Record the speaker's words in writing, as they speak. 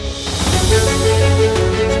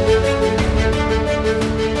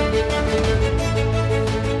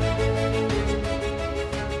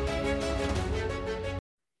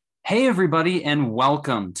everybody, and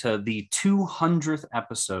welcome to the 200th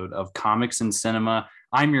episode of Comics and Cinema.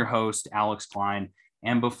 I'm your host, Alex Klein.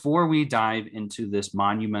 And before we dive into this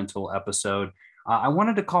monumental episode, I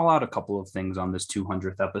wanted to call out a couple of things on this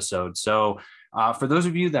 200th episode. So, for those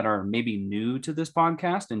of you that are maybe new to this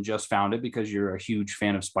podcast and just found it because you're a huge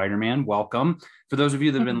fan of Spider-Man, welcome. For those of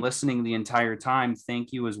you that have been listening the entire time,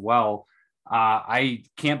 thank you as well. I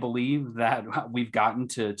can't believe that we've gotten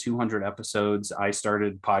to 200 episodes. I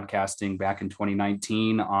started podcasting back in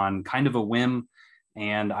 2019 on kind of a whim,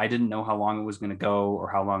 and I didn't know how long it was going to go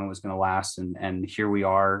or how long it was going to last. And here we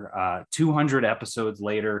are, 200 episodes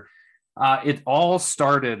later. It all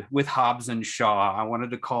started with Hobbs and Shaw. I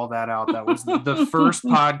wanted to call that out. That was the first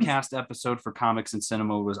podcast episode for Comics and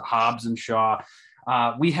Cinema was Hobbs and Shaw.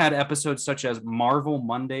 We had episodes such as Marvel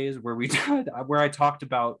Mondays, where I talked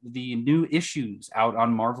about the new issues out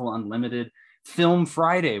on Marvel Unlimited, Film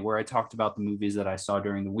Friday, where I talked about the movies that I saw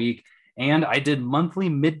during the week, and I did monthly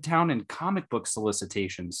Midtown and comic book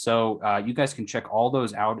solicitations. So you guys can check all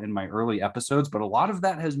those out in my early episodes, but a lot of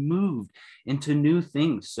that has moved into new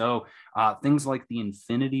things. So things like the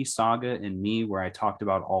Infinity Saga and Me, where I talked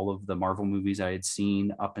about all of the Marvel movies I had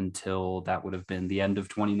seen up until that would have been the end of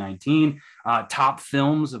 2019, top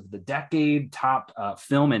films of the decade, top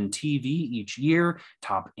film and TV each year,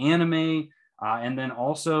 top anime. And then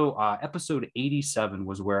also episode 87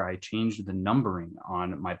 was where I changed the numbering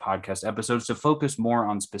on my podcast episodes to focus more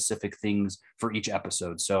on specific things for each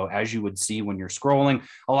episode. So as you would see when you're scrolling,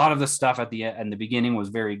 a lot of the stuff at the beginning was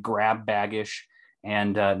very grab baggish.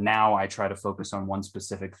 And now I try to focus on one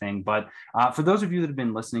specific thing. But for those of you that have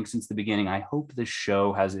been listening since the beginning, I hope this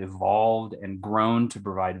show has evolved and grown to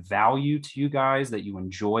provide value to you guys, that you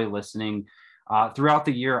enjoy listening. Throughout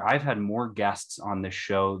the year, I've had more guests on this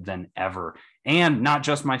show than ever, and not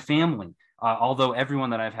just my family. Although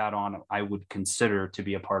everyone that I've had on, I would consider to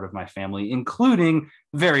be a part of my family, including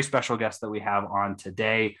very special guests that we have on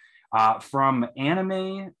today. From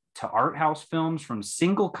anime to art house films, from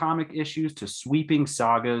single comic issues to sweeping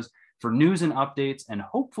sagas, for news and updates, and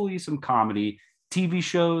hopefully some comedy, TV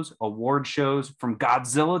shows, award shows, from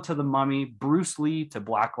Godzilla to The Mummy, Bruce Lee to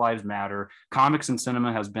Black Lives Matter. Comics and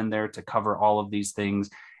Cinema has been there to cover all of these things,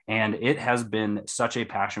 and it has been such a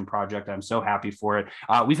passion project. I'm so happy for it.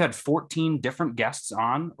 We've had 14 different guests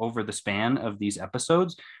on over the span of these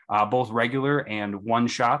episodes, both regular and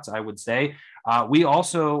one-shots, I would say. We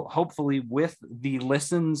also, hopefully, with the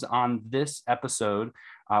listens on this episode,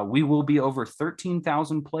 we will be over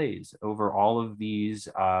 13,000 plays over all of these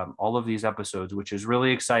episodes, which is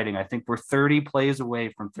really exciting. I think we're 30 plays away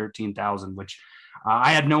from 13,000, which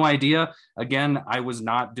I had no idea. Again, I was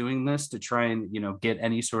not doing this to try and get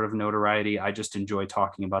any sort of notoriety. I just enjoy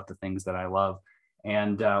talking about the things that I love.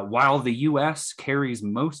 And while the U.S. carries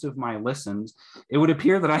most of my listens, it would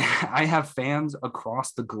appear that I have fans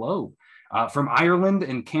across the globe, from Ireland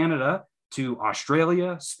and Canada to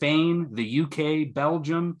Australia, Spain, the UK,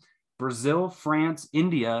 Belgium, Brazil, France,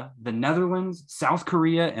 India, the Netherlands, South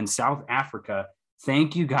Korea, and South Africa.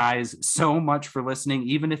 Thank you guys so much for listening,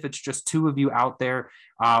 even if it's just two of you out there,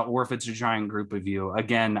 or if it's a giant group of you.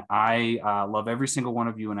 Again, I love every single one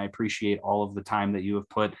of you, and I appreciate all of the time that you have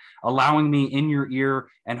put allowing me in your ear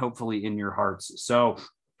and hopefully in your hearts. So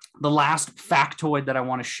the last factoid that I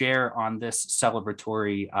want to share on this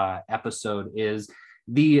celebratory episode is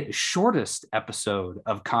the shortest episode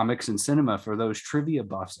of Comics and Cinema, for those trivia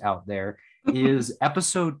buffs out there, is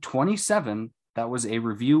episode 27. That was a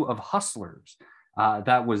review of Hustlers.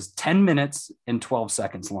 That was 10 minutes and 12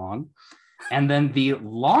 seconds long. And then the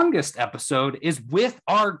longest episode is with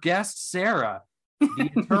our guest, Sarah, The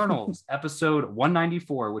Eternals, episode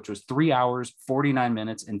 194, which was 3 hours, 49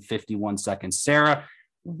 minutes, and 51 seconds. Sarah,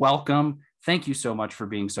 welcome. Thank you so much for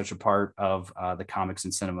being such a part of the Comics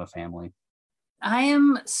and Cinema family. I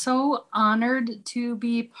am so honored to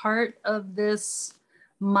be part of this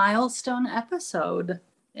milestone episode.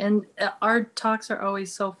 And our talks are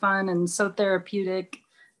always so fun and so therapeutic.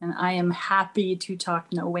 And I am happy to talk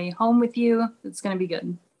No Way Home with you. It's going to be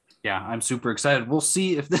good. Yeah, I'm super excited. We'll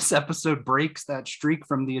see if this episode breaks that streak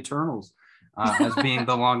from the Eternals as being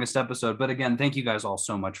the longest episode. But again, thank you guys all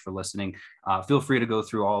so much for listening. Feel free to go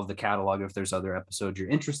through all of the catalog if there's other episodes you're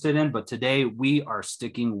interested in. But today we are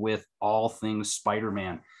sticking with all things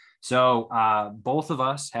Spider-Man. So both of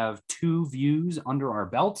us have 2 views under our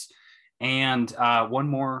belts. and one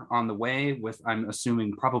more on the way, with, I'm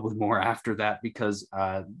assuming, probably more after that, because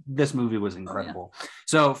this movie was incredible. Oh, yeah.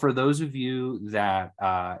 So for those of you that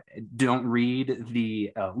don't read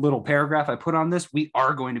the little paragraph I put on this, we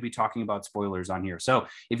are going to be talking about spoilers on here. So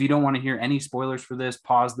if you don't want to hear any spoilers for this,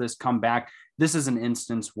 pause this, come back. This is an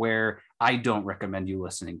instance where I don't recommend you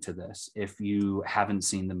listening to this if you haven't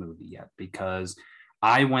seen the movie yet, because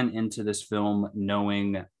I went into this film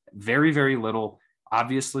knowing very, very little.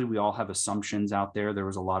 Obviously, we all have assumptions out there. There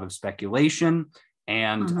was a lot of speculation,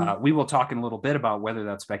 and we will talk in a little bit about whether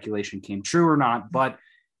that speculation came true or not. But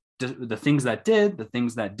the things that did, the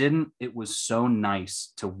things that didn't, it was so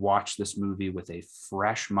nice to watch this movie with a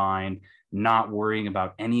fresh mind, not worrying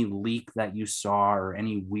about any leak that you saw or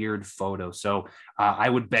any weird photo. So I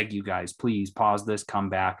would beg you guys, please pause this, come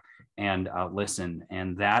back, and listen.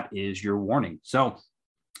 And that is your warning. So,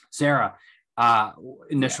 Sarah,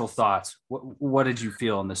 initial thoughts. What did you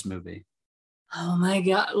feel in this movie? Oh my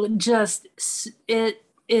God. Just, it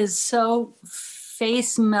is so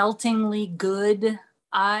face meltingly good.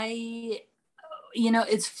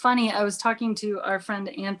 It's funny. I was talking to our friend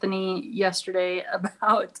Anthony yesterday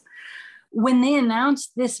about when they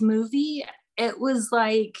announced this movie. It was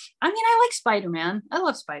like, I mean, I like Spider-Man. I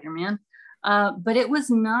love Spider-Man. But it was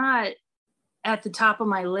not at the top of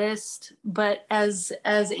my list. But as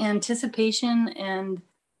anticipation and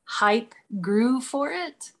hype grew for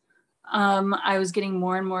it, I was getting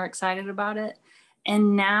more and more excited about it.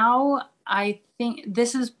 And now I think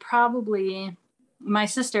this is probably, my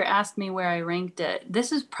sister asked me where I ranked it.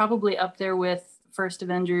 This is probably up there with First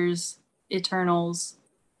Avengers, Eternals,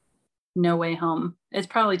 No Way Home. It's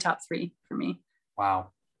probably top 3 for me.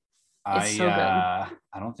 Wow. It's so good. I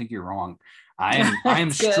don't think you're wrong.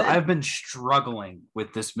 I've been struggling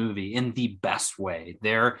with this movie in the best way.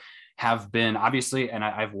 There have been, obviously, and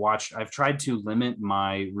I've tried to limit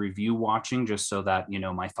my review watching just so that,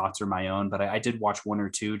 my thoughts are my own, but I did watch one or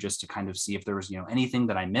two just to kind of see if there was, anything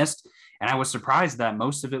that I missed. And I was surprised that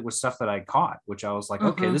most of it was stuff that I caught, which I was like,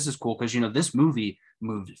 okay, this is cool. Cause this movie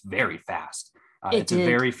moved very fast. It's a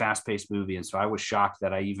very fast-paced movie, and so I was shocked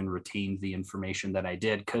that I even retained the information that I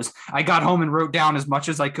did, because I got home and wrote down as much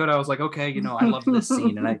as I could. I was like, okay, I love this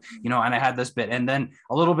scene, and and I had this bit, and then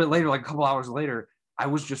a little bit later, like a couple hours later, I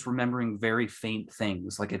was just remembering very faint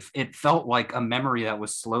things. Like it felt like a memory that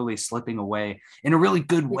was slowly slipping away in a really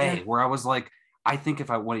good way, where I was like, I think if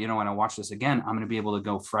I want, when I watch this again, I'm going to be able to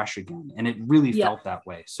go fresh again. And it really felt that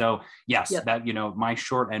way. So yes, that, my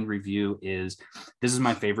short end review is, this is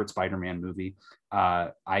my favorite Spider-Man movie.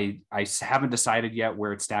 I haven't decided yet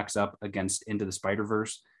where it stacks up against Into the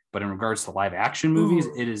Spider-Verse, but in regards to live action movies,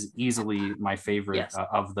 it is easily my favorite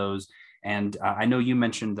of those. And I know you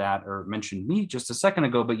mentioned me just a second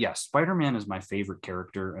ago, but yes, Spider-Man is my favorite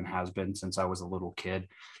character and has been since I was a little kid.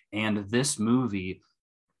 And this movie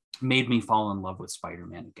made me fall in love with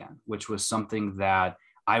Spider-Man again, which was something that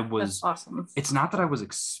That's awesome. It's not that I was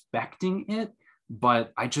expecting it,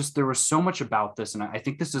 but there was so much about this. And I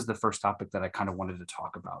think this is the first topic that I kind of wanted to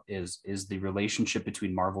talk about is the relationship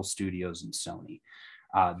between Marvel Studios and Sony.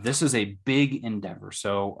 This is a big endeavor.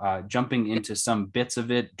 So jumping into some bits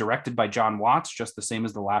of it, directed by John Watts, just the same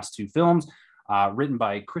as the last 2 films, written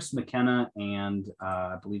by Chris McKenna, and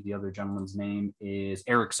I believe the other gentleman's name is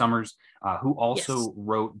Eric Summers, who also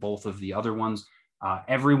wrote both of the other ones.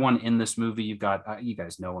 Everyone in this movie, you've got, you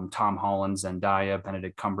guys know him, Tom Holland, Zendaya,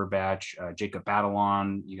 Benedict Cumberbatch, Jacob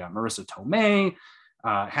Batalon, you got Marissa Tomei,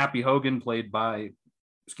 Happy Hogan, played by,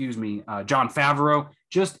 Jon Favreau.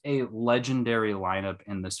 Just a legendary lineup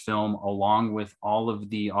in this film, along with all of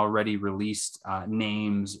the already released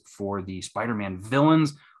names for the Spider-Man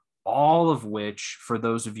villains, all of which, for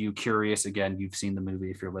those of you curious, again, you've seen the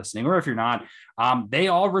movie if you're listening, or if you're not, they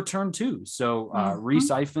all return too. So Rhys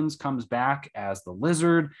Ifans comes back as the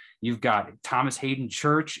Lizard. You've got Thomas Hayden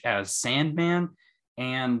Church as Sandman.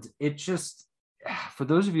 And it just, for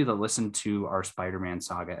those of you that listened to our Spider-Man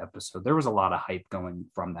Saga episode, there was a lot of hype going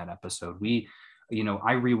from that episode.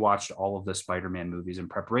 I rewatched all of the Spider-Man movies in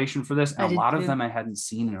preparation for this, and a lot of them I hadn't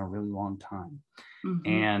seen in a really long time.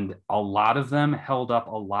 And a lot of them held up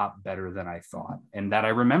a lot better than I thought, and that I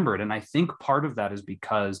remembered. And I think part of that is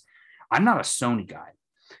because I'm not a Sony guy,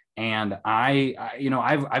 and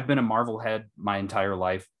I've been a Marvel head my entire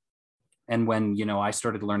life. And when, I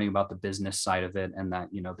started learning about the business side of it, and that,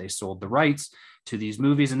 they sold the rights to these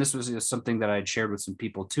movies, and this was something that I'd shared with some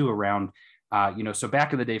people too around So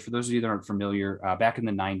back in the day, for those of you that aren't familiar, back in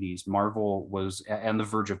the 90s, Marvel was on the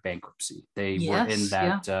verge of bankruptcy. They were in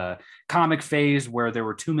that comic phase where there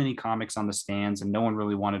were too many comics on the stands and no one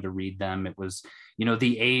really wanted to read them. It was,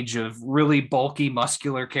 the age of really bulky,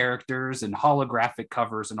 muscular characters and holographic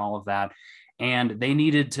covers and all of that. And they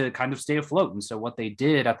needed to kind of stay afloat. And so what they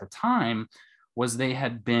did at the time was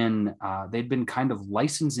they'd been kind of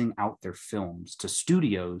licensing out their films to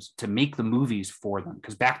studios to make the movies for them,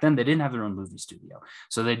 because back then they didn't have their own movie studio.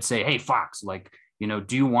 So they'd say, hey, Fox, like,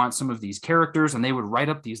 do you want some of these characters? And they would write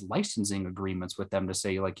up these licensing agreements with them to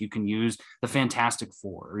say, like, you can use the Fantastic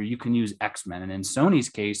Four or you can use X-Men. And in Sony's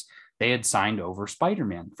case, they had signed over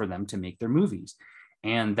Spider-Man for them to make their movies.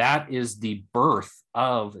 And that is the birth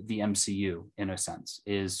of the MCU, in a sense,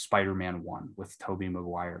 is Spider-Man 1 with Tobey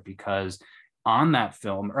Maguire, because on that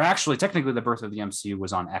film, or actually technically the birth of the MCU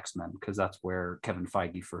was on X-Men, because that's where Kevin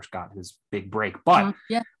Feige first got his big break. But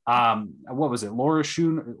what was it? Laura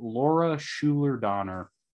Schuler Donner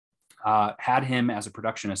had him as a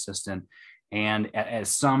production assistant. And as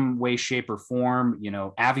some way, shape, or form,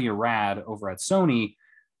 Avi Arad over at Sony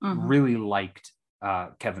really liked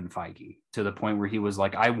Kevin Feige to the point where he was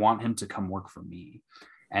like, I want him to come work for me.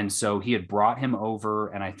 And so he had brought him over,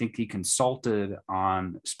 and I think he consulted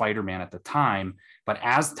on Spider-Man at the time. But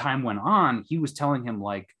as time went on, he was telling him,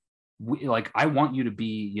 like, I want you to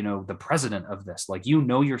be, the president of this. Like,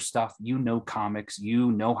 your stuff, comics,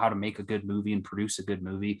 how to make a good movie and produce a good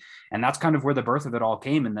movie. And that's kind of where the birth of it all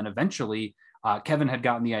came. And then eventually Kevin had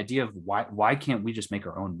gotten the idea of why can't we just make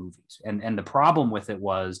our own movies? And the problem with it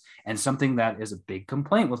was, and something that is a big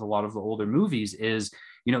complaint with a lot of the older movies is,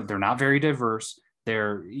 they're not very diverse.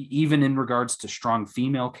 They're, even in regards to strong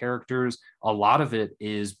female characters, a lot of it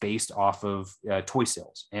is based off of toy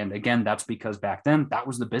sales. And again, that's because back then that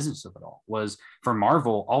was the business of it all. Was for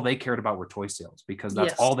Marvel, all they cared about were toy sales, because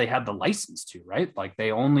that's all they had the license to, right? Like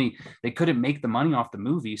they couldn't make the money off the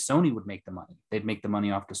movie. Sony would make the money. They'd make the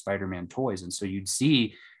money off the Spider-Man toys. And so you'd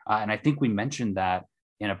see, and I think we mentioned that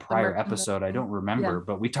in a prior episode, I don't remember,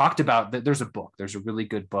 but we talked about that. There's a really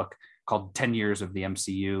good book called 10 Years of the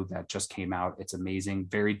MCU that just came out. It's amazing,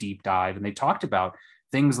 very deep dive. And they talked about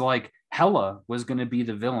things like Hela was going to be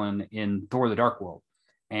the villain in Thor: The Dark World.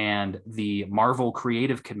 And the Marvel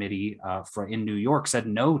Creative Committee in New York said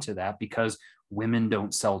no to that because women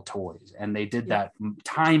don't sell toys. And they did that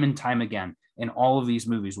time and time again in all of these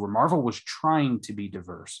movies where Marvel was trying to be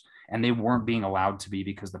diverse. And they weren't being allowed to be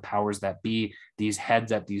because the powers that be, these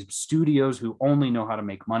heads at these studios who only know how to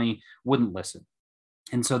make money, wouldn't listen.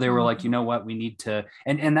 And so they were like, you know what, we need to,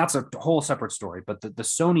 and that's a whole separate story. But the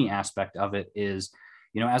Sony aspect of it is,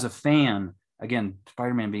 as a fan, again,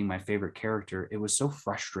 Spider-Man being my favorite character, it was so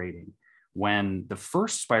frustrating when the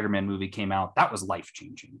first Spider-Man movie came out. That was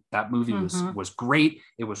life-changing. That movie was great.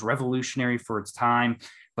 It was revolutionary for its time.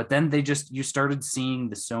 But then you started seeing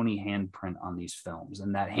the Sony handprint on these films.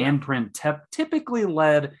 And that handprint typically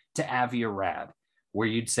led to Avi Arad, where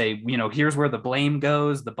you'd say, here's where the blame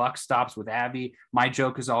goes. The buck stops with Avi. My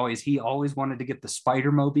joke is always, he always wanted to get the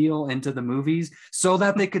Spider-Mobile into the movies so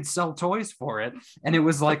that they could sell toys for it. And it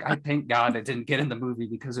was like, I thank God it didn't get in the movie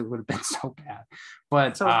because it would have been so bad.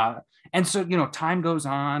 But, so time goes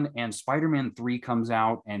on and Spider-Man 3 comes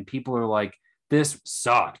out and people are like, this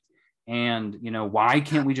sucked. And, why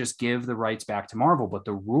can't we just give the rights back to Marvel? But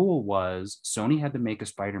the rule was Sony had to make a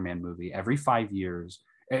Spider-Man movie every 5 years.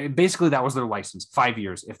 Basically, that was their license, 5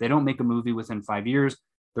 years. If they don't make a movie within 5 years,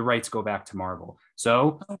 the rights go back to Marvel.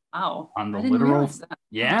 So on the literal,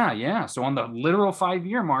 So on the literal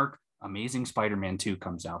 5-year mark, Amazing Spider-Man 2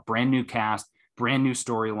 comes out, brand new cast, brand new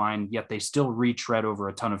storyline, yet they still retread over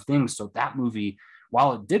a ton of things. So that movie,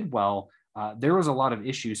 while it did well, there was a lot of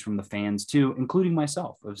issues from the fans too, including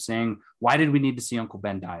myself, of saying, why did we need to see Uncle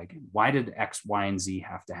Ben die again? Why did X, Y, and Z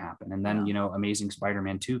have to happen? And then, Amazing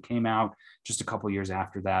Spider-Man 2 came out just a couple years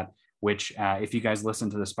after that, which if you guys listen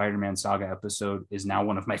to the Spider-Man Saga episode, is now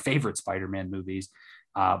one of my favorite Spider-Man movies.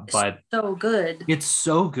 But so good. It's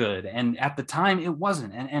so good. And at the time it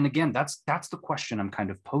wasn't. And again, that's the question I'm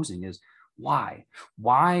kind of posing is, why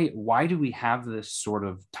do we have this sort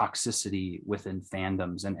of toxicity within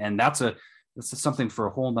fandoms? And that's something for a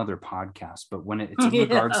whole nother podcast. But when it's in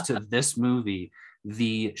regards to this movie,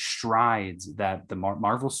 the strides that the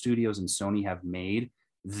Marvel Studios and Sony have made,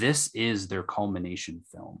 this is their culmination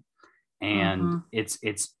film. And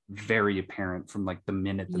it's very apparent from like the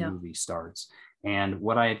minute the movie starts. And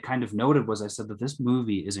what I had kind of noted was, I said that this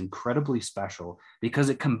movie is incredibly special because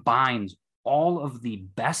it combines all of the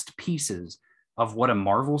best pieces of what a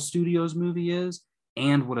Marvel Studios movie is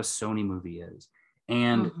and what a Sony movie is.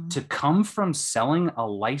 And to come from selling a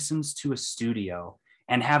license to a studio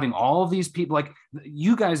and having all of these people, like,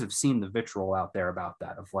 you guys have seen the vitriol out there about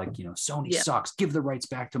that, of like, Sony sucks, give the rights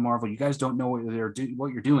back to Marvel, you guys don't know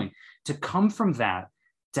what you're doing. To come from that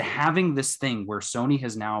to having this thing where Sony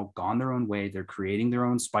has now gone their own way, they're creating their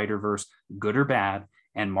own Spider-Verse, good or bad,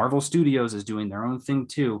 and Marvel Studios is doing their own thing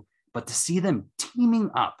too. But to see them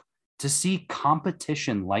teaming up, to see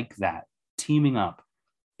competition like that teaming up,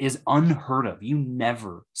 is unheard of. You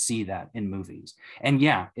never see that in movies. And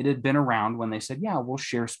yeah, it had been around when they said, yeah, we'll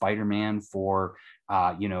share Spider-Man for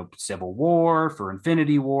Civil War, for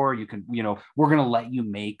Infinity War. You can, we're going to let you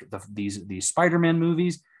make these Spider-Man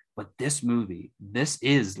movies. But this movie, this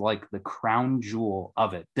is like the crown jewel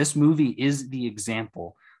of it. This movie is the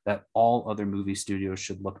example that all other movie studios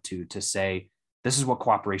should look to say, this is what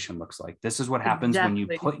cooperation looks like. This is what happens when you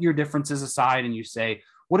put your differences aside and you say,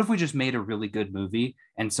 what if we just made a really good movie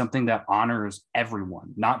and something that honors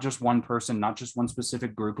everyone, not just one person, not just one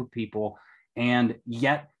specific group of people. And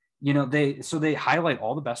yet, they highlight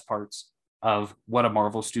all the best parts of what a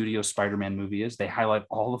Marvel Studios Spider-Man movie is. They highlight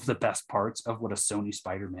all of the best parts of what a Sony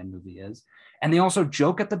Spider-Man movie is. And they also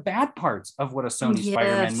joke at the bad parts of what a Sony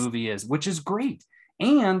Spider-Man movie is, which is great.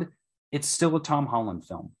 And it's still a Tom Holland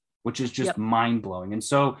film, which is just mind-blowing. And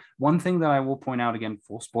so one thing that I will point out, again,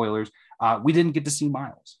 full spoilers, we didn't get to see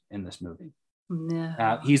Miles in this movie.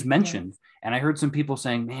 No. He's mentioned, and I heard some people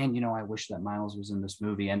saying, man, I wish that Miles was in this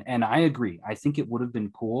movie. And I agree. I think it would have been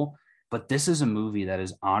cool, but this is a movie that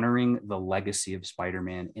is honoring the legacy of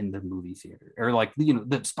Spider-Man in the movie theater, or like,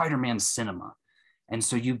 the Spider-Man cinema. And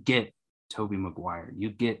so you get Tobey Maguire, you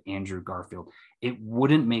get Andrew Garfield. It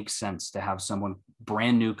wouldn't make sense to have someone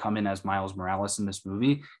brand new come in as Miles Morales in this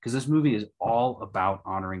movie, because this movie is all about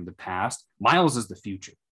honoring the past. Miles is the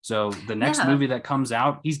future. So the next movie that comes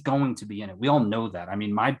out, he's going to be in it. We all know that. I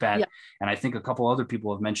mean, my bet, and I think a couple other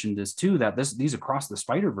people have mentioned this too, that these Across the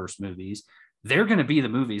Spider-Verse movies, they're going to be the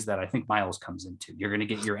movies that I think Miles comes into. You're going to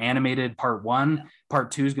get your animated part 1,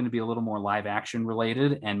 part 2 is going to be a little more live action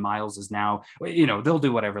related. And Miles is now, they'll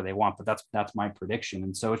do whatever they want, but that's my prediction.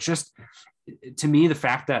 And so it's just, to me, the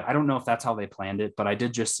fact that, I don't know if that's how they planned it, but I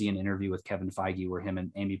did just see an interview with Kevin Feige where him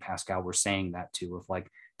and Amy Pascal were saying that too, of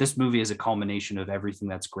like, this movie is a culmination of everything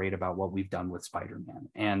that's great about what we've done with Spider-Man.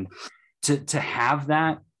 And to have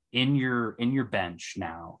that in your bench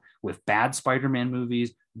now, with bad Spider-Man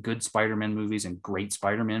movies, good Spider-Man movies, and great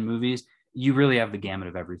Spider-Man movies, you really have the gamut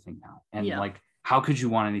of everything now. And like, how could you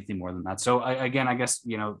want anything more than that? So again, I guess,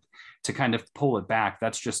 to kind of pull it back,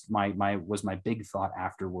 that's just my big thought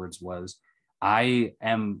afterwards was, there's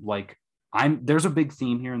a big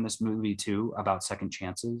theme here in this movie too about second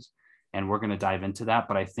chances. And we're going to dive into that.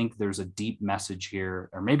 But I think there's a deep message here,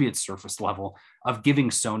 or maybe it's surface level, of giving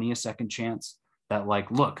Sony a second chance, that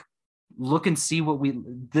like, look and see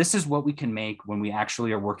this is what we can make when we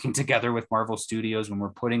actually are working together with Marvel Studios, when we're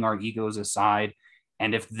putting our egos aside.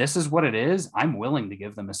 And if this is what it is, I'm willing to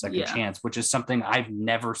give them a second chance, which is something I've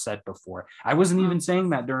never said before. I wasn't even saying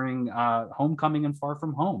that during Homecoming and Far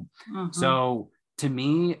From Home. So to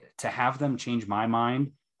me, to have them change my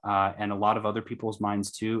mind, and a lot of other people's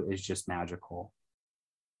minds too, is just magical.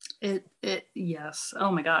 Yes. Oh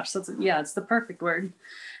my gosh. It's the perfect word.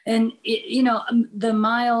 And the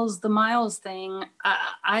Miles thing,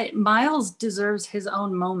 Miles deserves his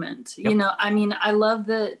own moment. I love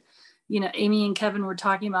that, Amy and Kevin were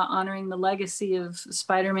talking about honoring the legacy of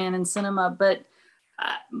Spider-Man in cinema, but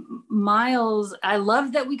Miles, I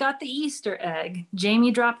love that we got the Easter egg. Jamie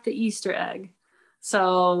dropped the Easter egg.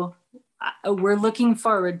 So we're looking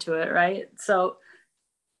forward to it, right? So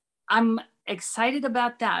I'm excited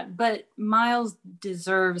about that, but Miles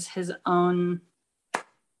deserves his own,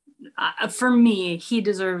 for me, he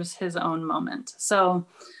deserves his own moment. So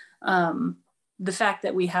the fact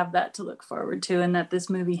that we have that to look forward to, and that this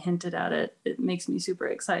movie hinted at it makes me super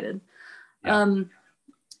excited. And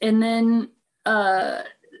then I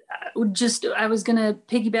was gonna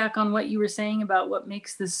piggyback on what you were saying about what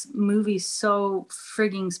makes this movie so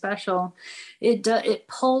frigging special. It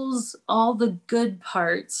pulls all the good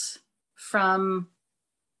parts from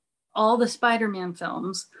all the Spider-Man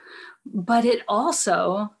films, but it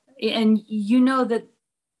also, and that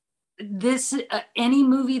this any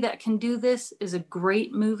movie that can do this is a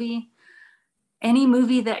great movie. Any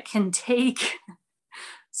movie that can take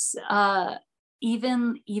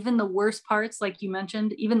even the worst parts, like you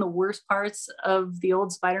mentioned, even the worst parts of the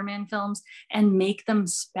old Spider-Man films, and make them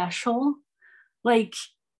special, like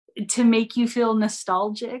to make you feel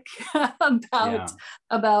nostalgic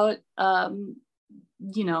about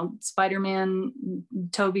Spider-Man,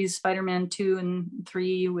 Tobey's Spider-Man 2 and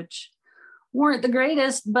 3, which weren't the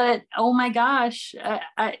greatest, but oh my gosh,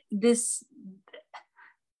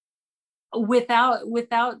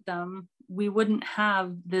 without them, we wouldn't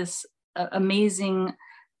have this amazing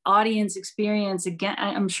audience experience. Again,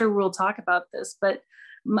 I'm sure we'll talk about this, but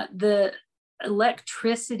the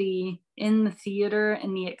electricity in the theater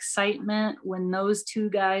and the excitement when those two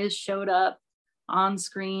guys showed up on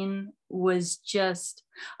screen was just,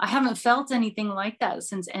 I haven't felt anything like that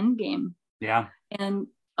since Endgame. Yeah. And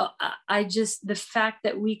I just, the fact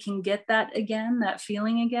that we can get that again, that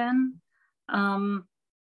feeling again, I'm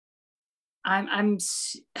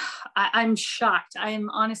shocked. I am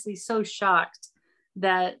honestly so shocked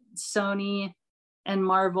that Sony and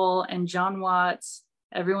Marvel and John Watts,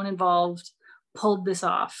 everyone involved, pulled this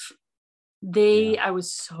off. I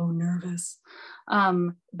was so nervous,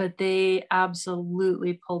 but they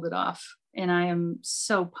absolutely pulled it off, and I am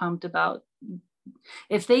so pumped about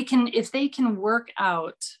if they can work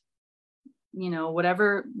out,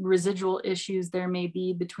 whatever residual issues there may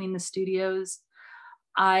be between the studios.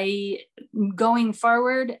 Going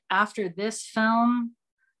forward after this film,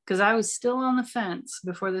 because I was still on the fence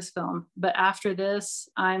before this film, but after this,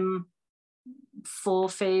 I'm full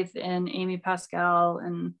faith in Amy Pascal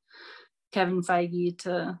and Kevin Feige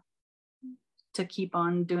to keep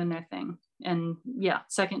on doing their thing. And yeah,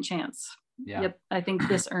 second chance. Yeah. Yep, I think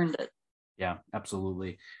this earned it. Yeah,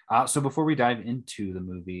 absolutely. So before we dive into the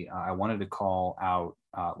movie, I wanted to call out,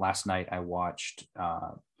 last night I watched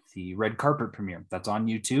the red carpet premiere that's on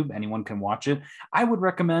YouTube. Anyone can watch it. I would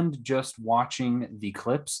recommend just watching the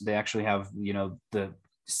clips. They actually have, the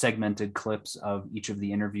segmented clips of each of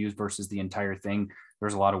the interviews versus the entire thing.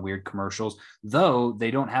 There's a lot of weird commercials, though they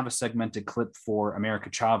don't have a segmented clip for America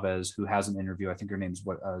Chavez, who has an interview. I think her name's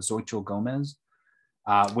Xochitl Gomez,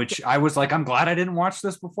 which I was like, I'm glad I didn't watch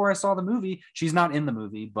this before I saw the movie. She's not in the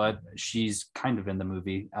movie, but she's kind of in the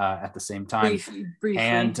movie at the same time. Briefly,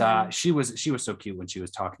 and yeah. she was so cute when she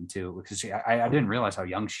was talking too, because I didn't realize how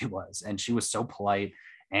young she was, and she was so polite.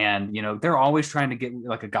 And they're always trying to get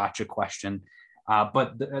like a gotcha question.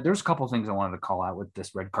 But there's a couple of things I wanted to call out with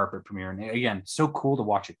this red carpet premiere. And again, so cool to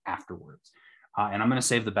watch it afterwards. And I'm going to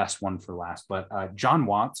save the best one for last. But John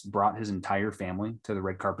Watts brought his entire family to the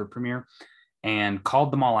red carpet premiere and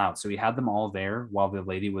called them all out. So he had them all there while the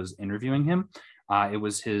lady was interviewing him. It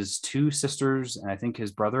was his two sisters and I think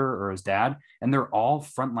his brother or his dad, and they're all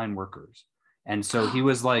frontline workers. And so he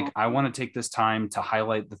was like, I want to take this time to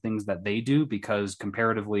highlight the things that they do, because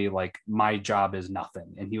comparatively, like, my job is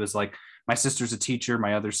nothing. And he was like, my sister's a teacher,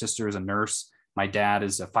 my other sister is a nurse, my dad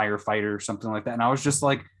is a firefighter, something like that. And I was just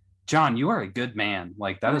like, John, you are a good man.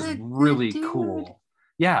 Like, that is really cool.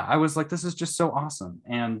 Yeah, I was like, this is just so awesome.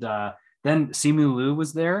 And then Simu Liu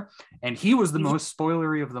was there, and he was the most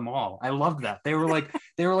spoilery of them all. I loved that. They were like,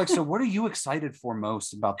 so what are you excited for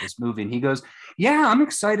most about this movie? And he goes, yeah, I'm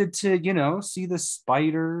excited to, see the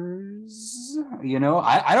spiders,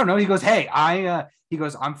 I don't know. He goes, hey,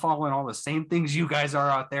 I'm following all the same things you guys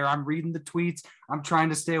are out there. I'm reading the tweets. I'm trying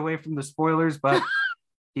to stay away from the spoilers, but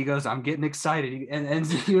he goes, I'm getting excited. And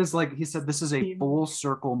he was like, he said, this is a full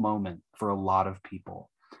circle moment for a lot of people.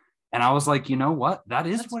 And I was like, you know what?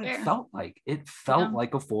 That's what fair. It felt like. It felt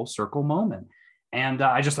like a full circle moment. And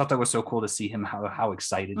I just thought that was so cool to see him, how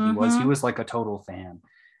excited he was. He was like a total fan.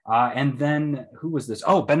 And then who was this?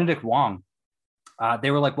 Oh, Benedict Wong.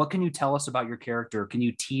 They were like, what can you tell us about your character? Can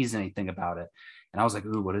you tease anything about it? And I was like,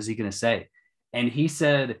 ooh, what is he going to say? And he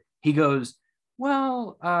goes,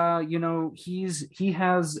 well,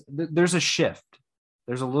 there's a shift.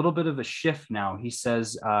 There's a little bit of a shift now. He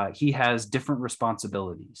says he has different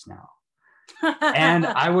responsibilities now. And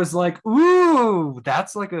I was like, ooh,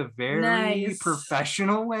 that's like a very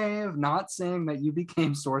professional way of not saying that you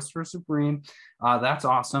became Sorcerer Supreme. That's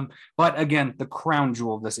awesome. But again, the crown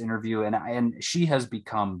jewel of this interview, and she has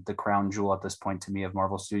become the crown jewel at this point to me of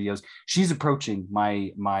Marvel Studios. She's approaching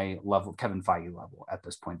my level, Kevin Feige level at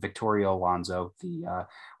this point. Victoria Alonso,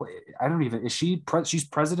 she's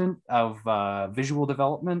president of visual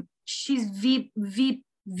development. She's VP.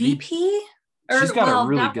 She's got a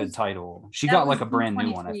really good title. She got like a brand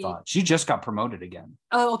new one, I thought. She just got promoted again.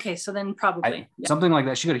 Oh, okay. So then probably. Something like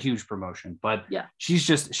that. She got a huge promotion, but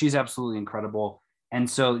she's absolutely incredible. And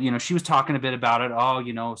so, she was talking a bit about it.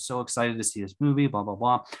 Oh, so excited to see this movie, blah, blah,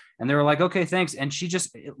 blah. And they were like, okay, thanks. And she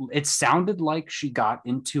just, it sounded like she got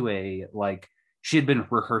into she had been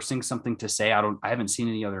rehearsing something to say. I haven't seen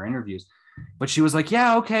any other interviews, but she was like,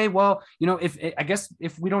 yeah, okay, well,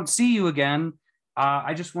 if we don't see you again,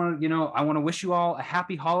 I just want to, I want to wish you all a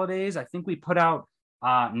happy holidays. I think we put out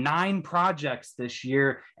 9 projects this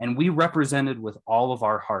year, and we represented with all of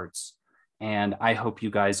our hearts. And I hope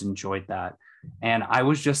you guys enjoyed that. And I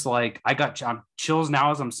was just like, I got chills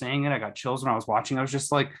now as I'm saying it. I got chills when I was watching. I was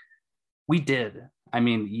just like, we did. I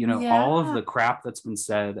mean, Yeah. all of the crap that's been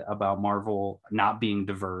said about Marvel not being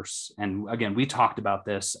diverse. And again, we talked about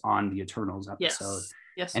this on the Eternals episode. Yes.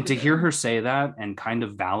 Yes, And we to hear did. her say that and kind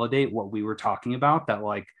of validate what we were talking about, that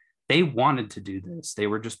like they wanted to do this, they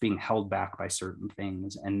were just being held back by certain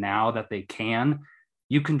things. And now that they can,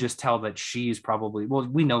 you can just tell that she's probably, well,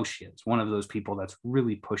 we know she is one of those people that's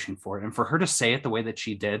really pushing for it. And for her to say it the way that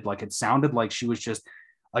she did, like it sounded like she was just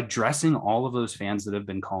addressing all of those fans that have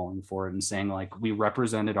been calling for it and saying like we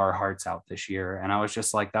represented our hearts out this year. And I was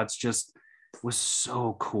just like, that's just was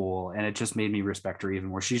so cool. And it just made me respect her even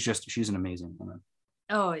more. She's an amazing woman.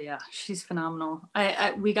 Oh yeah, she's phenomenal.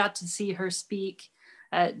 We got to see her speak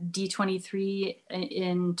at D23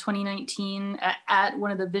 in 2019 at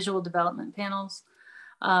one of the visual development panels.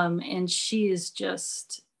 And she is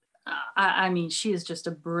just, I mean, she is just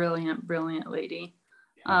a brilliant, brilliant lady.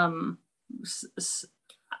 I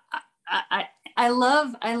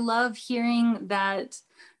love hearing that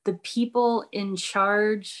the people in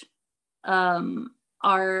charge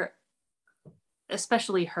are,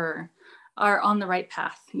 especially her, are on the right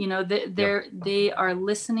path. They are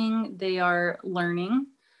listening, they are learning,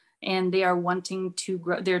 and they are wanting to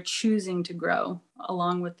grow. They're choosing to grow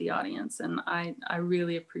along with the audience, and I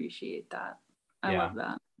really appreciate that. I love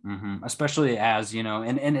that. Mm-hmm. Especially as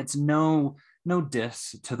and it's no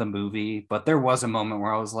diss to the movie, but there was a moment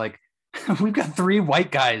where I was like, we've got 3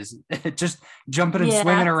 white guys just jumping and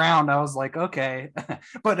swinging around. I was like, okay.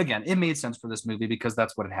 But again, it made sense for this movie because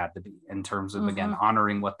that's what it had to be in terms of, again,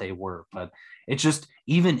 honoring what they were. But it's just,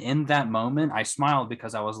 even in that moment, I smiled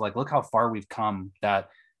because I was like, look how far we've come, that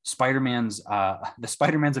Spider-Man's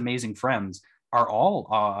amazing friends are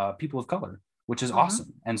all people of color, which is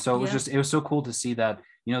awesome. And so it was so cool to see that,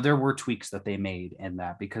 there were tweaks that they made in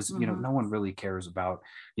that because, no one really cares about,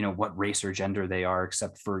 what race or gender they are,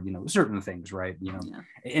 except for, certain things, right?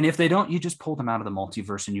 And if they don't, you just pull them out of the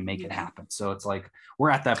multiverse and you make it happen. So it's like,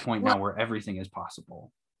 we're at that point now where everything is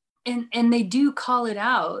possible. And they do call it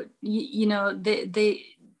out, they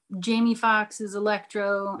Jamie Foxx is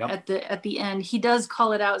Electro at the end. He does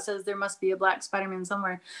call it out, says there must be a black Spider-Man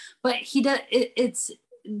somewhere, but he does,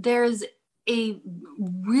 there's a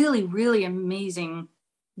really, really amazing,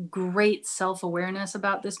 great self-awareness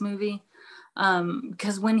about this movie.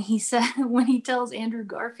 Because when he tells Andrew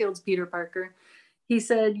Garfield's Peter Parker, he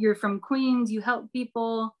said, "You're from Queens, you help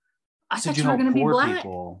people. I thought you were going to be black."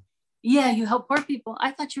 People. Yeah, you help poor people.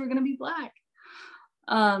 I thought you were going to be black.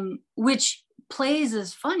 Which plays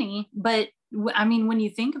as funny, but I mean, when you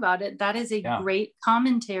think about it, that is a great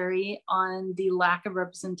commentary on the lack of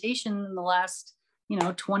representation in the last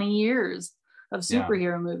 20 years of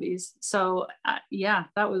superhero movies. So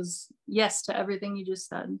that was yes to everything you just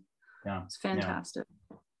said. It's fantastic.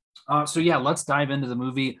 So let's dive into the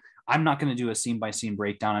movie. I'm not going to do a scene by scene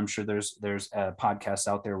breakdown. I'm sure there's podcasts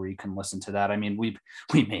out there where you can listen to that. I mean, we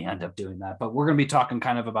may end up doing that, but we're going to be talking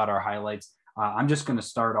kind of about our highlights. I'm just going to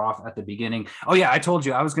start off at the beginning. Oh yeah, I told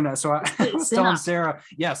you I was going to. So I was telling Sarah.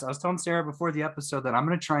 Yes, I was telling Sarah before the episode that I'm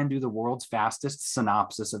going to try and do the world's fastest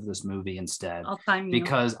synopsis of this movie instead. I'll time you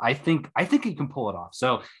because I think you can pull it off.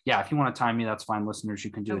 So yeah, if you want to time me, that's fine. Listeners,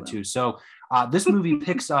 you can do it too. So this movie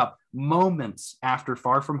picks up moments after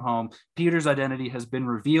Far From Home. Peter's identity has been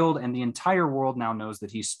revealed, and the entire world now knows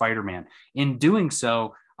that he's Spider-Man. In doing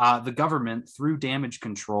so, the government, through damage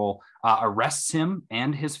control, arrests him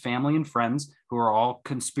and his family and friends, who are all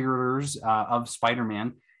conspirators of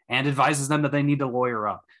Spider-Man, and advises them that they need to lawyer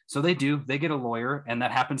up. So they do. They get a lawyer, and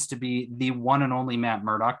that happens to be the one and only Matt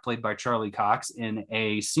Murdock, played by Charlie Cox, in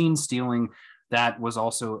a scene-stealing that was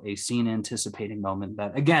also a scene-anticipating moment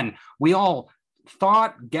that, again, we all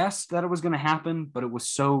guessed that it was going to happen, but it was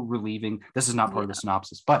so relieving. This is not part of the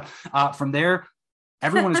synopsis. But from there,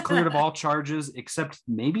 everyone is cleared of all charges except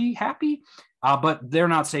maybe Happy, but they're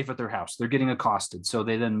not safe at their house. They're getting accosted. So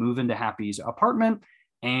they then move into Happy's apartment.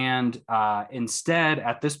 And instead,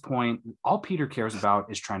 at this point, all Peter cares about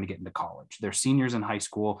is trying to get into college. They're seniors in high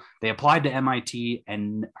school. They applied to MIT,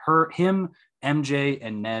 and him, MJ,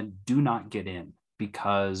 and Ned do not get in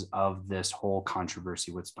because of this whole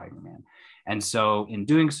controversy with Spider-Man. And so in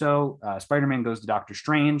doing so, Spider-Man goes to Doctor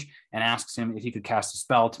Strange and asks him if he could cast a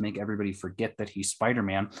spell to make everybody forget that he's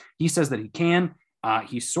Spider-Man. He says that he can.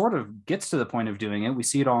 He sort of gets to the point of doing it. We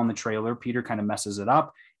see it all in the trailer. Peter kind of messes it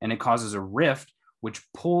up, and it causes a rift, which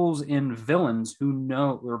pulls in villains who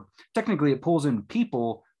know, or technically it pulls in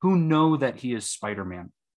people who know that he is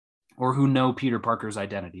Spider-Man, or who know Peter Parker's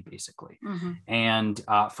identity, basically. And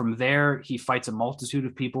from there, he fights a multitude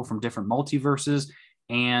of people from different multiverses,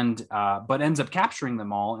 and but ends up capturing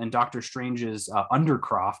them all in Doctor Strange's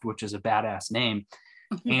Undercroft, which is a badass name.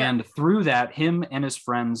 Yeah. And through that, him and his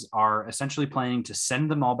friends are essentially planning to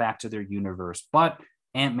send them all back to their universe. But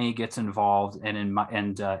Aunt May gets involved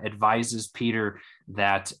and advises Peter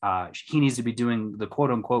that he needs to be doing the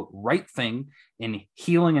quote unquote right thing in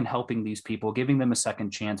healing and helping these people, giving them a second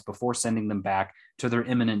chance before sending them back to their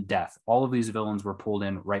imminent death. All of these villains were pulled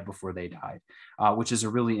in right before they died, which is a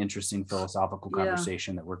really interesting philosophical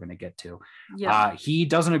conversation that we're going to get to. Yeah. He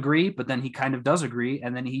doesn't agree, but then he kind of does agree.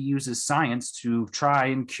 And then he uses science to try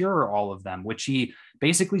and cure all of them, which he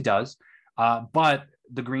basically does. But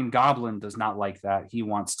the Green Goblin does not like that. He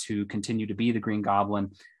wants to continue to be the Green Goblin.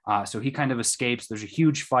 So he kind of escapes. There's a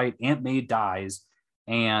huge fight. Aunt May dies,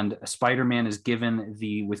 and Spider-Man is given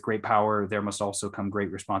with great power, there must also come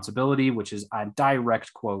great responsibility, which is a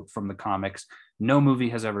direct quote from the comics. No movie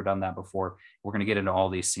has ever done that before. We're going to get into all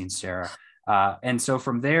these scenes, Sarah. And so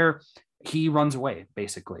from there, he runs away,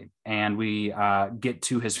 basically. And we get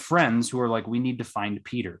to his friends who are like, we need to find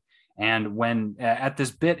Peter. And when at this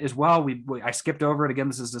bit as well, I skipped over it again.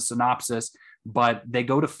 This is a synopsis, but they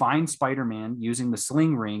go to find Spider-Man using the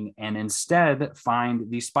sling ring and instead find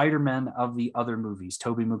the Spider-Men of the other movies,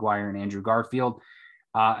 Tobey Maguire and Andrew Garfield.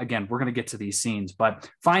 Again, we're going to get to these scenes, but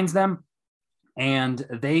finds them and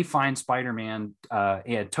they find Spider-Man,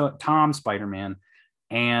 Tom Spider-Man,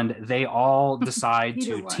 and they all decide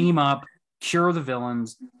to team up, cure the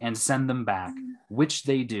villains, and send them back, which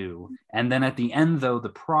they do. And then at the end, though, the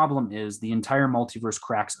problem is the entire multiverse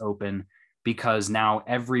cracks open because now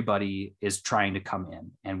everybody is trying to come in.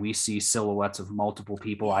 And we see silhouettes of multiple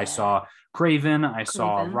people. Yeah. I saw Kraven, I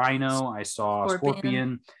saw Rhino, I saw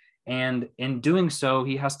Scorpion. And in doing so,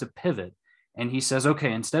 he has to pivot. And he says,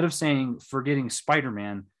 okay, instead of saying forgetting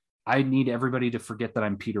Spider-Man, I need everybody to forget that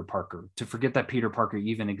I'm Peter Parker, to forget that Peter Parker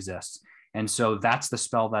even exists. And so that's the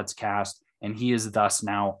spell that's cast. And he is thus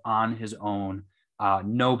now on his own.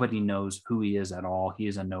 Nobody knows who he is at all. He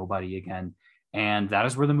is a nobody again. And that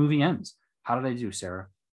is where the movie ends. How did I do, Sarah?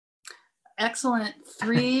 Excellent.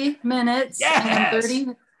 3 minutes yes!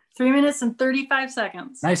 and 3 minutes and 35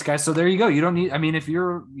 seconds. Nice, guys. So there you go. You don't need, I mean, if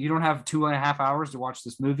you don't have 2.5 hours to watch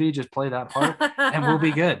this movie, just play that part and we'll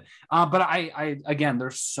be good. But I again,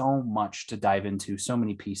 there's so much to dive into, so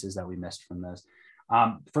many pieces that we missed from this.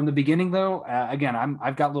 From the beginning, though, again,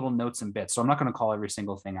 I've got little notes and bits, so I'm not going to call every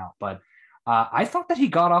single thing out. But I thought that he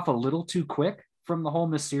got off a little too quick from the whole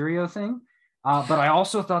Mysterio thing. But I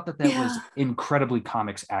also thought that was incredibly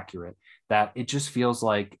comics accurate, that it just feels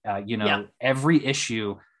like, every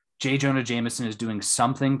issue, J. Jonah Jameson is doing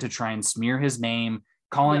something to try and smear his name,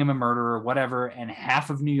 calling him a murderer, whatever. And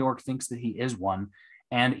half of New York thinks that he is one.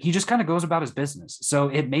 And he just kind of goes about his business. So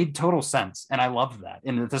it made total sense. And I loved that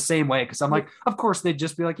in the same way, because I'm like, of course, they'd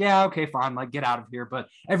just be like, yeah, okay, fine, like get out of here. But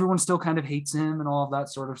everyone still kind of hates him and all of that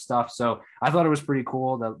sort of stuff. So I thought it was pretty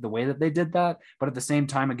cool, the way that they did that. But at the same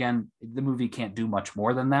time, again, the movie can't do much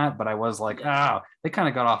more than that. But I was like, they kind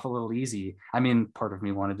of got off a little easy. I mean, part of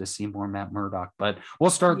me wanted to see more Matt Murdock. But we'll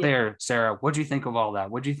start there, Sarah. What'd you think of all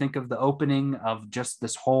that? What'd you think of the opening of just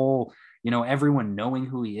this whole, everyone knowing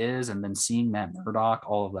who he is and then seeing Matt Murdock,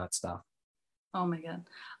 all of that stuff? Oh my God.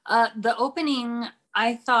 The opening,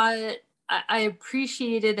 I thought I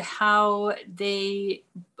appreciated how they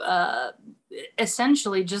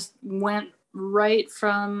essentially just went right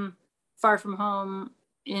from Far From Home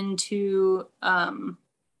into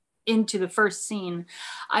the first scene.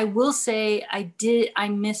 I will say I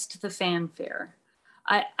missed the fanfare.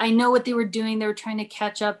 I know what they were doing. They were trying to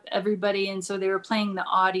catch up everybody. And so they were playing the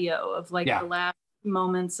audio of the last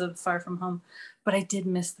moments of Far From Home, but I did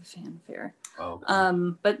miss the fanfare. Oh,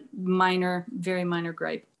 cool. But very minor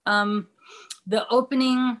gripe. The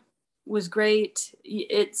opening was great.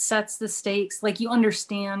 It sets the stakes. Like, you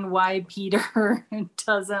understand why Peter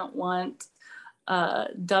doesn't want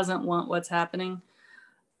what's happening.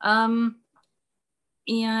 And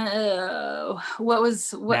Matt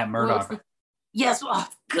Murdock. Yes. Oh,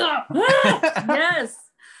 God. Yes.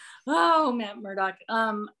 Oh, Matt Murdock.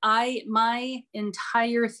 My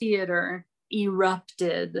entire theater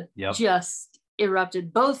erupted. Yep. Just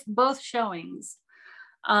erupted. Both showings.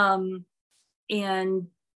 And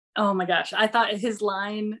oh my gosh, I thought his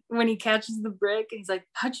line when he catches the brick, he's like,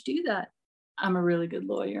 "How'd you do that?" I'm a really good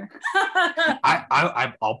lawyer.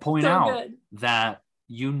 I'll point So out good. that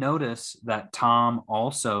you notice that Tom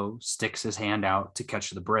also sticks his hand out to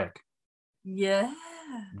catch the brick. Yeah.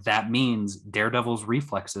 That means Daredevil's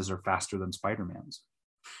reflexes are faster than Spider-Man's,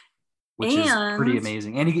 which is pretty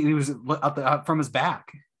amazing. And he was up from his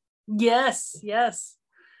back. Yes.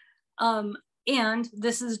 And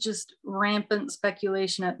this is just rampant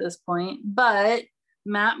speculation at this point, but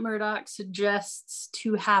Matt Murdock suggests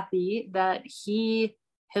to Happy that he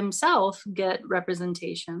himself get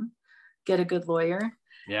representation, get a good lawyer.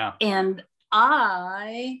 Yeah. And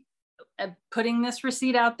I am putting this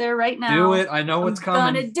receipt out there right now. Do it. I know what's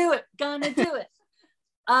coming. Gonna do it.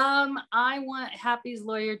 I want Happy's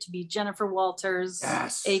lawyer to be Jennifer Walters,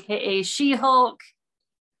 yes, aka She-Hulk.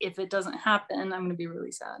 If it doesn't happen, I'm gonna be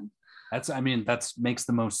really sad. That's makes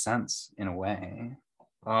the most sense in a way.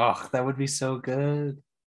 Oh, that would be so good.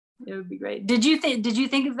 It would be great. Did you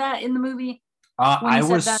think of that in the movie? I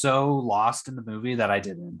was so lost in the movie that I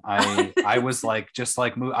didn't. I was like,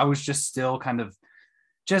 I was just still kind of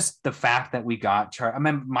just the fact that we got I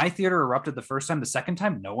mean, my theater erupted the first time. The second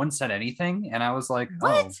time, no one said anything. And I was like,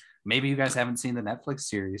 what? Oh, maybe you guys haven't seen the Netflix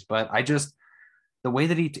series, but the way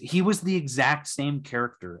that he was the exact same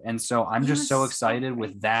character. And so I'm just so excited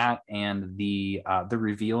with that and the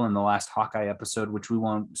reveal in the last Hawkeye episode, which we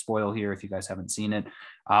won't spoil here if you guys haven't seen it.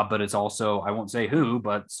 But it's also, I won't say who,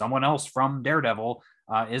 but someone else from Daredevil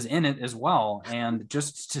is in it as well. And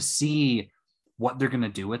just to see what they're going to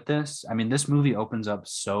do with this. I mean, this movie opens up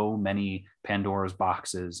so many Pandora's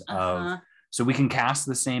boxes of, so we can cast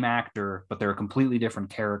the same actor, but they're a completely different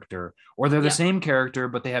character, or they're the same character,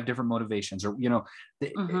 but they have different motivations, or,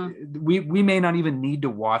 we may not even need to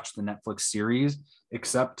watch the Netflix series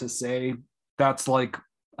except to say that's like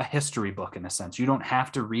a history book in a sense. You don't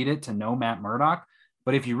have to read it to know Matt Murdock,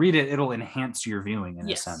 but if you read it, it'll enhance your viewing in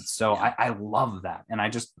a sense. So I love that. And I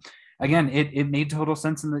just, again, it made total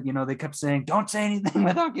sense in that, they kept saying, don't say anything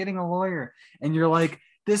without getting a lawyer. And you're like,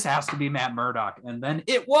 this has to be Matt Murdock. And then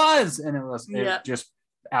it was, and it was just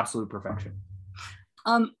absolute perfection.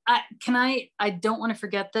 I don't want to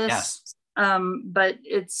forget this. Yes. But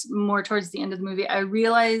it's more towards the end of the movie. I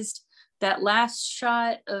realized that last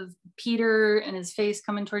shot of Peter and his face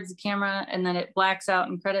coming towards the camera, and then it blacks out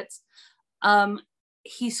in credits.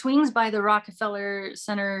 He swings by the Rockefeller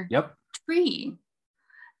Center tree.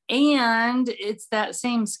 And it's that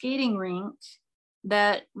same skating rink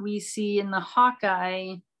that we see in the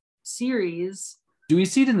Hawkeye series. Do we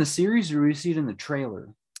see it in the series or do we see it in the trailer?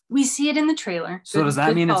 We see it in the trailer. So does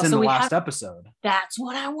that mean it's in the last episode? That's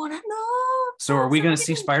what I want to know. So are we going to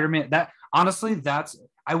see Spider-Man? That honestly,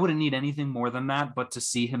 I wouldn't need anything more than that, but to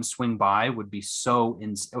see him swing by would be so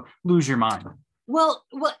lose your mind. Well,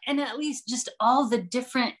 and at least just all the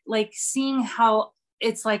different, like seeing how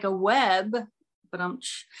it's like a web. But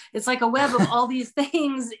it's like a web of all these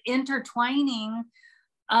things intertwining.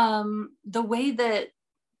 The way that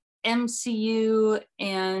MCU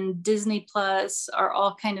and Disney Plus are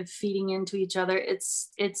all kind of feeding into each other,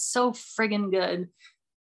 it's so friggin' good.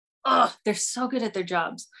 Oh, they're so good at their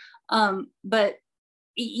jobs. But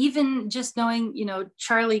even just knowing,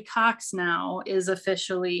 Charlie Cox now is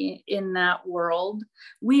officially in that world.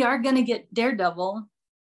 We are going to get Daredevil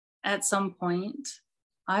at some point.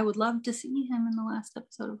 I would love to see him in the last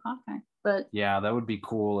episode of Hawkeye, but yeah, that would be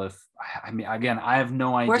cool. Again, I have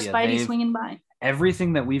no idea. Or Spidey swinging by.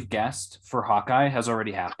 Everything that we've guessed for Hawkeye has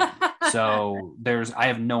already happened. So I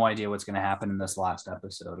have no idea what's going to happen in this last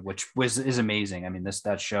episode, which is amazing. I mean,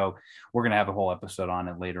 that show, we're going to have a whole episode on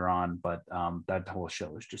it later on, but that whole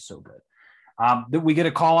show is just so good. We get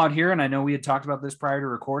a call out here, and I know we had talked about this prior to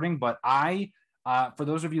recording, but for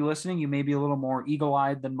those of you listening, you may be a little more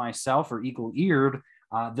eagle-eyed than myself or eagle-eared.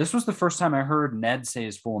 This was the first time I heard Ned say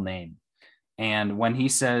his full name. And when he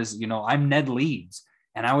says, I'm Ned Leeds,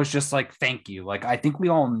 and I was just like, thank you. Like, I think we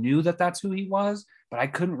all knew that that's who he was, but I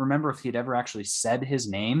couldn't remember if he had ever actually said his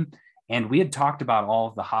name. And we had talked about all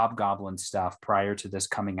of the Hobgoblin stuff prior to this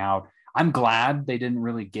coming out. I'm glad they didn't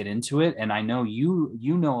really get into it. And I know you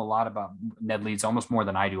know a lot about Ned Leeds, almost more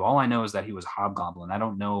than I do. All I know is that he was Hobgoblin. I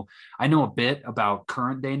don't know. I know a bit about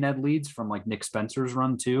current day Ned Leeds from like Nick Spencer's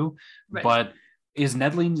run too, right. But is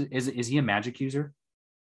Ned Leeds, is he a magic user?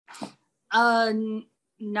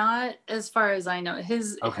 Not as far as I know.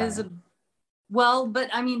 But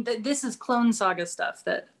I mean, this is Clone Saga stuff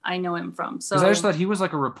that I know him from. So I just thought he was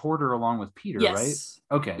like a reporter along with Peter, yes.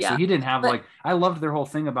 Right? Okay, yeah. So he didn't have I loved their whole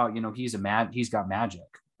thing about he's got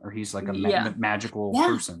magic, or he's like a magical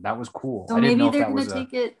person. That was cool. So I didn't know if that was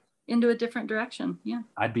take it into a different direction. Yeah,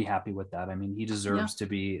 I'd be happy with that. I mean, he deserves to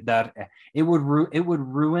be that. It would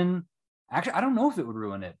ruin. Actually, I don't know if it would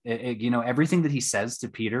ruin it. Everything that he says to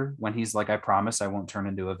Peter when he's like, I promise I won't turn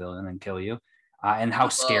into a villain and kill you. And how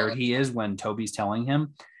scared he is when Toby's telling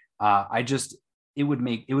him. It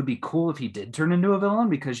would be cool if he did turn into a villain,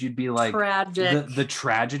 because you'd be like the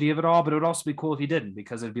tragedy of it all, but it would also be cool if he didn't,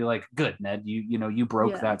 because it'd be like, good, Ned, you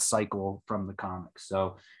broke that cycle from the comics.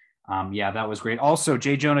 So that was great. Also,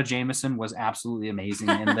 J. Jonah Jameson was absolutely amazing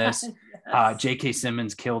in this. J.K.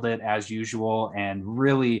 Simmons killed it as usual. And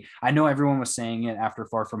really, I know everyone was saying it after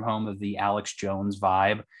Far From Home of the Alex Jones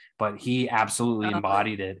vibe, but he absolutely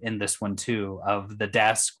embodied it in this one too, of the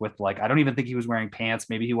desk with like, I don't even think he was wearing pants.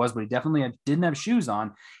 Maybe he was, but he definitely didn't have shoes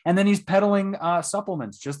on. And then he's peddling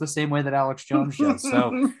supplements just the same way that Alex Jones does.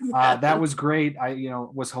 So that was great.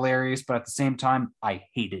 Was hilarious, but at the same time, I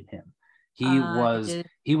hated him.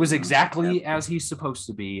 He was exactly as he's supposed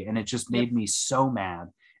to be. And it just made me so mad,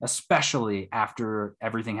 especially after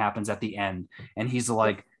everything happens at the end. And he's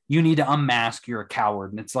like, you need to unmask, you're a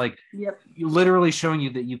coward. And it's like, you literally showing you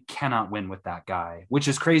that you cannot win with that guy, which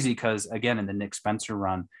is crazy because, again, in the Nick Spencer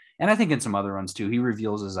run, and I think in some other runs too, he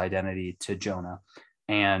reveals his identity to Jonah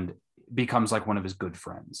and becomes like one of his good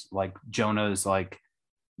friends. Like Jonah is like,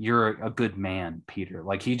 you're a good man, Peter.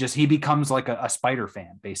 Like he becomes like a Spider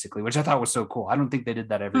fan, basically, which I thought was so cool. I don't think they did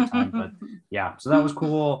that every time, but yeah, so that was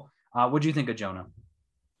cool. What do you think of Jonah?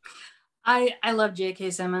 I love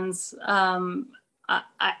J.K. Simmons.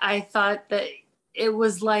 I thought that it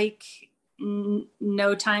was like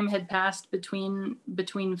no time had passed between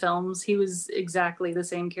films. He was exactly the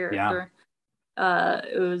same character.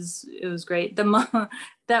 It was great.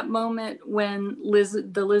 That moment when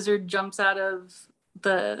the lizard jumps out of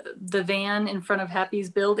the van in front of Happy's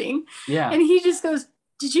building, and he just goes,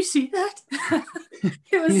 "Did you see that?"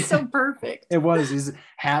 It was so perfect. It was. His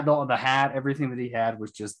hat, the hat, everything that he had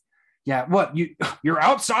was just. Yeah, what you're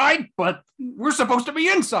outside, but we're supposed to be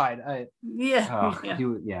inside. He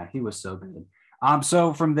was so good.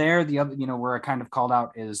 So from there, the other, where I kind of called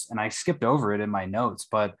out is, and I skipped over it in my notes,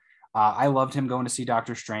 but I loved him going to see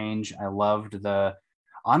Doctor Strange. I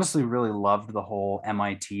honestly really loved the whole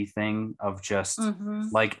MIT thing of just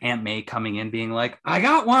like Aunt May coming in being like, I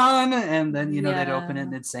got one, and then they'd open it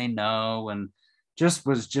and they'd say no, and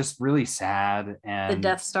was really sad. And the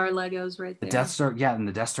Death Star Legos right there. The Death Star, and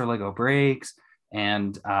the Death Star Lego breaks,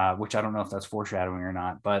 and which I don't know if that's foreshadowing or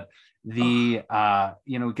not, but it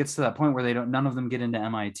gets to that point where none of them get into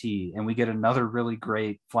MIT, and we get another really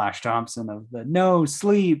great Flash Thompson of the no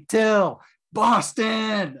sleep till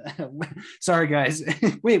Boston. Sorry guys.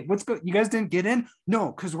 Wait, you guys didn't get in?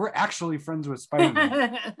 No, because we're actually friends with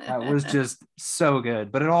Spider-Man. That was just so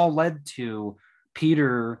good, but it all led to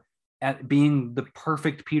Peter at being the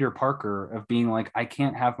perfect Peter Parker of being like, I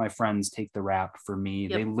can't have my friends take the rap for me.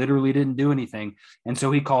 They literally didn't do anything. And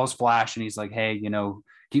so he calls Flash and he's like, hey,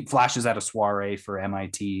 he flashes at a soiree for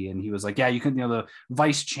MIT. And he was like, yeah, you can, the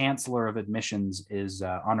vice chancellor of admissions is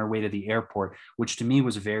on her way to the airport, which to me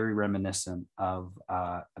was very reminiscent of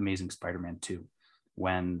Amazing Spider-Man 2,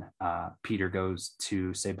 when Peter goes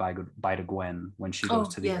to say bye to Gwen when she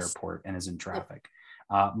goes to the airport and is in traffic.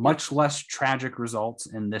 Much less tragic results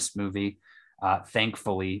in this movie,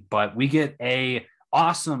 thankfully, but we get a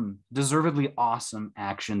deservedly awesome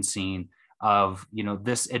action scene of,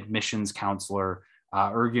 this admissions counselor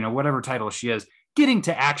or, whatever title she is, getting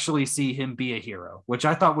to actually see him be a hero, which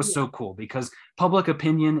I thought was so cool because public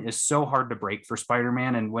opinion is so hard to break for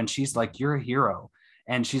Spider-Man. And when she's like, you're a hero.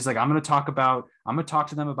 And she's like, I'm going to talk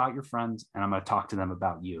to them about your friends, and I'm going to talk to them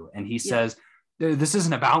about you. And he says, this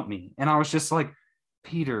isn't about me. And I was just like,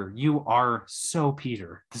 Peter, you are so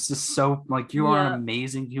Peter. This is so like, you are an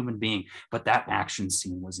amazing human being. But that action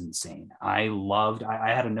scene was insane. I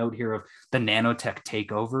had a note here of the nanotech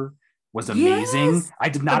takeover was amazing. Yes! I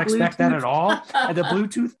did not expect that at all. The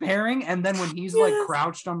Bluetooth pairing. And then when he's like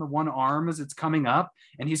crouched on the one arm as it's coming up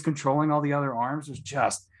and he's controlling all the other arms, was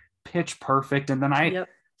just pitch perfect. And then I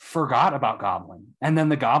forgot about Goblin, and then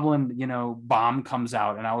the Goblin bomb comes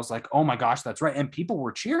out, and I was like, oh my gosh, that's right. And people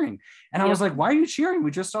were cheering, and I was like, why are you cheering? We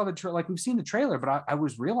just saw we've seen the trailer. But I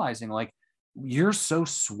was realizing, like, you're so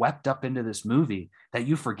swept up into this movie that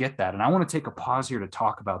you forget that. And I want to take a pause here to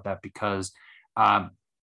talk about that because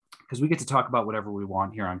we get to talk about whatever we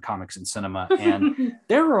want here on Comics and Cinema. And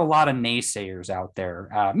there are a lot of naysayers out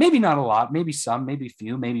there, maybe not a lot, maybe some, maybe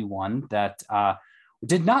few, maybe one, that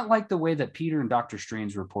did not like the way that Peter and Doctor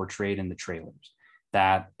Strange were portrayed in the trailers.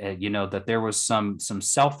 That that there was some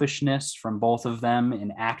selfishness from both of them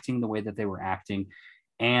in acting the way that they were acting.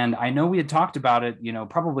 And I know we had talked about it,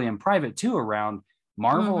 probably in private too, around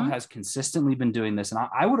Marvel has consistently been doing this. And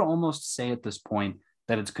I would almost say at this point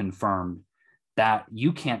that it's confirmed that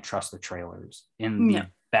you can't trust the trailers in the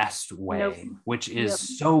best way, which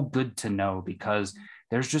is so good to know, because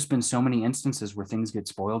there's just been so many instances where things get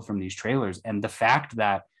spoiled from these trailers. And the fact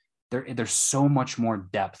that there's so much more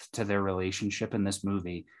depth to their relationship in this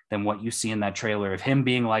movie than what you see in that trailer of him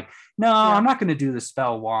being like, no, I'm not going to do the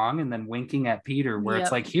spell, Wong, and then winking at Peter, where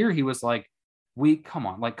it's like, here he was like, come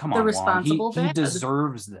on, the Wong. He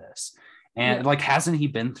deserves this. And like, hasn't he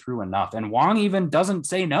been through enough? And Wong even doesn't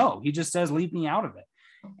say no. He just says, leave me out of it.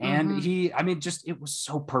 And it was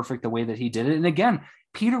so perfect the way that he did it. And again,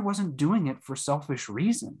 Peter wasn't doing it for selfish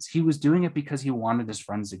reasons. He was doing it because he wanted his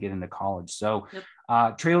friends to get into college. So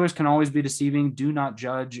trailers can always be deceiving. Do not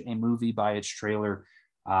judge a movie by its trailer,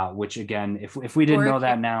 which again, if we didn't know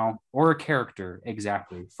that now, or a character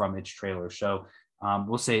exactly from its trailer. So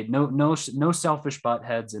we'll say no selfish butt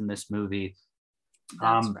heads in this movie.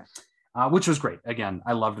 That's right. Which was great. Again,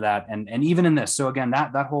 I loved that. And even in this, so again,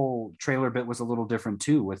 that whole trailer bit was a little different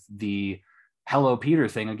too, with the Hello Peter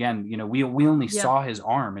thing. Again, we only saw his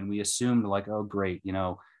arm and we assumed like, oh great,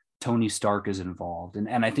 Tony Stark is involved.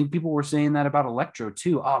 And I think people were saying that about Electro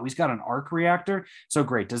too. Oh, he's got an arc reactor. So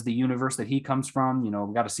great. Does the universe that he comes from,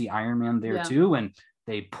 we got to see Iron Man there too. And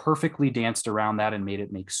they perfectly danced around that and made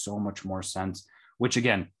it make so much more sense, which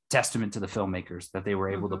again, testament to the filmmakers that they were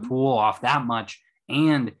able to pull off that much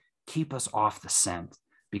and keep us off the scent,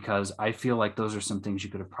 because I feel like those are some things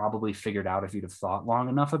you could have probably figured out if you'd have thought long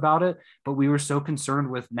enough about it. But we were so concerned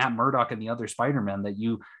with Matt Murdock and the other Spider-Man that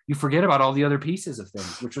you forget about all the other pieces of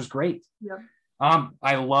things, which was great.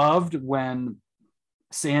 I loved when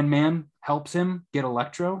Sandman helps him get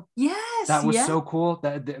Electro. That was so cool.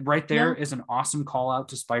 That right there is an awesome call out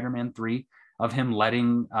to Spider-Man 3 of him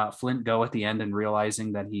letting Flint go at the end and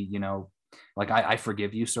realizing that he, like, I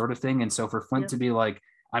forgive you sort of thing. And so for Flint to be like,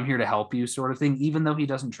 I'm here to help you sort of thing, even though he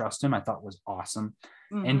doesn't trust him, I thought was awesome.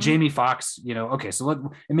 And Jamie Foxx, okay, so and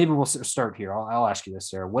maybe we'll start here. I'll ask you this,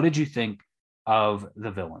 Sarah. What did you think of the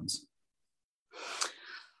villains?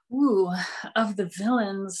 Ooh, of the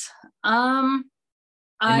villains. In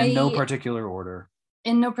no particular order.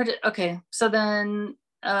 Okay, so then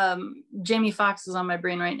Jamie Foxx is on my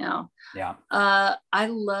brain right now. Yeah. I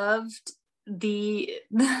loved the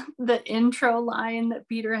intro line that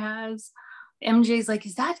Peter has. MJ's like,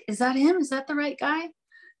 is that him? Is that the right guy? And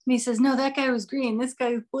he says, no, that guy was green. This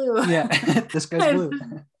guy's blue. Yeah, this guy's blue.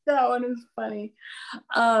 That one is funny.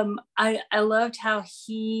 I loved how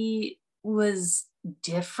he was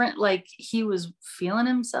different. Like he was feeling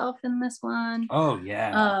himself in this one. Oh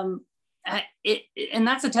yeah. And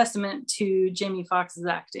that's a testament to Jamie Foxx's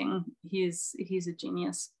acting. He's a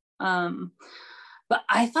genius. But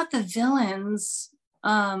I thought the villains,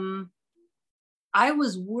 I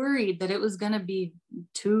was worried that it was going to be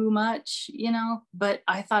too much, but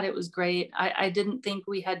I thought it was great. I didn't think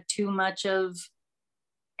we had too much of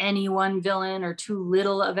any one villain or too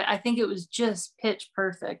little of it. I think it was just pitch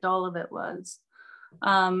perfect. All of it was.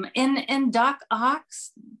 And Doc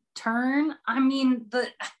Ock's turn,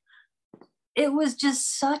 it was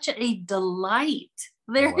just such a delight.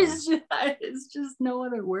 It's just no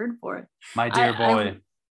other word for it. My dear boy.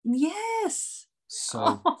 Yes.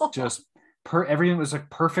 So just everything was like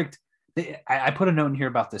perfect. I put a note in here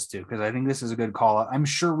about this too, because I think this is a good call out. I'm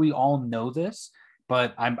sure we all know this,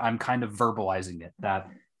 but I'm kind of verbalizing it, that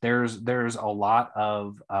there's a lot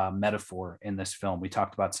of metaphor in this film. We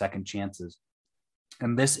talked about second chances,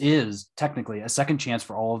 and this is technically a second chance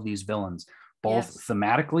for all of these villains, both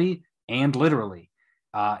thematically and literally,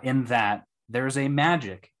 in that there's a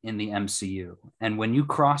magic in the MCU. And when you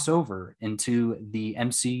cross over into the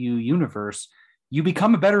MCU universe, you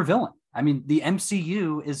become a better villain. The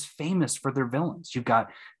MCU is famous for their villains. You've got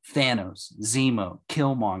Thanos, Zemo,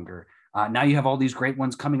 Killmonger. Now you have all these great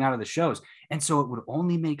ones coming out of the shows. And so it would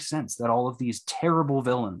only make sense that all of these terrible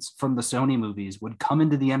villains from the Sony movies would come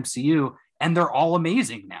into the MCU, and they're all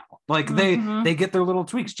amazing now. Like they get their little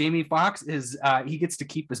tweaks. Jamie Foxx is he gets to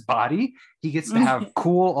keep his body. He gets to have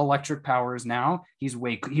cool electric powers now. He's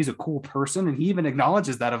a cool person, and he even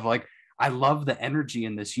acknowledges that of like, I love the energy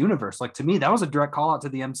in this universe. Like, to me, that was a direct call out to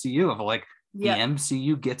the MCU of like, the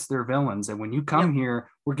MCU gets their villains. And when you come here,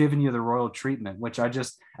 we're giving you the royal treatment, which I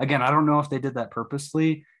don't know if they did that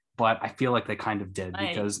purposely, but I feel like they kind of did,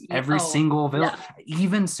 because every single villain,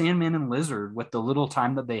 even Sandman and Lizard, with the little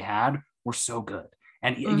time that they had, were so good.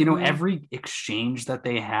 And, every exchange that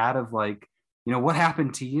they had of like, what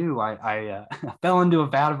happened to you? I fell into a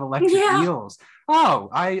vat of electric eels. Oh,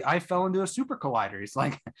 I fell into a super collider. He's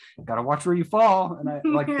like, gotta watch where you fall. And I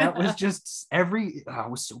like, that was just it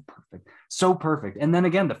was so perfect. And then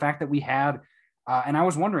again, the fact that we had, and I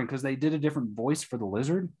was wondering, because they did a different voice for the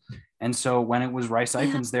Lizard. And so when it was Rice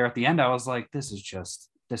Ifans there at the end, I was like, this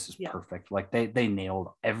is perfect. Like they nailed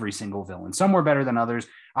every single villain. Some were better than others.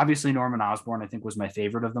 Obviously, Norman Osborn, I think, was my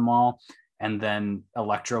favorite of them all. And then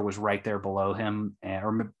Electro was right there below him,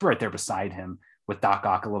 or right there beside him, with Doc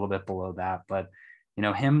Ock a little bit below that. But,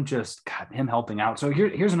 him helping out. So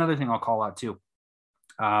here's another thing I'll call out too.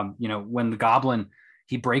 When the Goblin,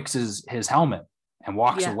 he breaks his helmet and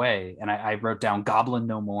walks away, and I wrote down Goblin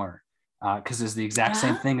no more. because it's the exact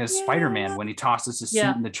same thing as Spider-Man when he tosses his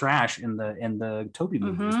suit in the trash in the Tobey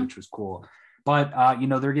movies, which was cool. But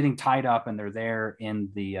they're getting tied up and they're there in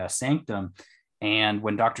the sanctum. And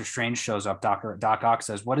when Doctor Strange shows up, Doc Ock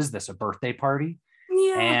says, "What is this, a birthday party?"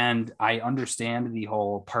 Yeah. And I understand the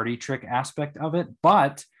whole party trick aspect of it,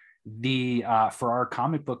 but for our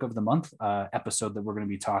comic book of the month episode that we're going to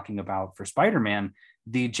be talking about for Spider-Man,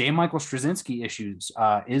 the J. Michael Straczynski issues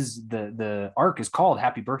is the arc is called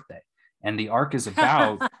Happy Birthday. And the arc is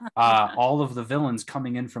about all of the villains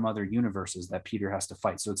coming in from other universes that Peter has to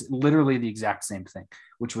fight. So it's literally the exact same thing,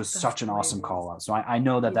 which was such an awesome call out. So I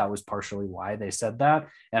know that was partially why they said that.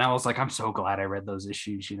 And I was like, I'm so glad I read those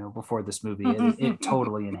issues, before this movie. It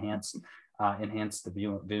totally enhanced the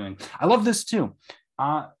viewing. I love this too.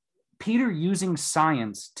 Peter using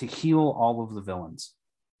science to heal all of the villains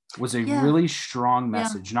was a really strong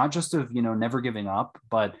message, not just of, never giving up,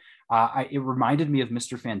 but it reminded me of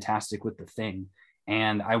Mr. Fantastic with the Thing.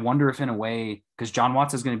 And I wonder if in a way, because John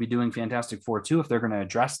Watts is going to be doing Fantastic Four too, if they're going to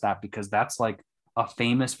address that, because that's like a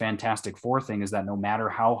famous Fantastic Four thing, is that no matter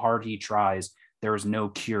how hard he tries, there is no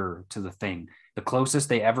cure to the Thing. The closest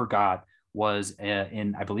they ever got was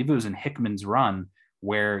I believe it was in Hickman's run,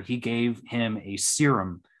 where he gave him a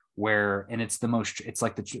serum and it's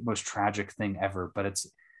like the most tragic thing ever, but it's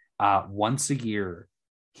once a year,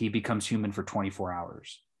 he becomes human for 24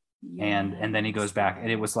 hours. And then he goes back,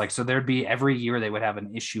 and it was like, so there'd be every year they would have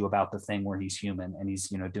an issue about the Thing where he's human and he's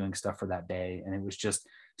doing stuff for that day, and it was just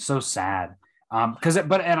so sad. And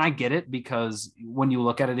I get it, because when you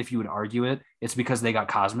look at it, if you would argue it, it's because they got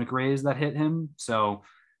cosmic rays that hit him. So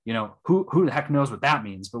who the heck knows what that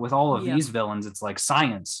means? But with all of these villains, it's like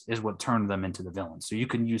science is what turned them into the villains. So you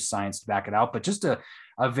can use science to back it out, but just a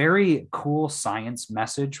very cool science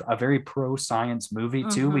message, a very pro-science movie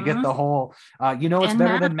too. We get the whole, it's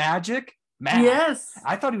better than magic. Math. Yes.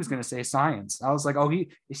 I thought he was going to say science. I was like, oh,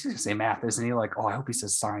 he's going to say math, isn't he? Like, oh, I hope he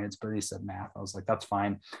says science, but he said math. I was like, that's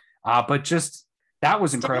fine. But just, that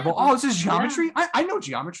was incredible. Oh, this is geometry. Yeah. I know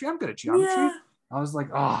geometry. I'm good at geometry. Yeah. I was like,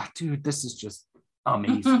 oh, dude, this is just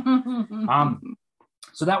amazing.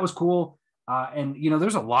 So that was cool. And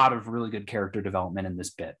there's a lot of really good character development in this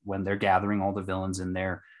bit when they're gathering all the villains in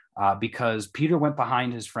there, because Peter went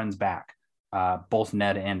behind his friend's back, both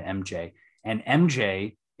Ned and MJ. And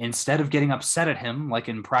MJ, instead of getting upset at him like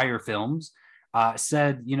in prior films,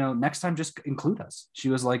 said, next time just include us. She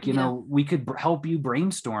was like, we could help you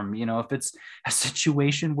brainstorm, if it's a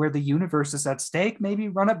situation where the universe is at stake, maybe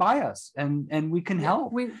run it by us and we can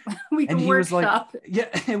help. We can and he workshop. Was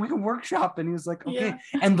like, we can workshop. And he was like, okay.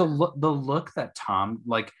 Yeah. And the look that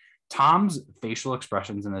Tom's facial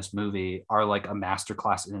expressions in this movie are like a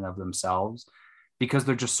masterclass in and of themselves, because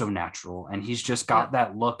they're just so natural. And he's just got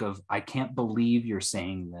that look of, I can't believe you're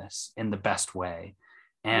saying this in the best way.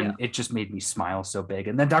 And it just made me smile so big.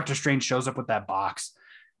 And then Doctor Strange shows up with that box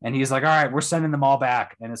and he's like, all right, we're sending them all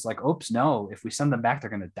back. And it's like, oops, no, if we send them back, they're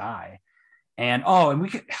going to die. And we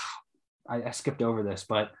could, I skipped over this,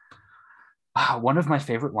 but one of my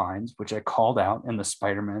favorite lines, which I called out in the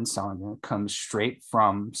Spider-Man saga, comes straight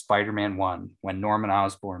from Spider-Man 1, when Norman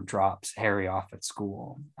Osborn drops Harry off at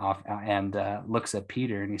school and looks at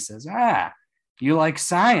Peter and he says, you like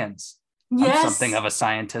science. Yes. I'm something of a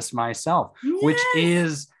scientist myself, which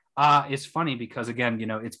is it's funny because, again,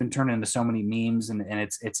 it's been turned into so many memes and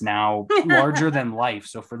it's now larger than life.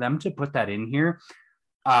 So for them to put that in here,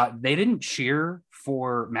 they didn't cheer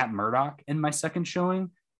for Matt Murdock in my second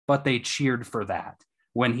showing, but they cheered for that.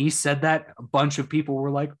 When he said that, a bunch of people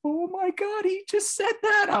were like, oh my God, he just said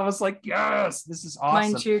that. I was like, yes, this is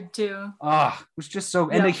awesome. Mine cheered too. It was just so,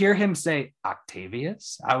 and to hear him say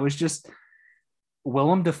Octavius, I was just,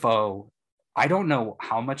 Willem Dafoe, I don't know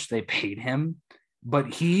how much they paid him,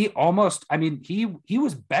 but he almost, he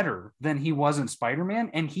was better than he was in Spider-Man,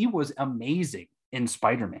 and he was amazing in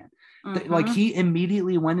Spider-Man. Mm-hmm. Like, he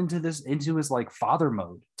immediately went into his like father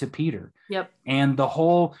mode to Peter. Yep. And the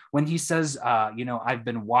whole, when he says, I've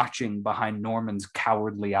been watching behind Norman's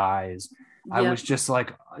cowardly eyes, I was just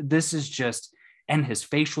like, this is just, and his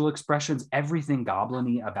facial expressions, everything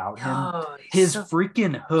goblin-y about him, his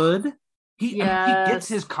freaking hood. He gets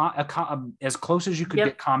his as close as you could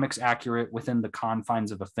get comics accurate within the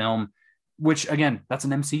confines of a film, which, again, that's an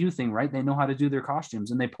MCU thing, right? They know how to do their costumes,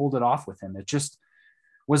 and they pulled it off with him. It just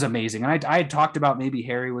was amazing. And I had talked about maybe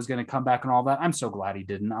Harry was going to come back and all that. I'm so glad he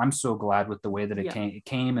didn't. I'm so glad with the way that it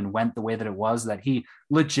came and went the way that it was, that he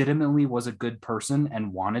legitimately was a good person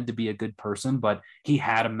and wanted to be a good person, but he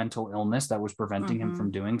had a mental illness that was preventing him from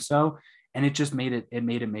doing so. And it just made it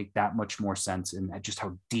make that much more sense, and just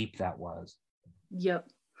how deep that was. Yep.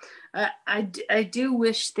 I do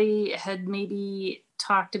wish they had maybe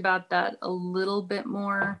talked about that a little bit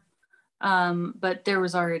more. But there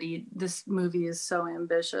was already, this movie is so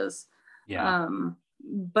ambitious. Yeah.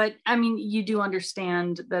 But I mean, you do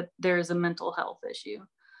understand that there is a mental health issue.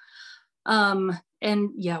 And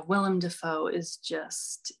yeah, Willem Dafoe is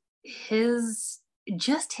just his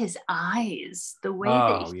eyes, the way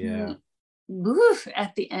that he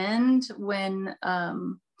at the end when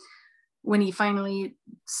he finally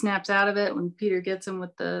snaps out of it, when Peter gets him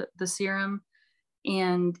with the serum,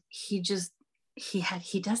 and he does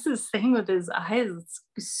this thing with his eyes.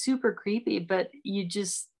 It's super creepy, but you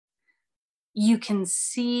can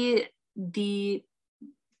see the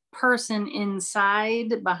person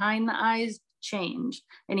inside behind the eyes change,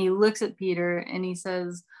 and he looks at Peter and he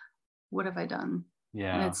says, "What have I done?"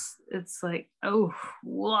 Yeah. And it's like, oh,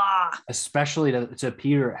 wow. Especially to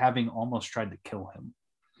Peter having almost tried to kill him.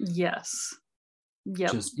 Yes.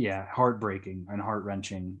 Yep. Just, yeah, heartbreaking and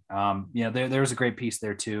heart-wrenching. There's a great piece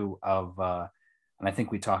there too of and I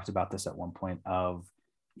think we talked about this at one point, of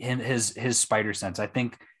his spider sense. I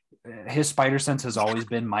think his spider sense has always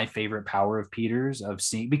been my favorite power of Peter's, of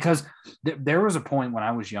seeing, because there was a point when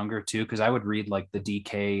I was younger too, because I would read like the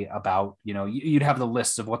DK about, you'd have the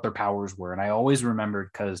lists of what their powers were. And I always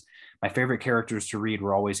remembered, because my favorite characters to read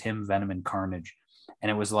were always him, Venom, and Carnage.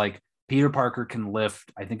 And it was like, Peter Parker can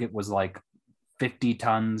lift, I think it was like 50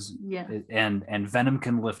 tons. Yeah. And Venom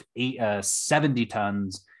can lift 70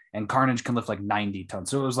 tons. And Carnage can lift like 90 tons.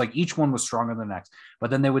 So it was like each one was stronger than the next. But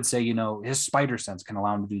then they would say, his spider sense can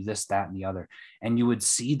allow him to do this, that, and the other. And you would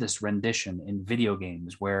see this rendition in video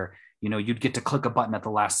games where, you'd get to click a button at the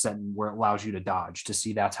last second where it allows you to dodge, to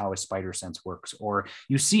see that's how his spider sense works. Or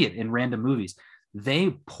you see it in random movies. They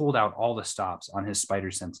pulled out all the stops on his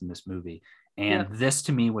spider sense in this movie. And this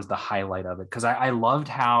to me was the highlight of it, because I loved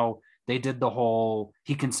how they did the whole,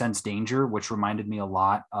 he can sense danger, which reminded me a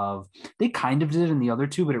lot of, they kind of did it in the other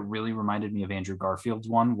two, but it really reminded me of Andrew Garfield's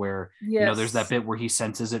one where, there's that bit where he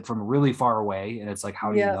senses it from really far away. And it's like,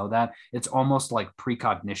 how do you know that? It's almost like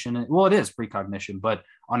precognition. Well, it is precognition, but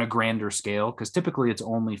on a grander scale, because typically it's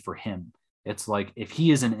only for him. It's like, if he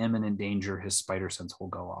is in imminent danger, his spider sense will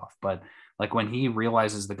go off. But like when he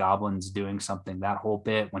realizes the goblin's doing something, that whole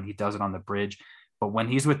bit, when he does it on the bridge, but when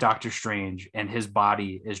he's with Doctor Strange and his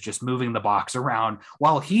body is just moving the box around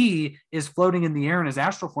while he is floating in the air in his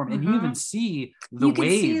astral form, and you even see the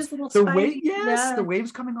waves, the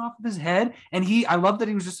waves coming off of his head. And I love that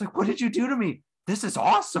he was just like, "What did you do to me? This is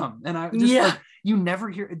awesome." And I just like, you never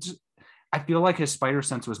hear it. I feel like his spider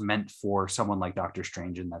sense was meant for someone like Doctor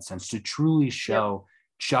Strange in that sense, to truly show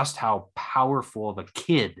just how powerful of a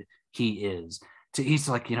kid he is. He's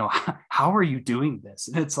like, how are you doing this?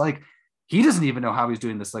 And it's like, he doesn't even know how he's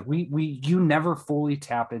doing this. Like you never fully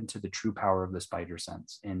tap into the true power of the spider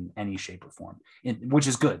sense in any shape or form, which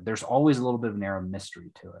is good. There's always a little bit of an air of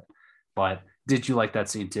mystery to it. But did you like that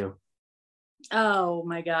scene too? Oh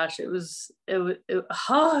my gosh. It was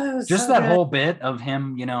just so that good. Whole bit of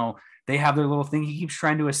him, they have their little thing. He keeps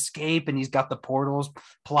trying to escape, and he's got the portals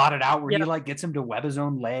plotted out where he like gets him to web his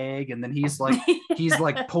own leg. And then he's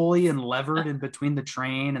like pulley and levered in between the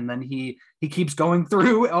train. And then he keeps going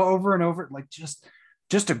through over and over. Like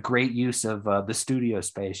just a great use of the studio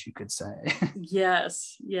space, you could say.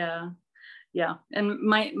 Yes. Yeah. Yeah. And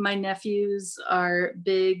my nephews are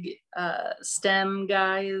big STEM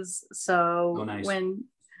guys. So nice.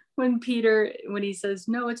 when Peter, when he says,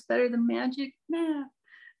 "No, it's better than magic," nah.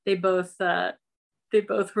 They both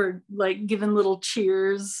were like giving little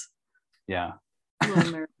cheers. Yeah.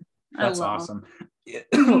 That's awesome.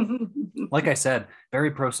 Like I said, very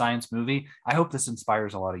pro science movie. I hope this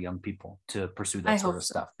inspires a lot of young people to pursue that sort of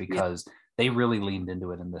stuff, because they really leaned into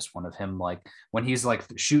it in this one, of him, like when he's like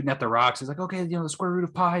shooting at the rocks, he's like, okay, the square root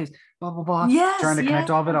of pi is blah blah blah, trying to connect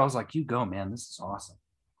all of it. I was like, you go, man, this is awesome.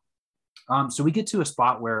 So we get to a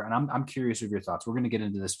spot where, and I'm curious of your thoughts. We're going to get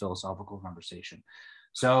into this philosophical conversation.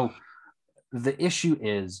 So the issue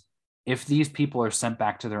is, if these people are sent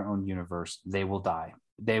back to their own universe, they will die.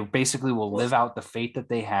 They basically will live out the fate that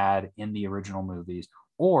they had in the original movies,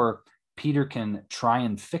 or Peter can try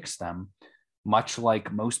and fix them, much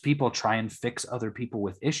like most people try and fix other people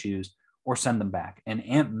with issues, or send them back. And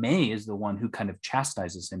Aunt May is the one who kind of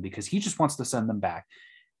chastises him, because he just wants to send them back.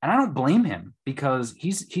 And I don't blame him, because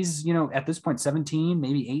he's at this point 17,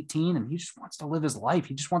 maybe 18, and he just wants to live his life.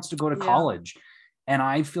 He just wants to go to college. And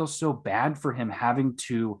I feel so bad for him having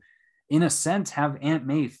to, in a sense, have Aunt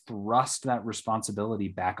May thrust that responsibility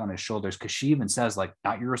back on his shoulders, because she even says, like,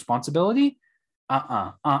 not your responsibility?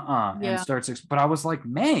 And starts, but I was like,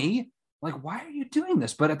 May, like, why are you doing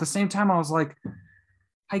this? But at the same time, I was like,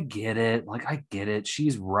 I get it. Like, I get it.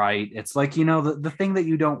 She's right. It's like, the thing that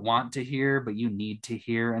you don't want to hear, but you need to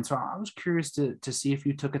hear. And so I was curious to see if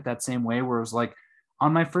you took it that same way, where it was like,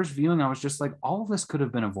 on my first viewing, I was just like, all of this could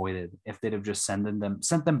have been avoided if they'd have just sent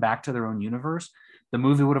them back to their own universe. The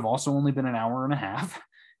movie would have also only been an hour and a half.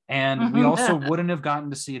 And we also wouldn't have gotten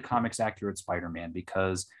to see a comics accurate Spider-Man,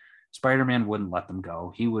 because Spider-Man wouldn't let them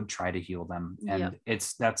go. He would try to heal them. And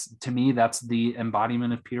that's to me, that's the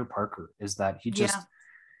embodiment of Peter Parker, is that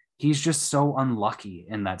he's just so unlucky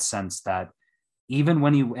in that sense, that even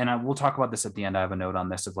when we'll talk about this at the end. I have a note on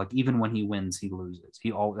this of like, even when he wins, he loses.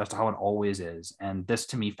 That's how it always is. And this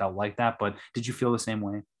to me felt like that. But did you feel the same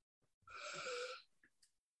way?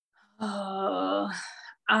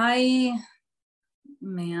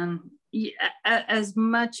 As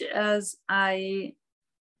much as I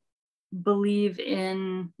believe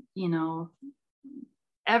in,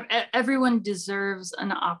 everyone deserves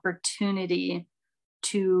an opportunity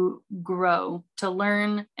to grow, to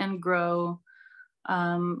learn and grow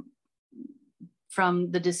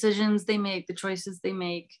from the decisions they make, the choices they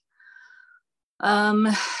make.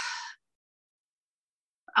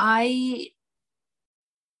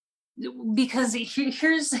 Because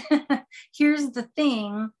here's the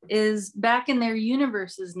thing, is back in their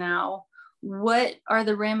universes now, what are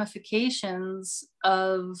the ramifications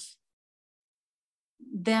of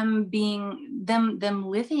them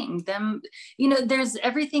living, there's,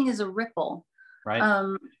 everything is a ripple,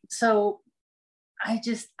 right? So I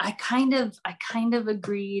kind of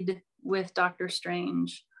agreed with Doctor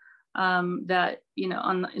Strange, that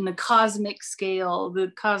in the cosmic scale,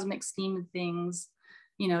 the cosmic scheme of things,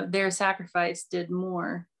 their sacrifice did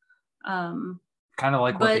more. Kind of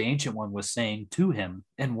like what the Ancient One was saying to him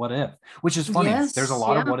in What If, which is funny. Yes, there's a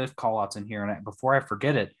lot of What If call outs in here. And before I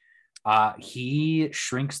forget it, he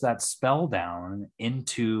shrinks that spell down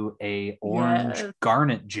into a orange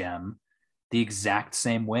garnet gem, the exact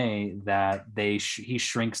same way that he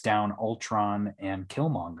shrinks down Ultron and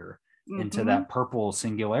Killmonger into that purple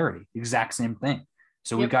singularity. Exact same thing.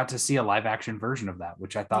 So we got to see a live action version of that,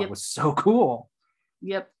 which I thought was so cool.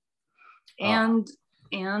 Yep. And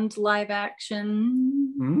live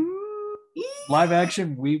action. Live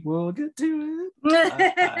action, we will get to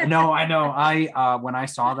it. No, I know. When I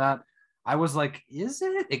saw that, I was like, is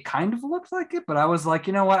it? It kind of looked like it, but I was like,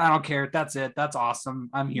 you know what? I don't care. That's it. That's awesome.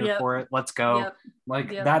 I'm here for it. Let's go.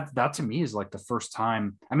 That to me is like the first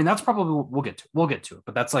time. I mean, that's probably, we'll get to it,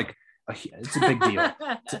 but that's like, it's a big deal,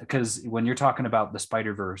 because when you're talking about the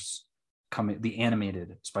Spider-Verse coming, the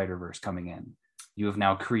animated Spider-Verse coming in, you have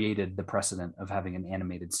now created the precedent of having an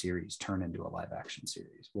animated series turn into a live action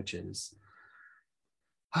series, which is,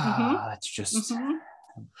 it's just,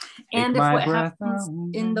 and if what happens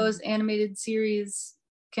in those animated series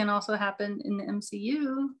can also happen in the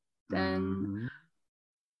MCU, then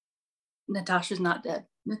Natasha's not dead.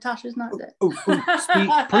 Natasha's not dead.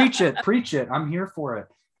 Preach it. I'm here for it.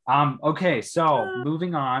 Okay, so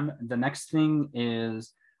moving on. The next thing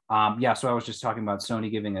is, so I was just talking about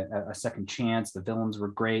Sony giving a second chance. The villains were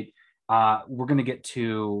great. We're going to get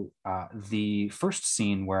to the first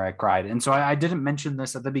scene where I cried. And so I didn't mention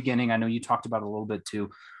this at the beginning. I know you talked about it a little bit too.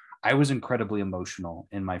 I was incredibly emotional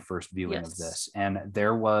in my first viewing of this. And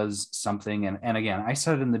there was something, and again, I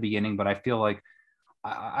said it in the beginning, but I feel like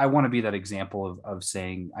I want to be that example of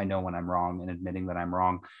saying, I know when I'm wrong and admitting that I'm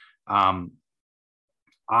wrong.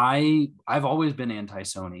 I've always been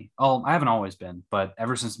anti-Sony. Oh, I haven't always been, but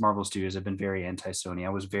ever since Marvel Studios, I've been very anti-Sony. I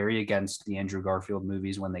was very against the Andrew Garfield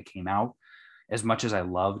movies when they came out. As much as I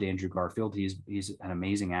loved Andrew Garfield, he's an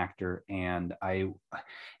amazing actor, and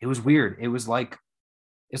it was weird. It's like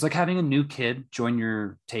having a new kid join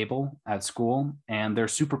your table at school, and they're a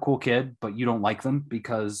super cool kid, but you don't like them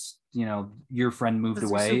because your friend moved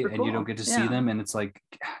away and you don't get to see them, and it's like,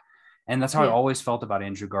 and that's how I always felt about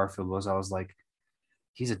Andrew Garfield. I was like,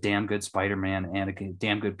 he's a damn good Spider-Man and a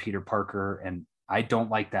damn good Peter Parker. And I don't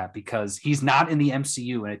like that because he's not in the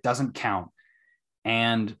MCU and it doesn't count.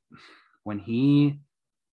 And when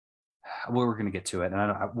we're going to get to it,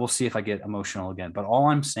 and we'll see if I get emotional again, but all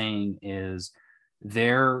I'm saying is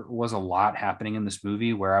there was a lot happening in this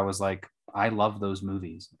movie where I was like, I love those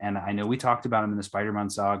movies. And I know we talked about them in the Spider-Man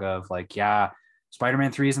saga of like,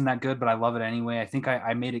 Spider-Man 3 isn't that good, but I love it anyway. I think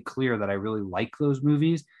I made it clear that I really like those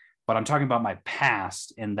movies. But I'm talking about my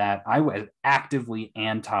past in that I was actively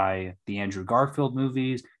anti the Andrew Garfield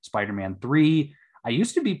movies, Spider-Man 3. I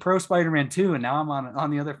used to be pro Spider-Man 2, and now I'm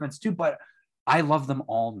on the other fence too, but I love them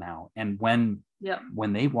all now. And when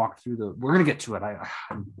they walk through we're going to get to it.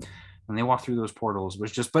 When they walk through those portals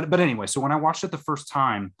was just, but anyway, so when I watched it the first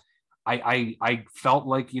time, I felt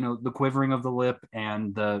like, you know, the quivering of the lip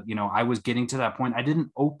and the, you know, I was getting to that point. I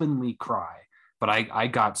didn't openly cry, but I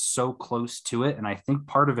got so close to it. And I think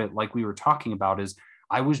part of it, like we were talking about, is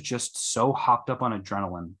I was just so hopped up on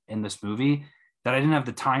adrenaline in this movie that I didn't have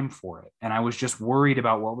the time for it. And I was just worried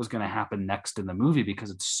about what was going to happen next in the movie because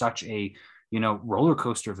it's such a, you know, roller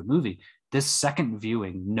coaster of a movie. This second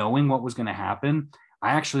viewing, knowing what was going to happen,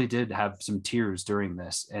 I actually did have some tears during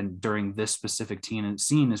this. And during this specific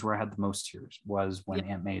scene is where I had the most tears, was when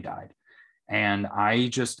Aunt May died. And I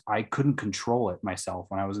couldn't control it myself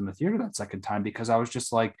when I was in the theater that second time, because I was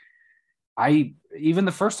just like, even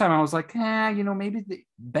the first time I was like, you know, maybe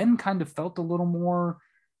Ben kind of felt a little more,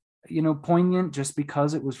 you know, poignant just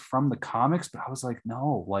because it was from the comics. But I was like,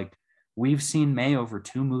 no, like, we've seen May over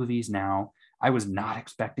 2 movies now. I was not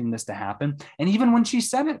expecting this to happen. And even when she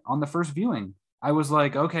said it on the first viewing, I was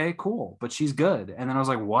like, okay, cool, but she's good. And then I was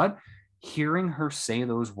like, what? Hearing her say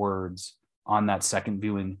those words on that second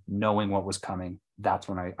viewing, knowing what was coming, that's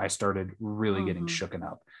when I started really getting shooken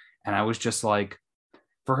up. And I was just like,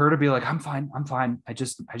 for her to be like, I'm fine. I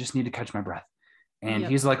just need to catch my breath. And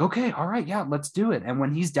he's like, okay, all right, yeah, let's do it. And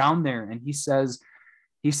when he's down there and he says,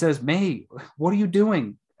 May, what are you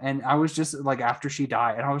doing? And I was just like, after she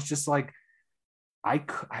died, and I was just like, I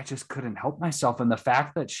just couldn't help myself. And the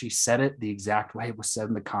fact that she said it the exact way it was said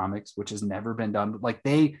in the comics, which has never been done, like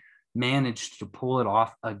they managed to pull it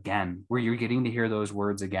off again, where you're getting to hear those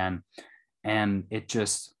words again. And it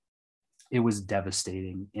was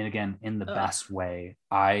devastating. And again, in the best way.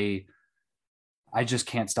 I just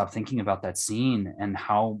can't stop thinking about that scene and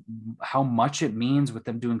how much it means with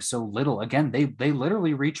them doing so little. Again, they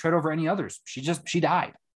literally retread over any others. She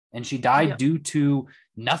died. And she died due to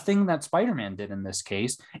nothing that Spider-Man did in this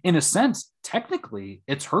case. In a sense, technically,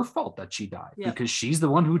 it's her fault that she died because she's the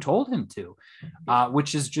one who told him to,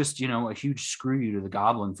 which is just, you know, a huge screw you to the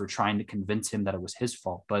Goblin for trying to convince him that it was his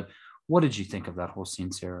fault. But what did you think of that whole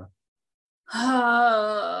scene, Sarah?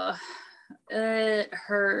 It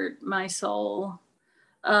hurt my soul.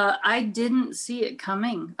 I didn't see it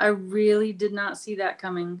coming. I really did not see that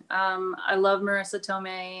coming. I love Marissa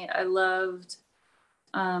Tomei. I loved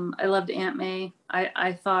Aunt May.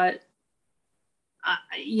 I thought,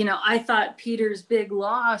 I thought Peter's big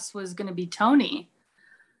loss was going to be Tony.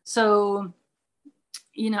 So,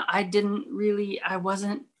 I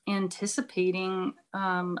wasn't anticipating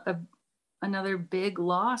another big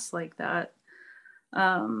loss like that.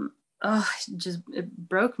 It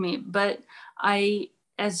broke me. But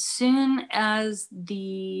as soon as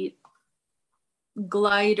the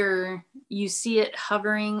glider, you see it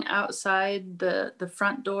hovering outside the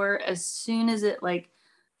front door, as soon as it like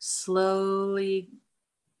slowly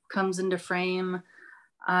comes into frame,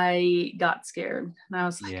 I got scared and I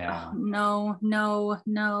was like, oh, no.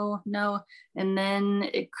 And then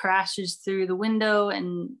it crashes through the window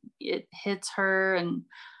and it hits her. And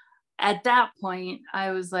at that point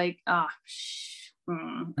I was like,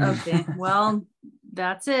 okay, well,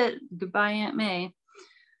 that's it. Goodbye, Aunt May.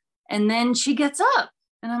 And then she gets up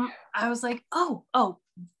and I was like, oh,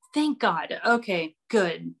 thank God. Okay,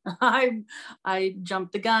 good. I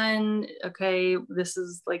jumped the gun. Okay, this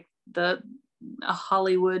is like a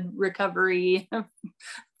Hollywood recovery,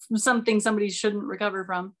 something somebody shouldn't recover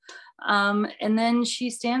from. And then she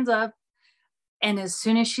stands up, and as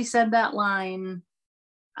soon as she said that line,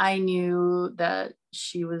 I knew that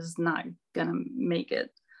she was not gonna make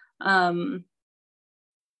it.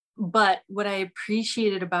 But what I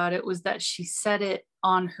appreciated about it was that she said it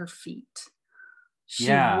on her feet. She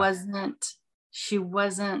wasn't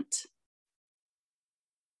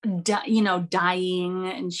dying,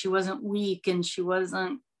 and she wasn't weak, and she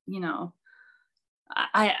wasn't,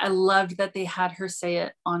 I loved that they had her say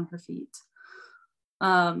it on her feet.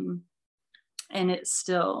 And it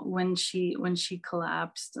still, when she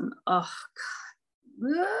collapsed, and oh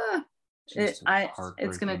God, it's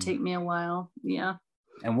gonna take me a while. Yeah.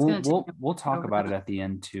 And we'll talk about it at the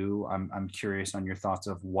end too. I'm curious on your thoughts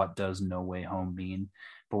of what does No Way Home mean.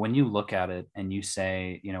 But when you look at it and you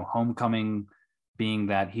say, Homecoming being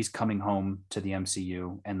that he's coming home to the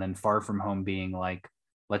MCU, and then Far From Home being like,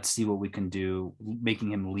 let's see what we can do,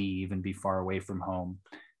 making him leave and be far away from home.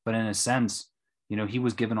 But in a sense, he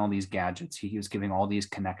was given all these gadgets, he was giving all these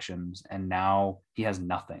connections, and now he has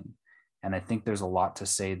nothing. And I think there's a lot to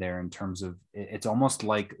say there in terms of, it's almost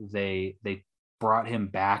like they brought him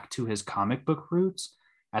back to his comic book roots,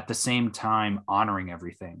 at the same time honoring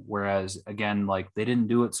everything. Whereas again, like, they didn't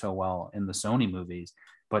do it so well in the Sony movies,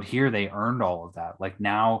 but here they earned all of that. Like,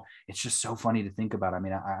 now it's just so funny to think about. I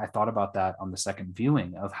mean, I thought about that on the second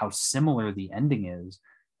viewing of how similar the ending is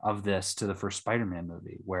of this to the first Spider-Man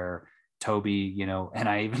movie, where Toby, you know, and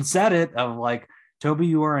I even said it of like, Toby,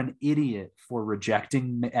 you are an idiot for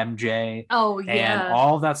rejecting MJ Oh and yeah.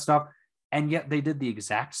 all that stuff. And yet they did the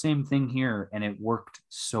exact same thing here, and it worked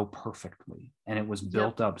so perfectly, and it was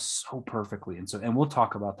built up so perfectly. And we'll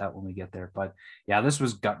talk about that when we get there. But yeah, this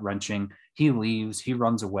was gut wrenching. He leaves, he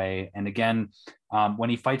runs away, and again, when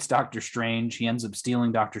he fights Doctor Strange, he ends up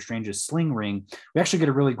stealing Doctor Strange's sling ring. We actually get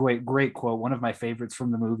a really great quote. One of my favorites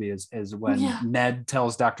from the movie is when Ned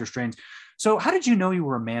tells Doctor Strange, "So how did you know you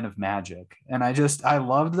were a man of magic?" And I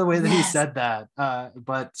loved the way that he said that.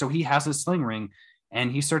 But so he has a sling ring, and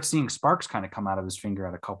he starts seeing sparks kind of come out of his finger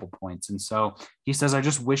at a couple points. And so he says, "I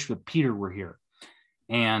just wish that Peter were here."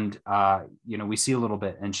 And you know, we see a little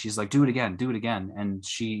bit, and she's like, do it again. And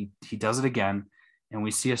he does it again, and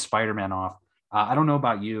we see a Spider-Man off. I don't know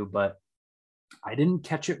about you, but I didn't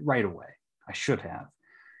catch it right away. I should have.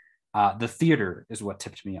 The theater is what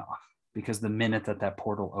tipped me off, because the minute that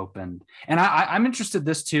portal opened, and I'm interested in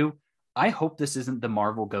this too. I hope this isn't the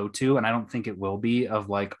Marvel go-to, and I don't think it will be, of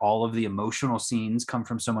like all of the emotional scenes come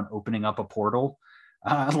from someone opening up a portal.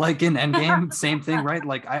 Like in Endgame, same thing, right?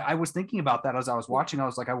 Like I was thinking about that as I was watching. I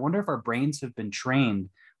was like, I wonder if our brains have been trained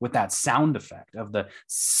with that sound effect of the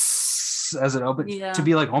as it opens to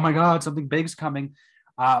be like, oh my God, something big's coming.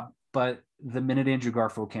 But the minute Andrew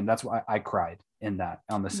Garfield came, that's why I cried in that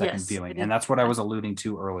on the second viewing. And that's what I was alluding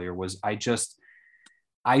to earlier, was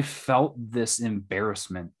I felt this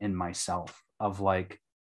embarrassment in myself of like,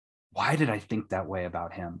 why did I think that way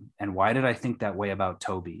about him? And why did I think that way about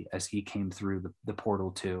Toby as he came through the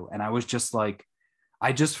portal too? And I was just like,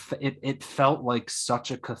 it felt like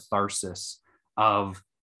such a catharsis of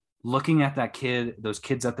looking at those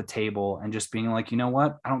kids at the table, and just being like, you know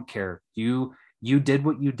what? I don't care. You did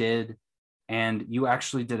what you did, and you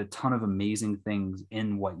actually did a ton of amazing things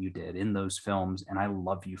in what you did in those films, and I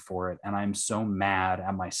love you for it. And I'm so mad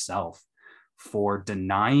at myself for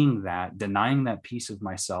denying that piece of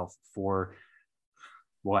myself for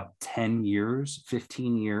 10 years,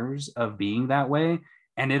 15 years of being that way.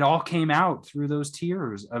 And it all came out through those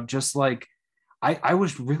tears of just like, I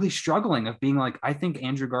was really struggling of being like, I think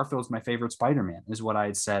Andrew Garfield is my favorite Spider-Man, is what I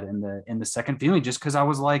had said in the second viewing, just because I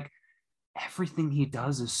was like, everything he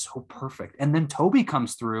does is so perfect. And then Toby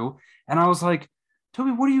comes through, and I was like,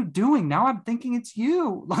 Toby, what are you doing? Now I'm thinking it's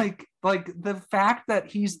you. Like the fact that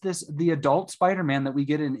he's the adult Spider-Man that we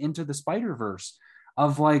get in Into the Spider-Verse,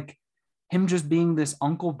 of like him just being this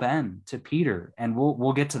Uncle Ben to Peter. And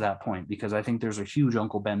we'll get to that point, because I think there's a huge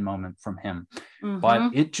Uncle Ben moment from him.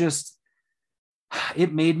 But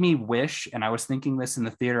it made me wish, and I was thinking this in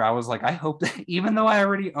the theater, I was like, I hope that, even though I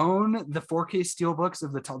already own the 4K steelbooks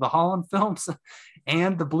of the Holland films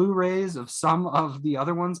and the Blu-rays of some of the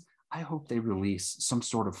other ones, I hope they release some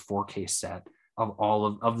sort of 4K set of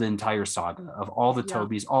all of the entire saga, of all the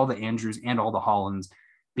Tobys, all the Andrews, and all the Hollands,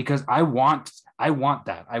 because I want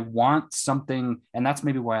that. I want something, and that's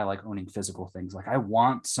maybe why I like owning physical things. Like I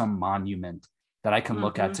want some monument that I can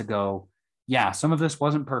look at to go, yeah, some of this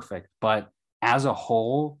wasn't perfect, but as a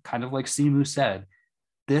whole, kind of like Simu said,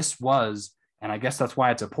 this was, and I guess that's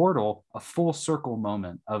why it's a portal, a full circle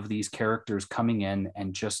moment of these characters coming in.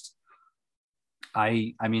 And just,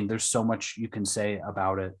 I mean, there's so much you can say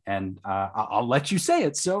about it, and I'll let you say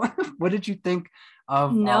it. So what did you think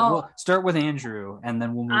of, we'll start with Andrew, and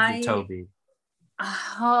then we'll move to Toby.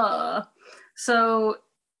 So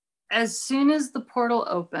as soon as the portal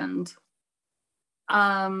opened,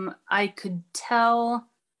 I could tell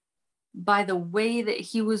by the way that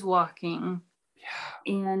he was walking,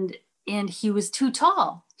 and he was too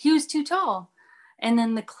tall. And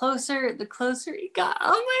then the closer he got,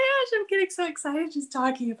 oh my gosh, I'm getting so excited just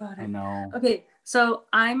talking about it. I know. Okay, so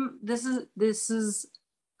this is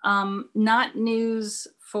not news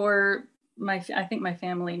for I think my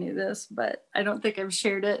family knew this, but I don't think I've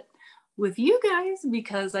shared it with you guys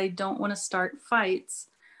because I don't want to start fights.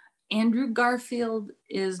 Andrew Garfield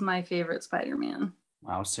is my favorite Spider-Man.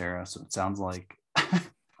 Wow, Sarah. So it sounds like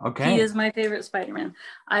okay. He is my favorite Spider-Man.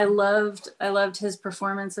 I loved his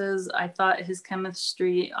performances. I thought his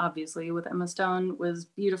chemistry, obviously, with Emma Stone was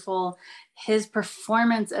beautiful. His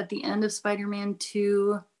performance at the end of Spider-Man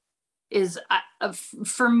 2 is,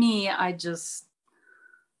 for me, I just,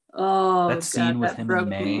 that scene with him and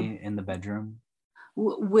May in the bedroom.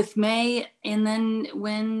 With May, and then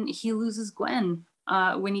when he loses Gwen,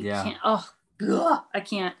 when he can't, I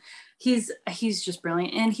can't. He's just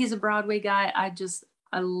brilliant, and he's a Broadway guy.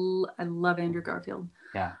 I love Andrew Garfield.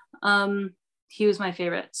 Yeah. He was my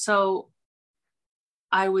favorite. So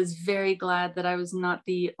I was very glad that I was not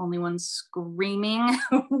the only one screaming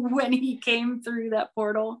when he came through that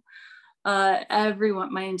portal.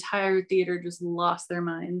 Everyone, my entire theater just lost their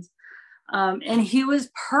minds. And he was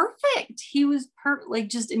perfect. He was like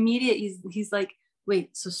just immediate. He's like,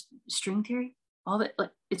 wait, so string theory, all that,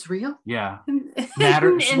 like, it's real. Yeah.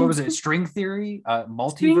 Matter. What was it? String theory,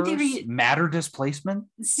 multiverse, theory. Matter displacement.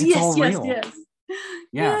 It's yes, all yes, real. yes.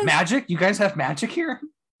 Yeah. Yes. Magic. You guys have magic here.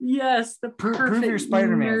 Yes, the perfect prove your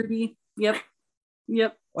Spider-Man. nerdy.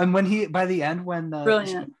 Yep. And when he, by the end, when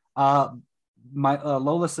brilliant.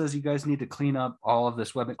 Lola says you guys need to clean up all of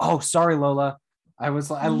this webbing. Oh, sorry, Lola. I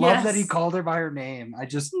love that he called her by her name.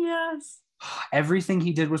 Yes. Everything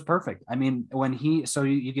he did was perfect. I mean, when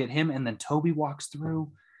you get him, and then Toby walks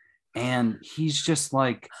through, and he's just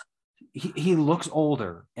like, he looks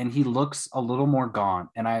older, and he looks a little more gaunt,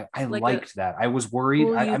 and I liked that. I was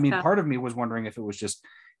worried. I mean, part of me was wondering if it was just,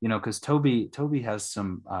 because Toby has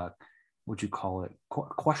some what'd you call it,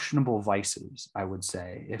 questionable vices, I would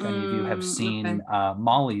say, if any of you have seen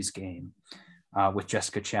Molly's Game with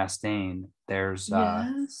Jessica Chastain. There's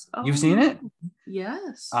yes. You've seen it?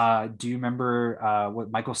 Yes. Do you remember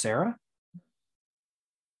what Michael Cera?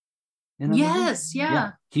 Yes.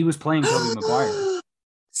 Yeah. He was playing Tobey Maguire.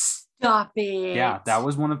 Stop it. Yeah, that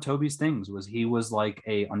was one of Toby's things. Was he was like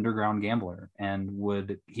a underground gambler, and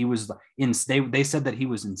they said that he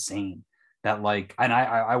was insane. That like, and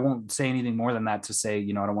I won't say anything more than that to say,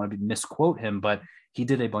 I don't want to misquote him, but he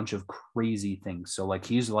did a bunch of crazy things. So like,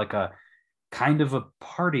 he's like a kind of a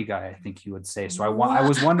party guy, I think you would say. So I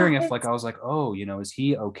was wondering if like, I was like, oh, is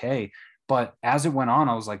he okay? But as it went on,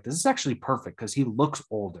 I was like, this is actually perfect, because he looks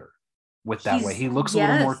older with that way. He looks a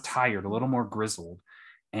little more tired, a little more grizzled.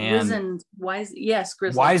 And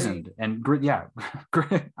grizzled. Wizened and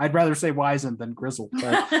I'd rather say wizened than grizzled.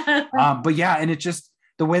 But yeah, and it just,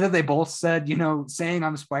 the way that they both said, saying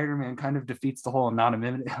I'm Spider-Man kind of defeats the whole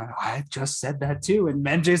anonymity. I just said that too. And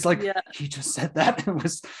MJ's like, he just said that. It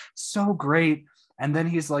was so great. And then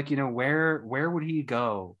he's like, where would he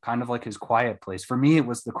go? Kind of like his quiet place. For me, it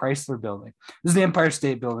was the Chrysler Building. This is the Empire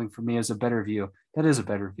State Building for me, is a better view. That is a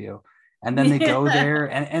better view. And then they go there.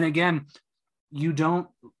 And again, and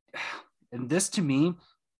this to me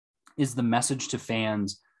is the message to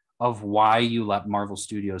fans of why you let Marvel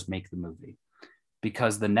Studios make the movie.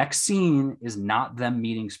 Because the next scene is not them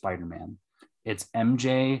meeting Spider-Man. It's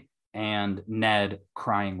MJ and Ned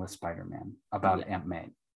crying with Spider-Man about Aunt May.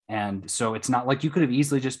 And so it's not like, you could have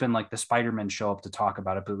easily just been like, the Spider-Man show up to talk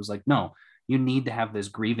about it, but it was like, no, you need to have this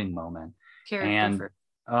grieving moment.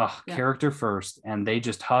 Character first. And they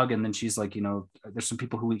just hug. And then she's like, there's some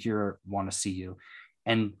people who here want to see you.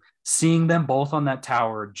 And seeing them both on that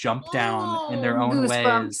tower jump down in their own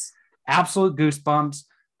ways, absolute goosebumps.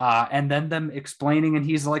 And then them explaining, and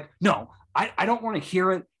he's like, no, I don't want to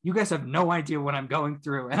hear it. You guys have no idea what I'm going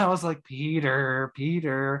through. And I was like,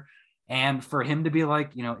 Peter. And for him to be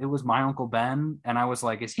like, it was my Uncle Ben. And I was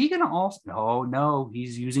like, is he going to also? No,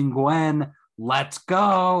 he's using Gwen. Let's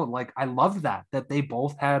go. Like, I loved that they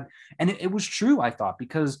both had, and it was true, I thought,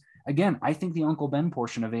 because again, I think the Uncle Ben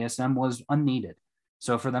portion of ASM was unneeded.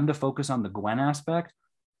 So for them to focus on the Gwen aspect,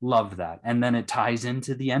 loved that. And then it ties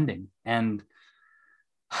into the ending. And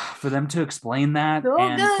for them to explain that,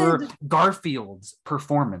 for Garfield's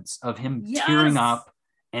performance of him tearing up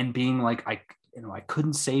and being like, I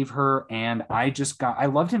couldn't save her. And I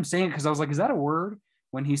loved him saying it, because I was like, is that a word?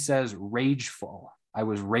 When he says rageful, I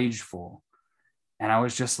was rageful. And I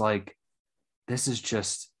was just like, this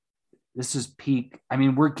is peak. I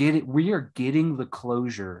mean, we are getting the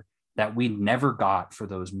closure that we never got for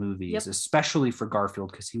those movies, especially for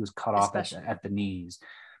Garfield, because he was cut off at the knees.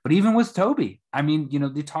 But even with Toby, I mean,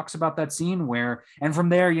 he talks about that scene where, and from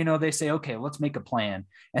there, they say, okay, let's make a plan.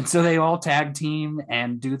 And so they all tag team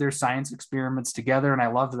and do their science experiments together. And I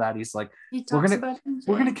loved that. He's like, we're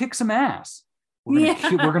going to kick some ass. We're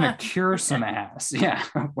going to cure some ass. Yeah.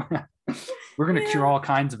 We're going to cure all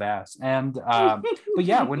kinds of ass. And, but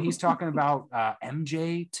yeah, when he's talking about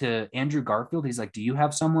MJ to Andrew Garfield, he's like, do you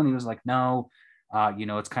have someone? He was like, no,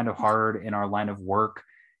 it's kind of hard in our line of work.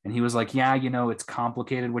 And he was like, yeah, it's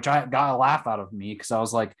complicated, which I got a laugh out of me, because I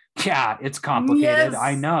was like, yeah, it's complicated. Yes.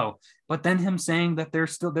 I know. But then him saying that they're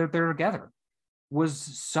together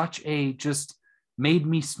was just made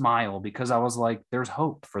me smile, because I was like, there's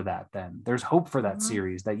hope for that. Then there's hope for that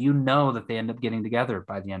series, that that they end up getting together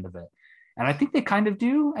by the end of it. And I think they kind of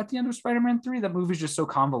do at the end of Spider-Man 3. That movie's just so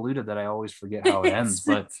convoluted that I always forget how it ends.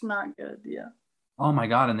 But it's not good. Yeah. Oh my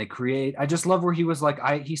God. And I just love where he was like,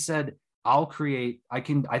 he said, I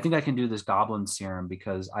think I can do this goblin serum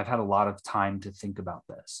because I've had a lot of time to think about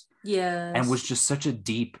this. Yeah. And was just such it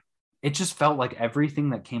just felt like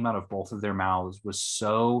everything that came out of both of their mouths was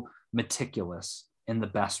so meticulous in the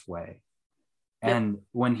best way. And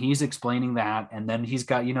when he's explaining that, and then he's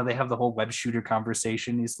got, they have the whole web shooter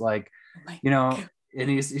conversation. He's like, and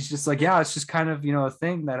he's just like, yeah, it's just kind of, a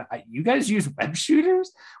thing that you guys use web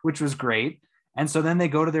shooters, which was great. And so then they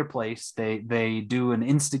go to their place. They do an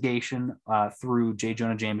instigation through J.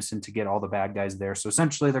 Jonah Jameson to get all the bad guys there. So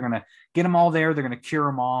essentially, they're going to get them all there. They're going to cure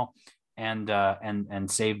them all and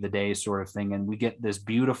save the day, sort of thing. And we get this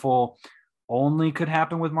beautiful, only could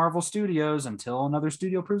happen with Marvel Studios until another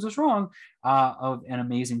studio proves us wrong, of an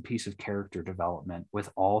amazing piece of character development with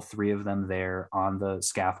all three of them there on the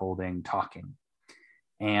scaffolding talking.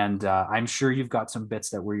 And I'm sure you've got some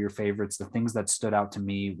bits that were your favorites. The things that stood out to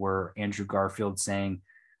me were Andrew Garfield saying,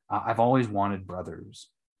 I've always wanted brothers.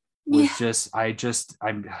 I just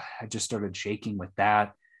started shaking with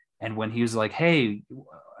that. And when he was like, hey,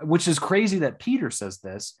 which is crazy that Peter says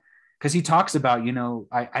this, because he talks about,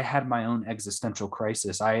 I had my own existential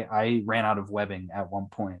crisis. I ran out of webbing at one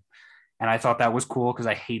point. And I thought that was cool because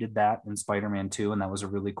I hated that in Spider-Man 2. And that was a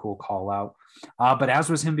really cool call out. But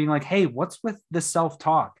as was him being like, hey, what's with the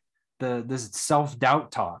self-talk, this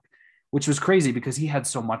self-doubt talk, which was crazy because he had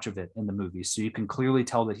so much of it in the movie. So you can clearly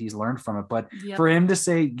tell that he's learned from it. But for him to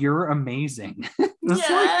say, you're amazing.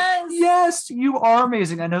 Yes, you are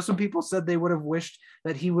amazing. I know some people said they would have wished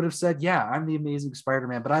that he would have said, yeah, I'm the amazing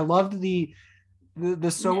Spider-Man. But I loved the we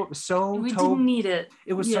didn't need it.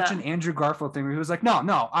 It was such an Andrew Garfield thing where he was like,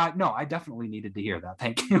 I definitely needed to hear that.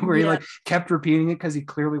 Thank you. Where he like kept repeating it because he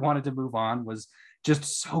clearly wanted to move on, was just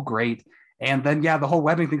so great. And then, the whole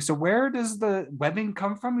webbing thing. So where does the webbing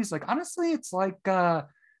come from? He's like, honestly, it's like, it's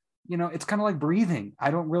kind of like breathing.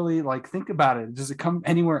 I don't really think about it. Does it come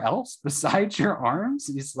anywhere else besides your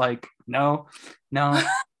arms? He's like, no. And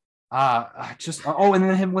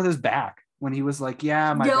then him with his back. When he was like,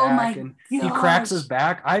 yeah, my back, and he cracks his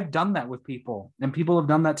back. I've done that with people, and people have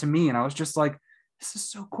done that to me. And I was just like, this is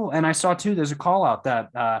so cool. And I saw too, there's a call out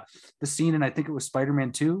that the scene, and I think it was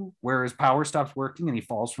Spider-Man 2, where his power stops working and he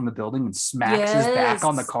falls from the building and smacks his back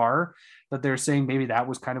on the car, that they're saying maybe that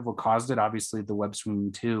was kind of what caused it. Obviously the web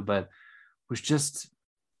swinging too, but it was just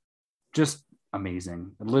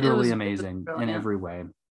amazing, literally amazing in every way.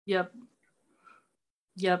 Yep.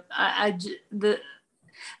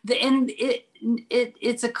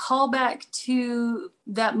 It's a callback to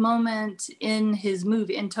that moment in his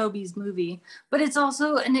movie, in Tobey's movie, but it's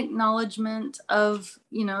also an acknowledgement of,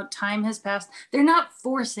 time has passed. They're not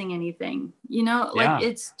forcing anything,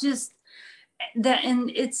 it's just that.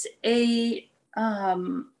 And it's I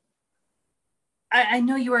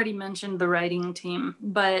know you already mentioned the writing team,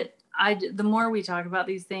 but the more we talk about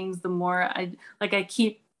these things, the more I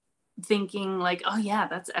keep thinking like, oh yeah,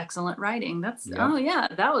 that's excellent writing. That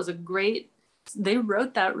was a great, they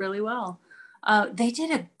wrote that really well. They did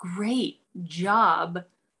a great job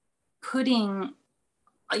putting,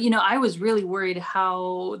 I was really worried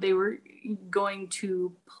how they were going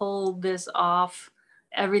to pull this off,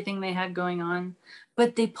 everything they had going on,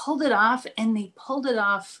 but they pulled it off, and they pulled it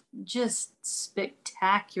off just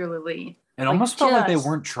spectacularly. It almost felt like they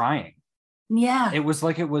weren't trying. Yeah. It was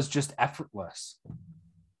like it was just effortless.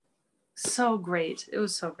 So great. It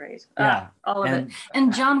was so great. Yeah. All of it.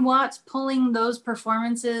 And John Watts pulling those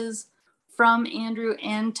performances from Andrew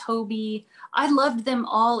and Tobey. I loved them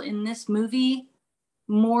all in this movie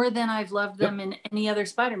more than I've loved them in any other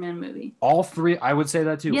Spider-Man movie. All three, I would say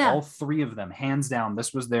that too. Yeah. All three of them, hands down.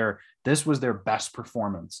 This was their best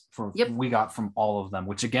performance we got from all of them,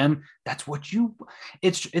 which again, that's what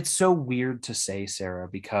it's so weird to say, Sarah,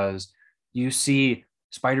 because you see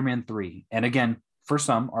Spider-Man 3, and again, for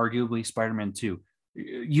some, arguably Spider-Man 2,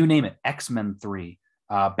 you name it, X-Men 3,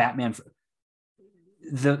 Batman.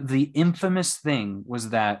 The infamous thing was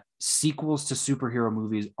that sequels to superhero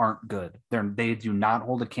movies aren't good. They do not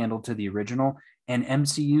hold a candle to the original, and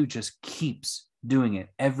MCU just keeps doing it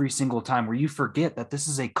every single time, where you forget that this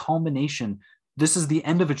is a culmination. This is the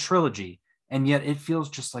end of a trilogy, and yet it feels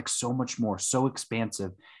just like so much more, so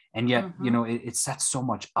expansive, and yet it sets so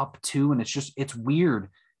much up too, and it's weird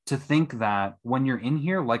to think that when you're in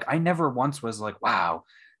here, like I never once was like, wow,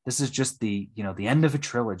 this is just the end of a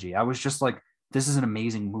trilogy. I was just like, this is an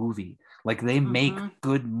amazing movie. Like they make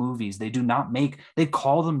good movies. They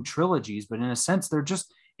call them trilogies, but in a sense,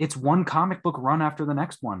 it's one comic book run after the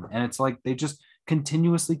next one. And it's like, they just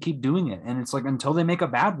continuously keep doing it. And it's like, until they make a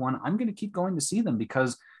bad one, I'm going to keep going to see them,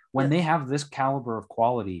 because when they have this caliber of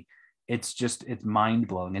quality, it's mind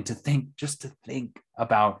blowing. And to think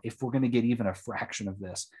about if we're going to get even a fraction of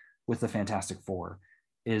this with the Fantastic Four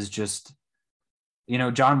is just,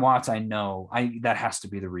 John Watts, that has to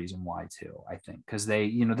be the reason why too, I think, because they,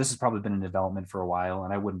 this has probably been in development for a while,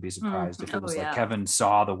 and I wouldn't be surprised if it was like Kevin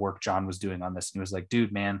saw the work John was doing on this and he was like,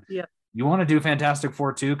 dude, man, you want to do Fantastic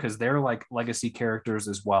Four too, because they're like legacy characters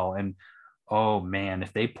as well. And oh man,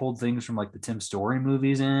 if they pulled things from like the Tim Story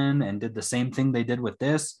movies in and did the same thing they did with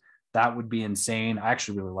this, that would be insane. I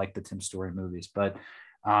actually really like the Tim Story movies, but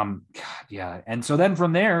God, yeah. And so then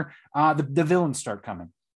from there, the villains start coming,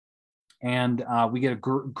 and we get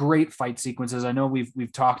great fight sequences. I know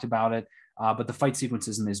we've talked about it, but the fight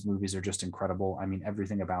sequences in these movies are just incredible. I mean,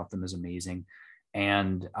 everything about them is amazing.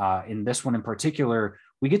 And in this one in particular,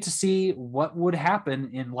 we get to see what would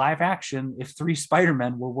happen in live action if three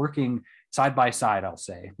Spider-Men were working side by side, I'll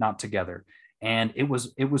say, not together. And it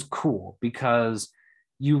was cool because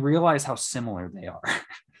you realize how similar they are.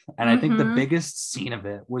 And I think the biggest scene of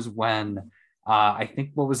it was when I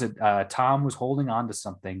think, what was it? Tom was holding on to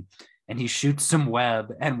something and he shoots some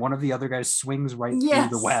web and one of the other guys swings right through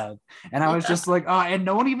the web. And I was just like, and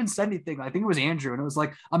no one even said anything. I think it was Andrew. And it was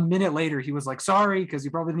like a minute later, he was like, sorry, because he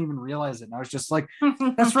probably didn't even realize it. And I was just like,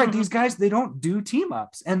 that's right. These guys, they don't do team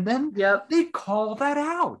ups. And then they call that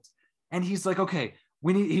out. And he's like, okay,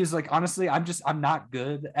 he's like, honestly, I'm not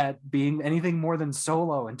good at being anything more than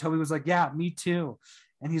solo. And Toby was like, yeah, me too.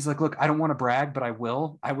 And he's like, look, I don't want to brag, but I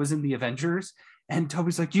will. I was in the Avengers. And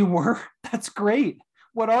Toby's like, you were? That's great.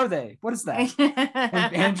 What are they? What is that?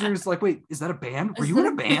 And Andrew's like, wait, is that a band? Were you in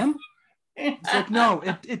a band? It's like, no,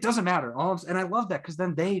 it doesn't matter. And I love that because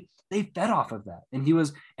then they fed off of that.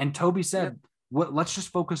 And Toby said, let's just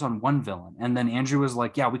focus on one villain. And then Andrew was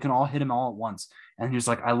like, yeah, we can all hit him all at once. And he was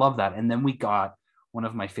like, I love that. And then we got one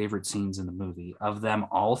of my favorite scenes in the movie of them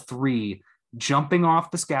all three jumping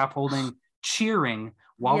off the scaffolding, cheering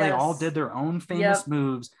while they all did their own famous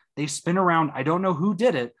moves. They spin around. I don't know who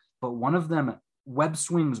did it, but one of them web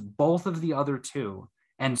swings both of the other two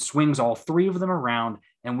and swings all three of them around.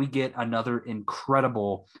 And we get another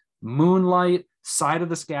incredible moonlight side of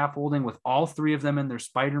the scaffolding with all three of them in their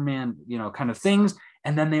Spider-Man, kind of things.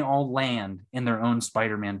 And then they all land in their own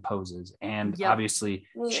Spider-Man poses. And obviously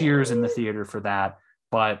cheers in the theater for that.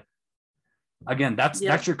 But again, that's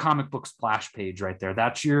your comic book splash page right there.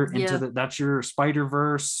 That's your that's your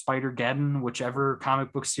Spider-Verse, Spider-Geddon, whichever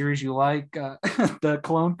comic book series you like. The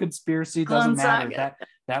Clone Conspiracy, doesn't matter.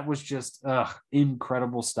 That was just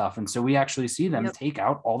incredible stuff. And so we actually see them take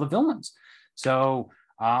out all the villains. So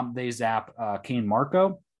they zap Kane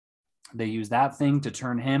Marco. They use that thing to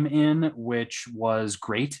turn him in, which was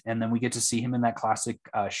great. And then we get to see him in that classic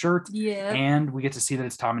shirt. Yeah. And we get to see that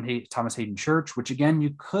it's Thomas Hayden Church, which again,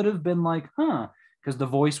 you could have been like, because the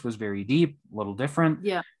voice was very deep, a little different.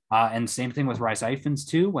 Yeah. And same thing with Rhys Ifans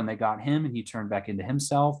too, when they got him and he turned back into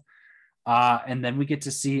himself. And then we get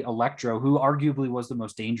to see Electro, who arguably was the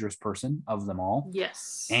most dangerous person of them all.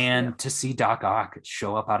 Yes. And to see Doc Ock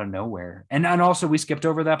show up out of nowhere. And also we skipped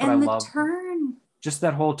over that, but I love just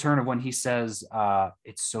that whole turn of when he says,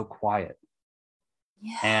 it's so quiet.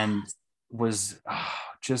 Yeah. And was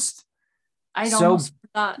just I'd almost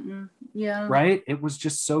forgotten. Yeah. Right? It was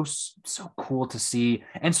just so cool to see.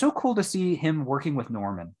 And so cool to see him working with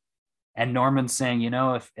Norman. And Norman saying,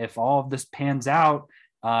 if all of this pans out,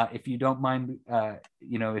 if you don't mind,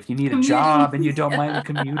 if you need a job and you don't mind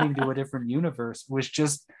commuting to a different universe, was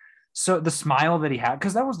just so the smile that he had,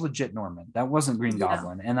 because that was legit Norman. That wasn't Green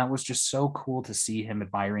Goblin. And that was just so cool to see him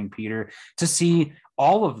admiring Peter, to see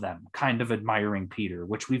all of them kind of admiring Peter,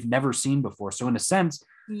 which we've never seen before. So in a sense,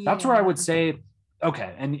 that's where I would say,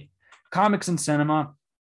 okay, and comics and cinema,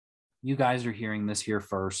 you guys are hearing this here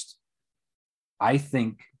first. I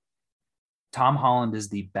think Tom Holland is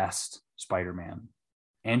the best Spider-Man.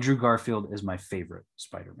 Andrew Garfield is my favorite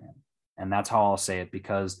Spider-Man. And that's how I'll say it,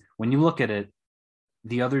 because when you look at it,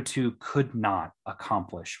 the other two could not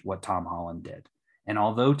accomplish what Tom Holland did. And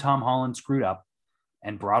although Tom Holland screwed up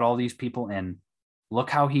and brought all these people in, look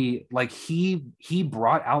how he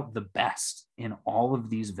brought out the best in all of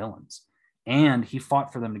these villains. And he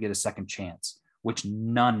fought for them to get a second chance, which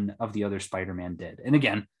none of the other Spider-Man did. And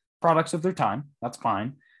again, products of their time, that's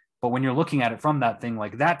fine. But when you're looking at it from that thing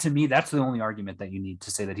like that, to me, that's the only argument that you need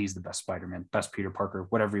to say that he's the best Spider-Man, best Peter Parker,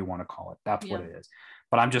 whatever you want to call it. That's what it is.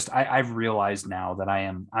 But I've realized now that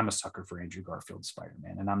I'm a sucker for Andrew Garfield's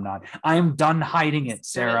Spider-Man, and I am done hiding it,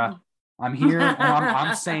 Sarah. I'm here and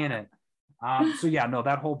I'm saying it. So yeah, no,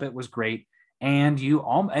 that whole bit was great. And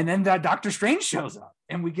then that Doctor Strange shows up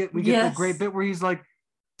and we get the great bit where he's like,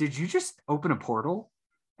 did you just open a portal?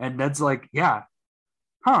 And Ned's like, yeah.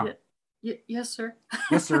 Huh. Yes, sir.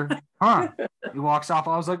 Yes, sir. Huh. He walks off.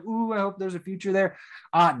 I was like, ooh, I hope there's a future there.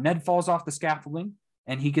 Ned falls off the scaffolding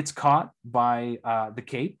and he gets caught by the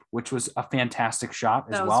cape, which was a fantastic shot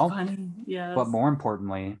as well. That was funny. Yes. But more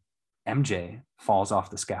importantly, MJ falls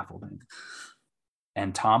off the scaffolding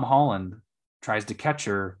and Tom Holland tries to catch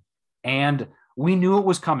her. And We knew it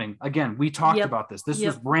was coming. Again, we talked Yep. about this. This Yep.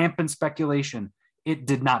 was rampant speculation. It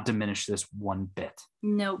did not diminish this one bit.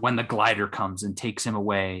 Nope. When the glider comes and takes him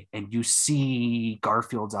away, and you see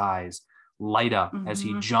Garfield's eyes light up as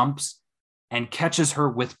he jumps and catches her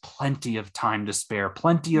with plenty of time to spare,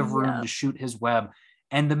 plenty of room to shoot his web.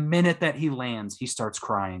 And the minute that he lands, he starts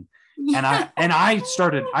crying. And I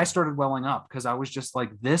started welling up, because I was just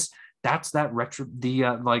like, this is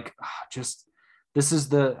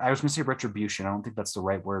the I was gonna say retribution. I don't think that's the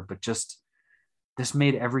right word, but just this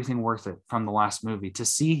made everything worth it from the last movie, to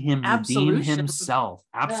see him redeem himself.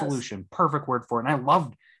 Absolution. Yes. Perfect word for it. And I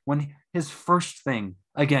loved when his first thing,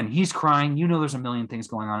 again, he's crying, there's a million things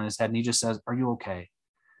going on in his head, and he just says, "Are you okay?"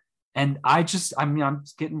 And I'm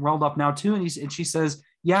getting rolled up now too. And she says,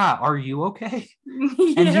 "Yeah, are you okay?"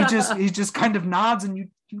 And he just kind of nods, and you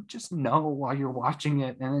just know while you're watching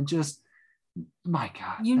it. And it just, my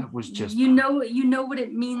God, that was just, what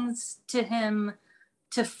it means to him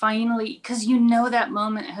to finally, because that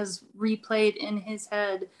moment has replayed in his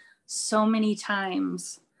head so many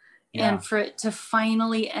times. Yeah. And for it to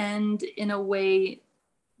finally end in a way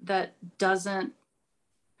that doesn't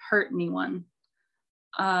hurt anyone.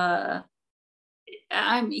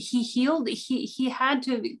 He healed. He had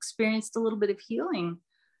to have experienced a little bit of healing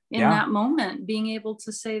in that moment, being able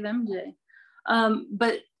to save MJ.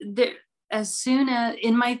 But there, as soon as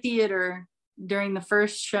in my theater during the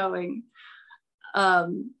first showing,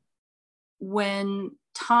 when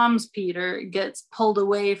Tom's Peter gets pulled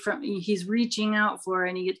away from, he's reaching out for her,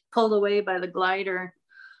 and he gets pulled away by the glider.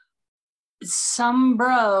 Some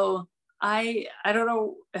bro, I don't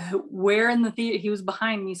know where in the theater, he was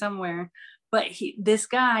behind me somewhere, but this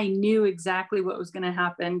guy knew exactly what was going to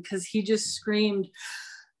happen, because he just screamed,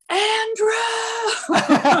 "Andrew!"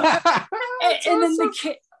 and then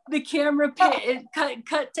the camera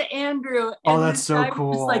cut to Andrew. Oh, that's so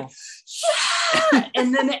cool. Like, yeah!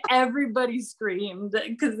 And then everybody screamed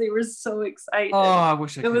because they were so excited. Oh, I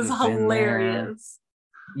wish I could. It was hilarious.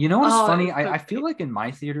 You know what's funny? I feel like in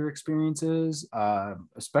my theater experiences,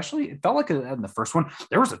 especially, it felt like in the first one,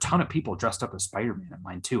 there was a ton of people dressed up as Spider-Man at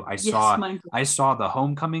mine too. I saw the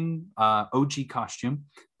Homecoming OG costume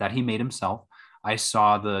that he made himself. I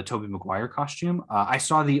saw the Tobey Maguire costume. I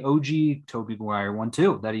saw the OG Tobey Maguire one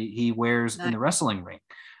too, that he wears in the wrestling ring.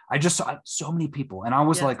 I just saw so many people, and I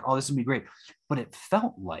was like, "Oh, this would be great," but it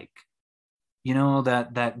felt like,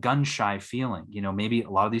 that gun shy feeling. Maybe a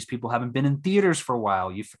lot of these people haven't been in theaters for a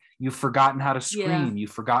while. You've forgotten how to scream.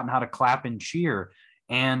 You've forgotten how to clap and cheer,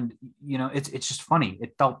 and it's just funny.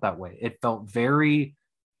 It felt that way. It felt very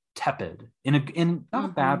tepid in not a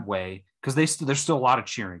bad way, because there's still a lot of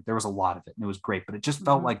cheering. There was a lot of it, and it was great. But it just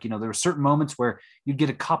felt like there were certain moments where you'd get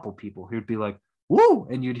a couple people who'd be like, "Woo!"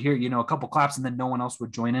 and you'd hear a couple claps, and then no one else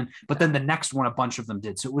would join in. But then the next one, a bunch of them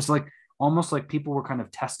did. So it was like almost like people were kind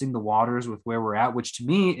of testing the waters with where we're at, which to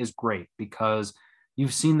me is great, because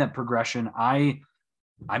you've seen that progression. I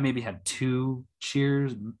maybe had 2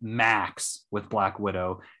 cheers max with Black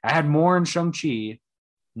Widow. I had more in Shang-Chi,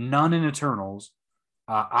 none in Eternals.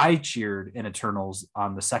 I cheered in Eternals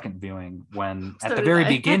on the second viewing at the very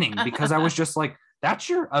beginning, because I was just like, that's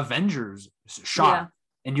your Avengers shot. Yeah.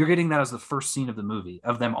 And you're getting that as the first scene of the movie,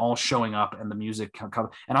 of them all showing up and the music.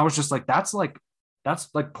 And I was just like, that's like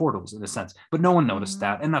Portals in a sense, but no one noticed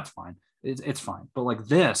that. And that's fine. It's fine. But like,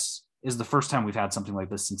 this is the first time we've had something like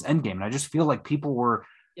this since Endgame. And I just feel like people were,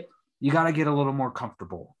 you got to get a little more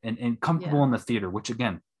comfortable and comfortable in the theater, which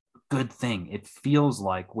again, good thing. It feels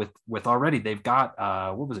like with already they've got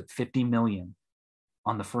 50 million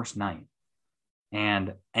on the first night,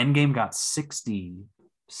 and Endgame got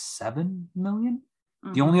 67 million.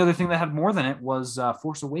 The only other thing that had more than it was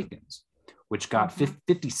Force Awakens, which got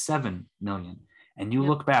 57 million. And you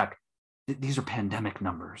look back, these are pandemic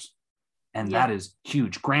numbers, and that is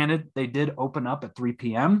huge. Granted, they did open up at 3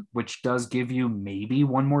 p.m., which does give you maybe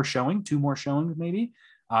 1 more showing, 2 more showings maybe,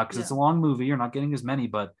 because it's a long movie. You're not getting as many,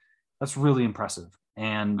 but that's really impressive.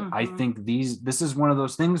 And I think this is one of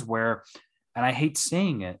those things where, and I hate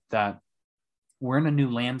saying it, that we're in a new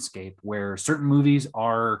landscape where certain movies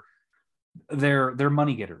are, they're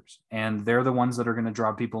money getters, and they're the ones that are going to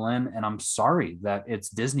draw people in. And I'm sorry that it's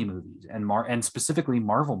Disney movies and specifically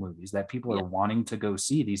Marvel movies that people are wanting to go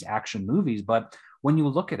see, these action movies. But when you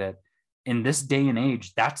look at it in this day and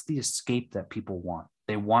age, that's the escape that people want.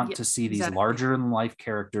 They want to see these larger than life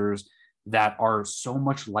characters that are so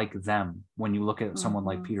much like them. When you look at someone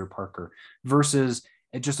like Peter Parker, versus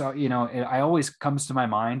it just, it always comes to my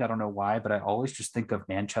mind, I don't know why, but I always just think of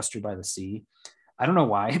Manchester by the Sea. I don't know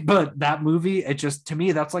why, but that movie, it just, to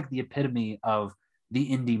me, that's like the epitome of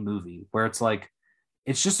the indie movie, where it's like,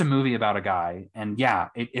 it's just a movie about a guy. And yeah,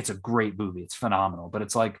 it's a great movie. It's phenomenal. But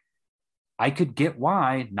it's like, I could get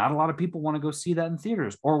why not a lot of people want to go see that in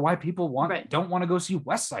theaters, or why people don't want to go see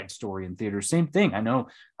West Side Story in theaters. Same thing. I know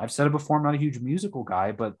I've said it before, I'm not a huge musical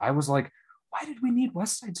guy, but I was like, why did we need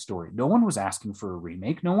West Side Story? No one was asking for a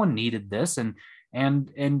remake. No one needed this. And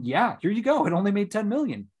yeah, here you go. It only made 10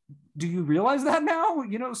 million. Do you realize that now?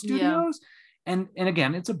 Studios. Yeah. And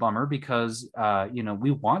again, it's a bummer because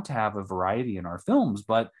we want to have a variety in our films,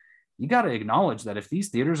 but you got to acknowledge that if these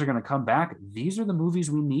theaters are going to come back, these are the movies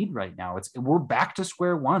we need right now. We're back to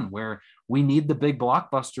square one, where we need the big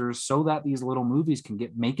blockbusters so that these little movies can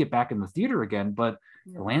make it back in the theater again. But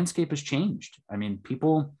the landscape has changed. I mean,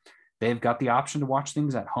 people, they've got the option to watch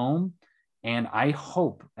things at home. And I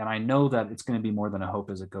hope, and I know that it's going to be more than a hope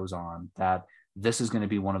as it goes on, that this is going to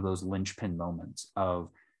be one of those linchpin moments of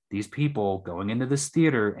these people going into this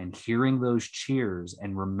theater and hearing those cheers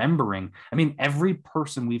and remembering. I mean, every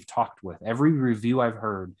person we've talked with, every review I've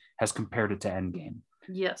heard has compared it to Endgame.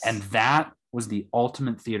 Yes. And that was the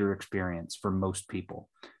ultimate theater experience for most people.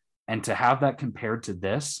 And to have that compared to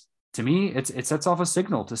this, to me, it sets off a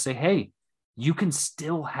signal to say, hey, you can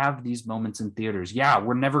still have these moments in theaters. Yeah,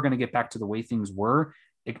 we're never going to get back to the way things were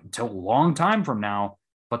until a long time from now,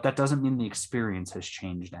 but that doesn't mean the experience has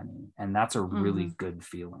changed any. And that's a really good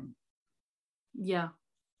feeling. Yeah.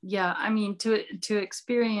 Yeah. I mean, to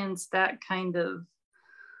experience that kind of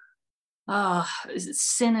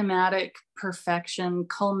cinematic perfection,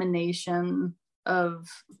 culmination of,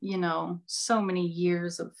 so many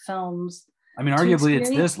years of films. I mean, arguably it's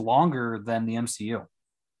this longer than the MCU.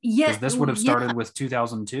 Yeah. Because this would have started with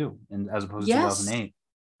 2002 and as opposed to 2008.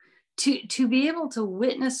 To be able to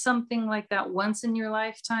witness something like that once in your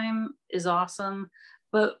lifetime is awesome,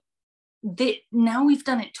 but now we've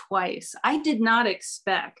done it twice. I did not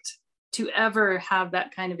expect to ever have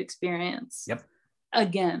that kind of experience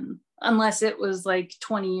again, unless it was like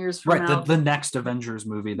 20 years from now. The next Avengers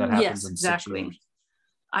movie that happens in 6 years.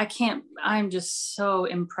 I'm just so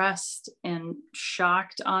impressed and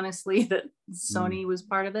shocked, honestly, that Sony was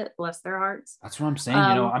part of it. Bless their hearts. That's what I'm saying.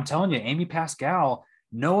 I'm telling you, Amy Pascal,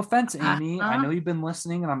 no offense, Amy. I know you've been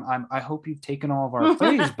listening, and I hope you've taken all of our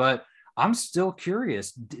praise, but I'm still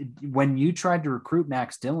curious. When you tried to recruit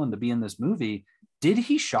Max Dillon to be in this movie, did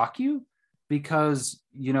he shock you? Because,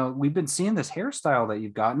 we've been seeing this hairstyle that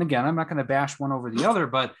you've got. And again, I'm not going to bash one over the other,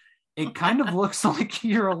 but it kind of looks like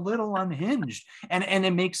you're a little unhinged. And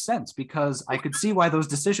it makes sense because I could see why those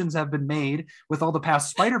decisions have been made with all the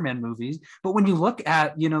past Spider-Man movies. But when you look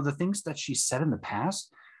at, the things that she said in the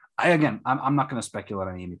past, I'm not going to speculate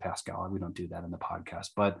on Amy Pascal. We don't do that in the podcast,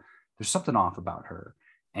 but there's something off about her.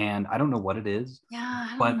 And I don't know what it is. Yeah,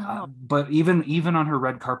 I don't know. But even on her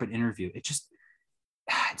red carpet interview,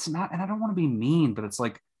 it's not, and I don't want to be mean, but it's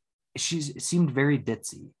like, it seemed very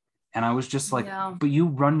ditzy. And I was just like, but you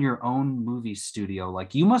run your own movie studio.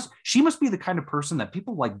 Like she must be the kind of person that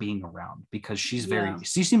people like being around because she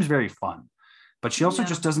seems very fun. But she also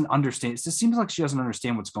just doesn't understand. It just seems like she doesn't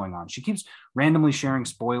understand what's going on. She keeps randomly sharing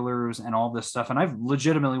spoilers and all this stuff. And I've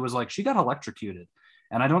legitimately was like, she got electrocuted.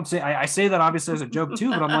 And I say that obviously as a joke too,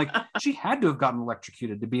 but I'm like, she had to have gotten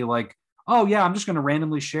electrocuted to be like, oh yeah, I'm just going to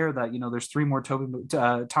randomly share that, there's 3 more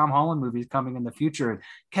Tom Holland movies coming in the future. And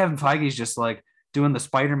Kevin Feige's just like doing the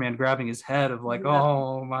Spider-Man grabbing his head of like,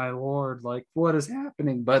 oh my Lord, like what is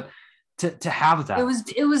happening? But to have that,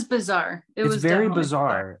 it was bizarre. It was very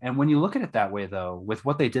bizarre. And when you look at it that way, though, with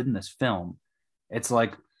what they did in this film, it's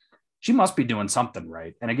like she must be doing something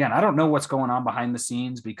right. And again, I don't know what's going on behind the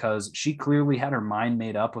scenes because she clearly had her mind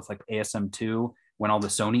made up with like ASM2 when all the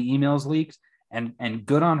Sony emails leaked. And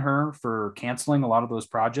good on her for canceling a lot of those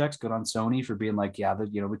projects. Good on Sony for being like,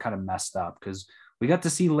 we kind of messed up because we got to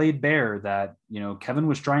see laid bare that Kevin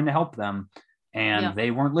was trying to help them. And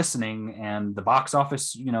they weren't listening, and the box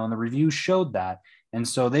office, and the reviews showed that. And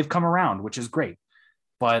so they've come around, which is great.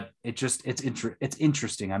 But it's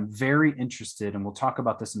interesting. I'm very interested, and we'll talk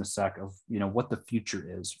about this in a sec, of what the future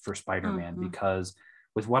is for Spider-Man, because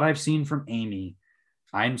with what I've seen from Amy,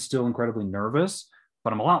 I'm still incredibly nervous,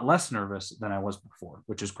 but I'm a lot less nervous than I was before,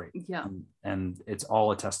 which is great. Yeah. And it's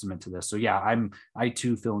all a testament to this. So yeah, I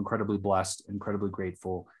too feel incredibly blessed, incredibly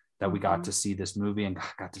grateful that we got to see this movie and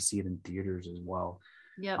got to see it in theaters as well.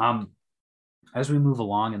 Yeah. As we move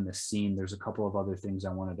along in this scene, there's a couple of other things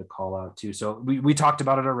I wanted to call out too. So we talked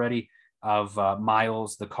about it already of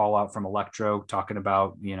Miles, the call out from Electro, talking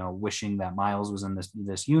about, wishing that Miles was in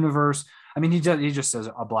this universe. I mean, he just says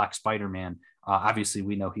a black Spider-Man. Obviously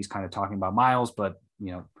we know he's kind of talking about Miles, but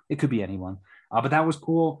it could be anyone. But that was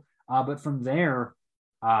cool. But from there,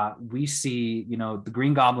 we see, the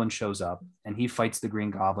Green Goblin shows up and he fights the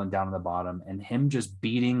Green Goblin down at the bottom, and him just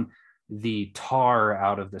beating the tar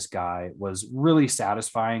out of this guy was really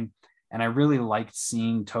satisfying. And I really liked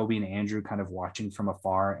seeing Toby and Andrew kind of watching from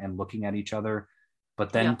afar and looking at each other.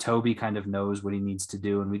 But then Toby kind of knows what he needs to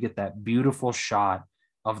do. And we get that beautiful shot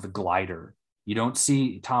of the glider. You don't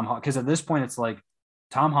see Tom, because at this point it's like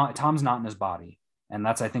Tom's not in his body. And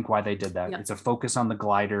that's, I think, why they did that. It's a focus on the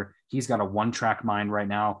glider. He's got a one-track mind right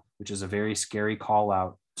now, which is a very scary call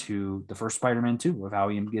out to the first Spider-Man 2 of how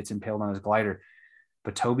he gets impaled on his glider.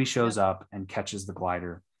 But Toby shows up and catches the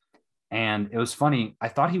glider. And it was funny. I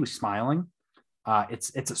thought he was smiling.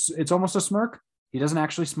 It's almost a smirk. He doesn't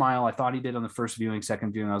actually smile. I thought he did on the first viewing.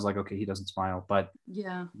 Second viewing, I was like, okay, he doesn't smile. But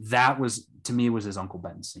that was, to me, was his Uncle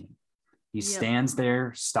Ben scene. He stands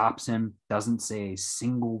there, stops him, doesn't say a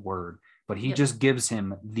single word, but he just gives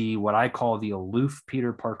him what I call the aloof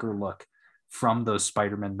Peter Parker look from those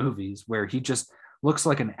Spider-Man movies, where he just looks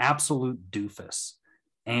like an absolute doofus.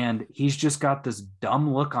 And he's just got this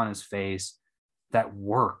dumb look on his face that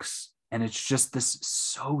works. And it's just this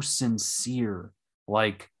so sincere,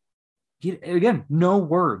 like, again, no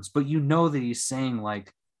words, but that he's saying,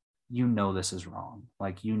 like, this is wrong.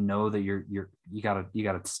 Like, that you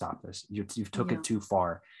gotta stop this. You've took it too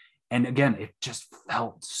far. And again, it just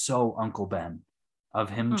felt so Uncle Ben of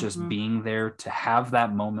him just being there to have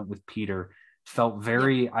that moment with Peter. Felt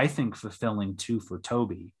very, I think, fulfilling too for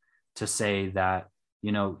Toby to say that,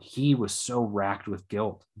 he was so racked with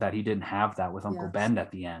guilt that he didn't have that with Uncle Ben at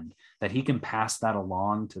the end, that he can pass that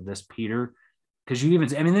along to this Peter. Because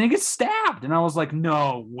then he gets stabbed. And I was like,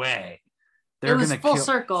 no way. It was full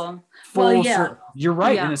circle. You're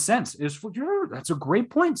right, in a sense. That's a great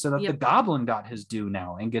point. So that the Goblin got his due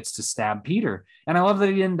now and gets to stab Peter. And I love that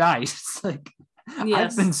he didn't die. It's like,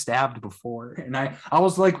 I've been stabbed before. And I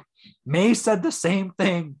was like, May said the same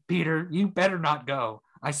thing. Peter, you better not go.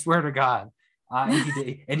 I swear to God.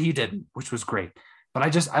 And he didn't, which was great. But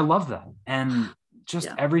I love that. And just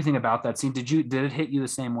everything about that scene. Did it hit you the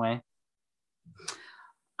same way?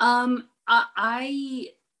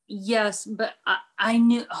 Yes, but I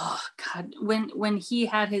knew, oh God, when he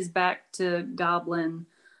had his back to Goblin,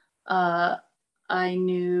 I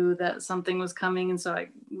knew that something was coming. And so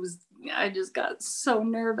I just got so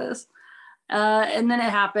nervous. And then it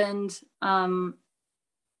happened.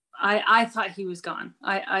 I thought he was gone.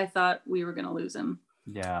 I thought we were going to lose him.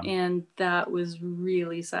 Yeah. And that was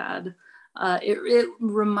really sad. It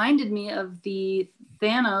reminded me of the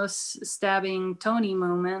Thanos stabbing Tony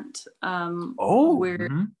moment. Where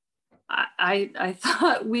I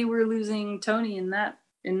thought we were losing Tony in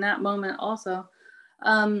that moment also.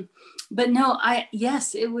 But no,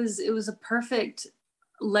 it was a perfect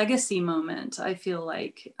legacy moment, I feel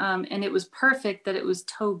like. And it was perfect that it was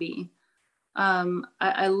Toby.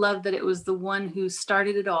 I love that it was the one who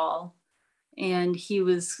started it all, and he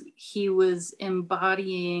was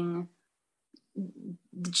embodying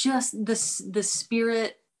just the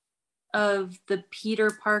spirit of the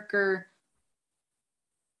Peter Parker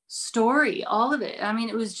story, all of it. I mean,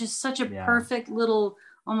 it was just such a perfect little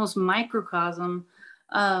almost microcosm.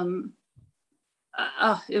 It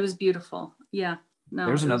was beautiful. Yeah. No,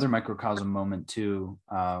 there's another microcosm moment too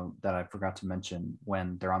that I forgot to mention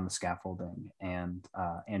when they're on the scaffolding and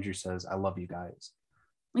Andrew says, "I love you guys,"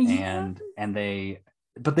 and they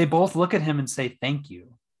both look at him and say thank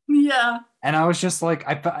you. Yeah. And I was just like,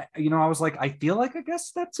 I was like, I feel like, I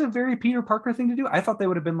guess that's a very Peter Parker thing to do. I thought they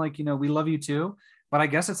would have been like, we love you too. But I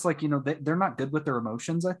guess it's like, they're not good with their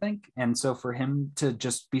emotions, I think. And so for him to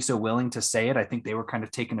just be so willing to say it, I think they were kind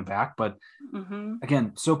of taken aback. But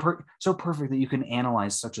again, so perfect that you can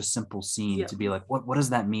analyze such a simple scene to be like, what does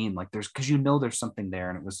that mean? Like because there's something there.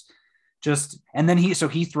 And it was just, and then he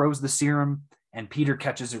throws the serum and Peter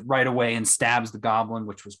catches it right away and stabs the Goblin,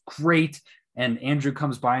 which was great. And Andrew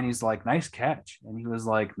comes by and he's like, nice catch. And he was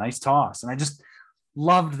like, nice toss. And I just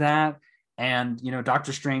loved that. And,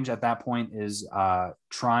 Doctor Strange at that point is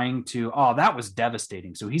trying to, that was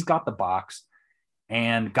devastating. So he's got the box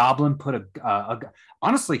and Goblin put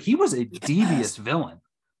honestly, he was a devious villain.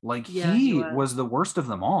 Like he was the worst of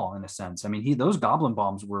them all in a sense. I mean, those Goblin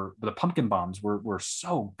bombs the pumpkin bombs were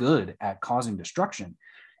so good at causing destruction.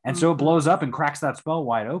 And so it blows up and cracks that spell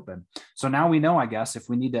wide open. So now we know, I guess, if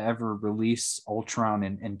we need to ever release Ultron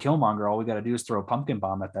and Killmonger, all we got to do is throw a pumpkin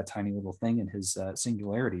bomb at that tiny little thing in his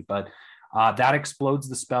singularity. But that explodes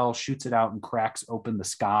the spell, shoots it out and cracks open the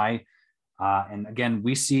sky. And again,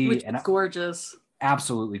 we see... Which is gorgeous.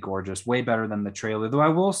 Absolutely gorgeous. Way better than the trailer. Though I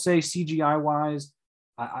will say CGI-wise,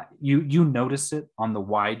 you notice it on the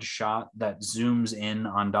wide shot that zooms in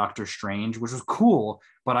on Doctor Strange, which was cool,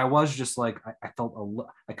 but I was just like, I felt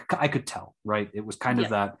I could tell, right? It was kind of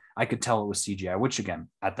that I could tell it was CGI, which again,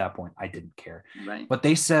 at that point, I didn't care. Right. But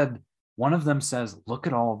they said, one of them says, look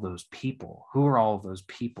at all of those people. Who are all of those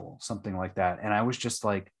people? Something like that. And I was just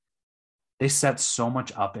like, they set so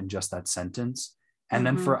much up in just that sentence. And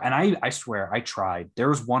then I swear I tried. There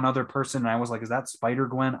was one other person, and I was like, is that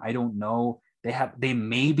Spider-Gwen? I don't know. They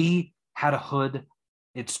maybe had a hood.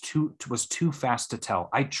 It was too fast to tell.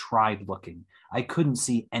 I tried looking. I couldn't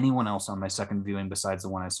see anyone else on my second viewing besides the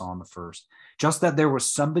one I saw on the first. Just that there was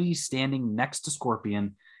somebody standing next to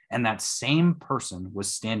Scorpion, and that same person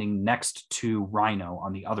was standing next to Rhino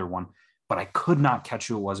on the other one, but I could not catch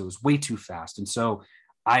who it was. It was way too fast. And so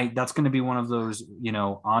that's going to be one of those,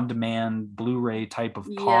 on-demand Blu-ray type of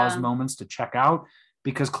pause moments to check out,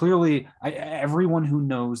 because clearly everyone who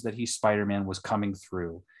knows that he's Spider-Man was coming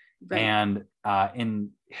through. Right. And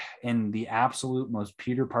in the absolute most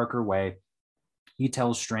Peter Parker way, he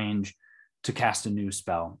tells Strange to cast a new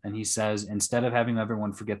spell. And he says, instead of having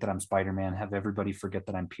everyone forget that I'm Spider-Man, have everybody forget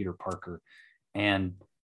that I'm Peter Parker. And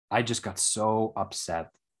I just got so upset,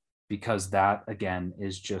 because that, again,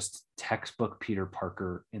 is just textbook Peter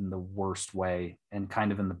Parker in the worst way, and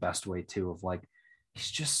kind of in the best way too, of like, he's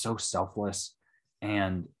just so selfless.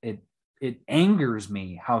 And it angers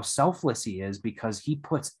me how selfless he is, because he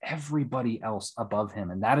puts everybody else above him.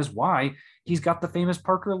 And that is why he's got the famous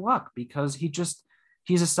Parker luck, because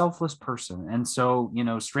he's a selfless person. And so,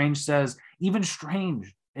 Strange says, even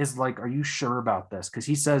Strange is like, are you sure about this? Because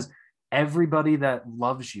he says, everybody that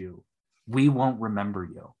loves you, we won't remember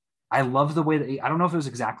you. I love the way that I don't know if it was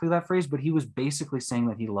exactly that phrase, but he was basically saying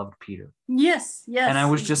that he loved Peter. Yes. And I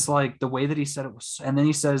was just like, the way that he said it was, and then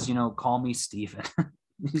he says, call me Steven.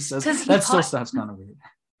 He says that still sounds kind of weird.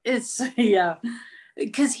 It's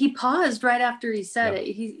because he paused right after he said it.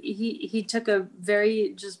 He took a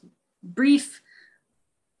very just brief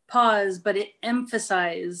pause, but it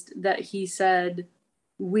emphasized that he said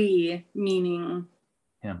we, meaning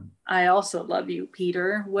him. I also love you,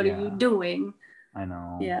 Peter. What are you doing? I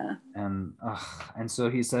know. Yeah. And so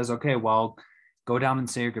he says, okay, well, go down and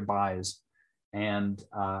say your goodbyes. And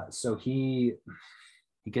so he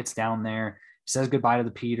gets down there, says goodbye to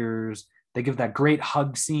the Peters. They give that great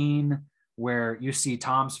hug scene where you see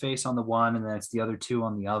Tom's face on the one, and then it's the other two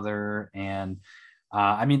on the other. And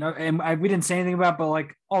we didn't say anything about it, but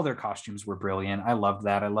like, all their costumes were brilliant. I loved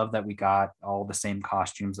that. I love that we got all the same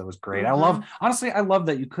costumes. That was great. I love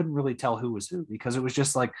that you couldn't really tell who was who, because it was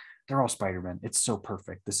just like, they're all Spider-Man. It's so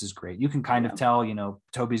perfect. This is great. You can kind of tell,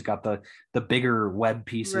 Toby's got the bigger web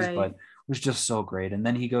pieces, but it was just so great. And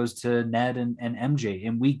then he goes to Ned and MJ,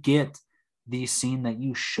 and we get the scene that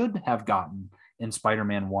you should have gotten in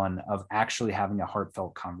Spider-Man 1 of actually having a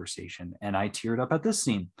heartfelt conversation. And I teared up at this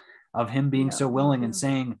scene of him being so willing and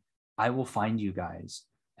saying, I will find you guys,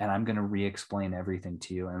 and I'm going to re-explain everything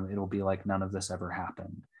to you, and it'll be like none of this ever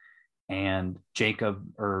happened. And Jacob,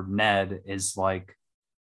 or Ned, is like,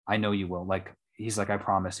 I know you will. Like, he's like, I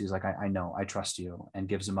promise. He's like, I know, I trust you, and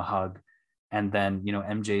gives him a hug. And then,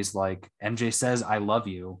 MJ says, I love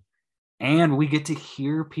you. And we get to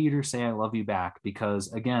hear Peter say, I love you back,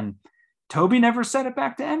 because again, Toby never said it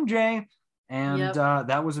back to MJ. And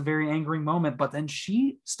that was a very angering moment. But then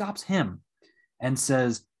she stops him and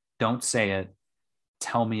says, don't say it.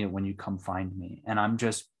 Tell me it when you come find me. And I'm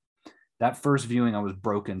just, that first viewing, I was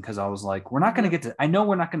broken, because I was like, we're not going to get to, I know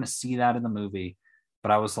we're not going to see that in the movie,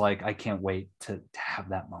 but I was like, I can't wait to have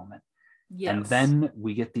that moment. Yes. And then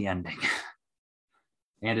we get the ending.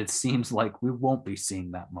 And it seems like we won't be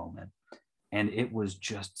seeing that moment. And it was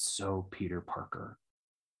just so Peter Parker.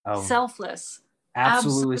 Selfless.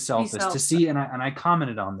 Absolutely selfless to see. And I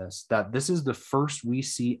commented on this, that this is the first we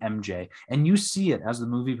see MJ, and you see it as the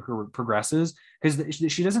movie progresses, because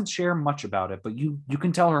she doesn't share much about it, but you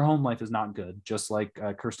can tell her home life is not good, just like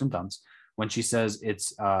Kirsten Dunst, when she says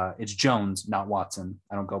it's Jones, not Watson.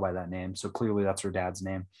 I don't go by that name, so clearly that's her dad's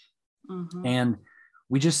name. Mm-hmm. And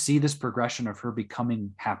we just see this progression of her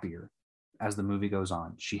becoming happier as the movie goes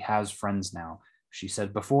on. She has friends now. She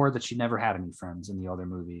said before that she never had any friends in the other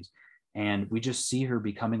movies. And we just see her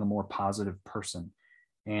becoming a more positive person.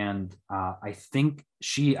 And I think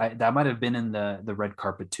that might have been in the red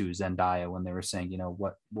carpet too, Zendaya, when they were saying,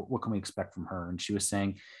 what can we expect from her? And she was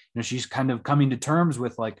saying, she's kind of coming to terms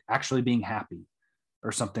with like actually being happy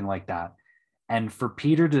or something like that. And for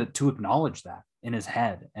Peter to acknowledge that in his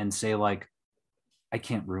head and say like, I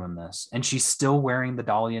can't ruin this. And she's still wearing the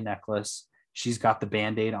Dahlia necklace. She's got the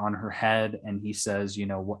Band-Aid on her head. And he says,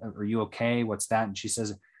 are you okay? What's that? And she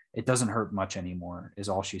says, it doesn't hurt much anymore, is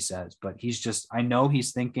all she says. But he's just, I know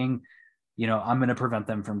he's thinking, I'm going to prevent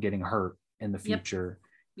them from getting hurt in the future.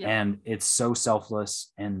 Yep. And it's so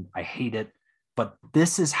selfless and I hate it. But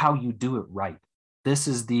this is how you do it right. This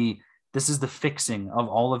is the fixing of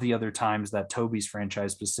all of the other times that Tobey's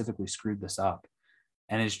franchise specifically screwed this up.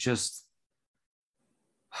 And it's just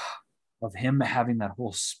of him having that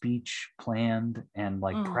whole speech planned and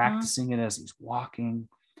like practicing it as he's walking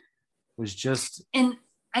was just. And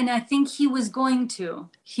I think he was going to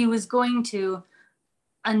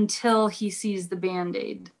until he sees the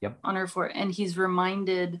Band-Aid on her forehead. And he's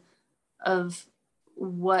reminded of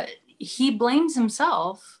what he blames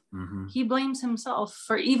himself. He blames himself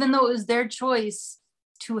for, even though it was their choice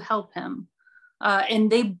to help him.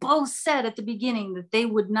 And they both said at the beginning that they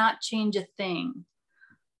would not change a thing.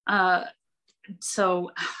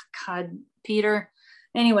 So, God, Peter.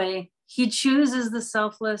 Anyway, he chooses the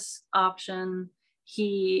selfless option.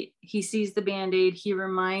 He sees the Band-Aid. He's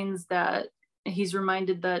reminded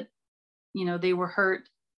that, they were hurt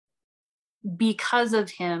because of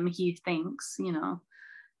him, he thinks,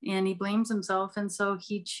 and he blames himself. And so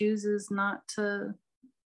he chooses not to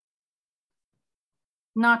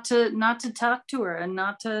talk to her and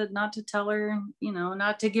not to tell her,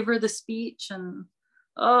 not to give her the speech. And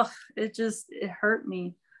it hurt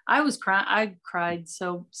me. I cried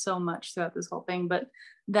so much throughout this whole thing. But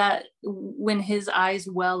that when his eyes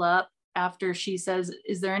well up after she says,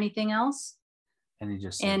 "Is there anything else?" And he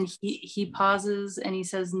just says, and he pauses and he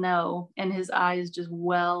says no, and his eyes just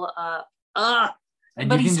well up. And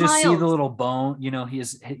but you can just see the little bone, he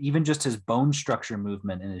has even just his bone structure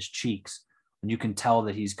movement in his cheeks. And you can tell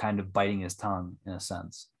that he's kind of biting his tongue in a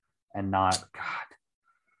sense and not, God.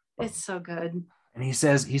 It's so good. And he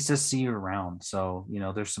says, see you around. So,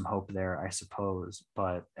 there's some hope there, I suppose.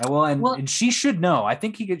 But, and she should know. I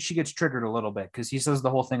think she gets triggered a little bit because he says the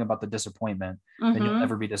whole thing about the disappointment, and you'll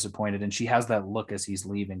never be disappointed. And she has that look as he's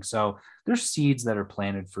leaving. So there's seeds that are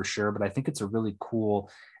planted for sure. But I think it's a really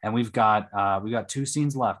cool, and we got 2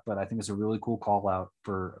 scenes left, but I think it's a really cool call out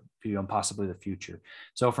for possibly the future.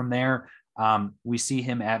 So from there, we see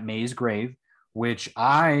him at May's grave, which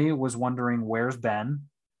I was wondering, where's Ben?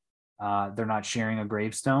 They're not sharing a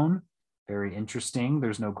gravestone. Very interesting.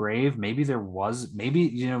 There's no grave. Maybe there was.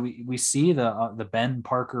 Maybe we see the Ben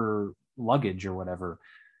Parker luggage or whatever.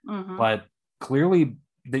 But clearly,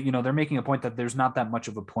 they're making a point that there's not that much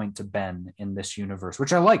of a point to Ben in this universe,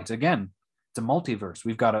 which I liked. Again, it's a multiverse.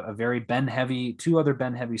 We've got a very Ben heavy, 2 other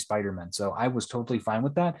Ben heavy Spider-Men. So I was totally fine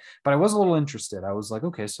with that. But I was a little interested. I was like,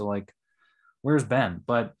 okay, so like, where's Ben?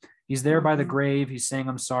 But he's there by the grave. He's saying,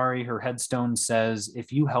 I'm sorry. Her headstone says,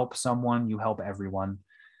 if you help someone, you help everyone.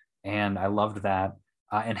 And I loved that.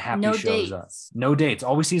 And Happy shows up. No dates.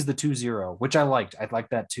 All we see is the 2-0, which I liked. I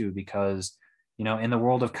liked that too, because, in the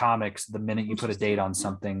world of comics, the minute you put a date on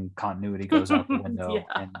something, continuity goes out the window.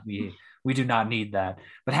 And we do not need that.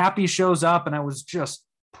 But Happy shows up, and I was just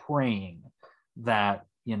praying that,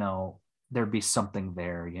 there'd be something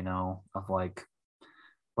there, of like,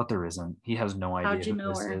 but there isn't. He has no idea who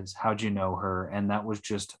this is. How'd you know her? And that was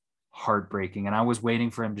just heartbreaking. And I was waiting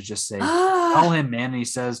for him to just say, tell him, man. And he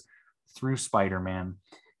says, through Spider-Man.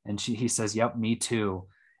 And he says, yep, me too.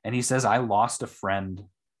 And he says, I lost a friend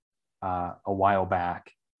a while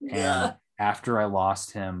back. And after I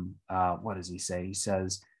lost him, what does he say? He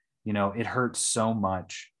says, it hurt so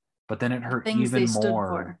much, but then it hurt even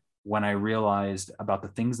more when I realized about the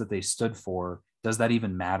things that they stood for. Does that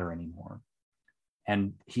even matter anymore?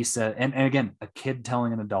 And he said, and again, a kid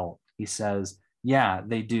telling an adult, he says, yeah,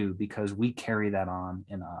 they do, because we carry that on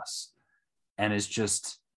in us. And it's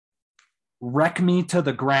just wreck me to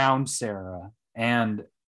the ground, Sarah. And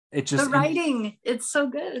it just, the writing, it's so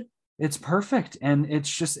good. It's perfect. And it's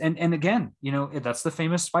just, and again, that's the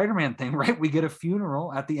famous Spider-Man thing, right? We get a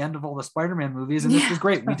funeral at the end of all the Spider-Man movies. And this was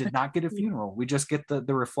great. We did not get a funeral. We just get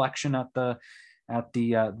the reflection at the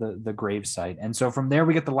grave site. And so from there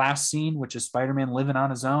we get the last scene, which is Spider-Man living on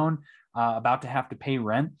his own, about to have to pay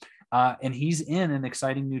rent, and he's in an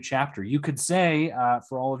exciting new chapter. You could say,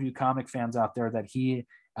 for all of you comic fans out there, that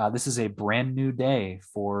this is a brand new day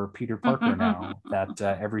for Peter Parker now that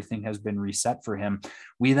everything has been reset for him.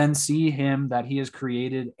 We then see him that he has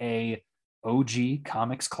created a OG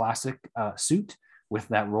Comics classic suit with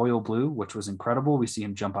that royal blue, which was incredible. We see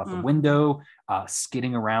him jump out the window,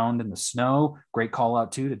 skidding around in the snow. Great call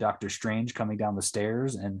out too to Doctor Strange coming down the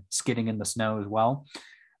stairs and skidding in the snow as well.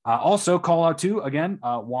 Also call out too, again,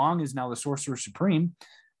 Wong is now the Sorcerer Supreme.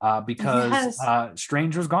 because Yes.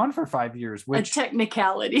 Strange was gone for 5 years, A which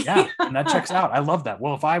technicality. yeah, and that checks out. I love that.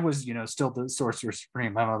 Well, if I was, still the Sorcerer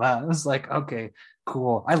Supreme, I don't know that. It was like, okay,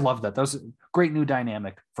 cool. I love that. That was a great new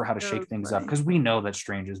dynamic for how to That shake was things up, funny. because we know that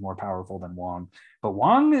Strange is more powerful than Wong, but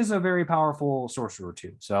Wong is a very powerful sorcerer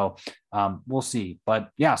too. So we'll see. But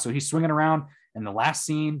yeah, so he's swinging around, and the last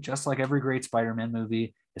scene, just like every great Spider-Man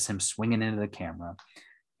movie, is him swinging into the camera.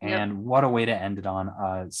 Yep. And what a way to end it on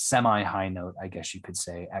a semi-high note, I guess you could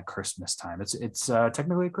say, at Christmas time. It's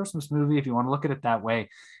technically a Christmas movie if you want to look at it that way.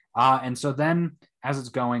 And so then, as it's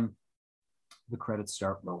going, the credits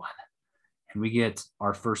start rolling, and we get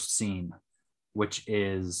our first scene, which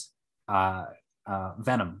is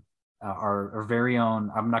Venom, our very own.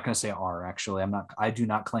 I'm not going to say our. Actually, I'm not. I do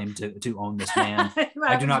not claim to own this man.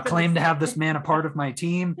 I do not claim to have this man a part of my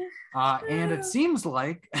team. And it seems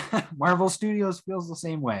like Marvel Studios feels the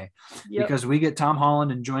same way, because we get Tom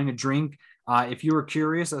Holland enjoying a drink. If you were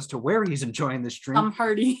curious as to where he's enjoying this drink, Tom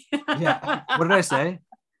Hardy. yeah. What did I say?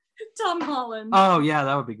 Tom Holland. Oh yeah,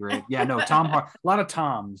 that would be great. Yeah, no, a lot of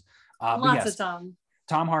Toms. Lots of Tom.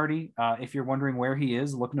 Tom Hardy. If you're wondering where he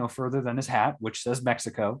is, look no further than his hat, which says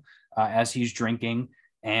Mexico, as he's drinking,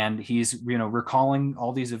 and he's recalling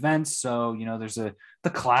all these events. So there's the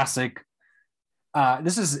classic.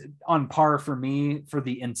 This is on par for me for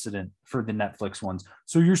the incident for the Netflix ones.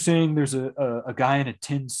 So you're saying there's a guy in a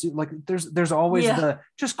tin suit? Like there's always the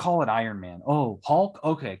just call it Iron Man. Oh, Hulk.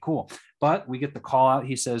 Okay, cool. But we get the call out.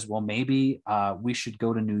 He says, well, maybe we should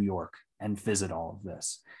go to New York and visit all of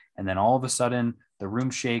this. And then all of a sudden the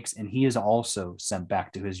room shakes, and he is also sent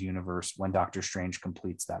back to his universe when Doctor Strange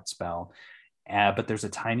completes that spell. But there's a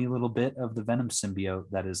tiny little bit of the Venom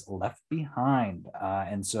symbiote that is left behind.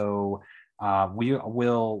 And so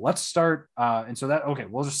let's start. And so that, okay,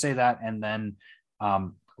 we'll just say that. And then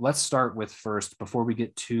let's start with first, before we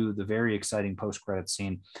get to the very exciting post-credit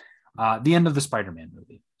scene, the end of the Spider-Man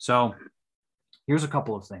movie. So here's a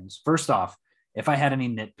couple of things. First off, if I had any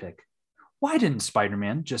nitpick, why didn't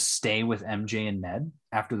Spider-Man just stay with MJ and Ned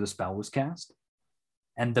after the spell was cast?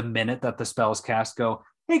 And the minute that the spell is cast, go,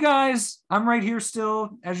 hey guys, I'm right here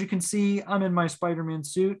still. As you can see, I'm in my Spider-Man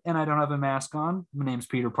suit and I don't have a mask on. My name's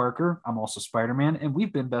Peter Parker. I'm also Spider-Man, and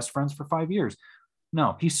we've been best friends for 5 years.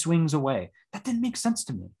 No, he swings away. That didn't make sense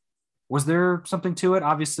to me. Was there something to it?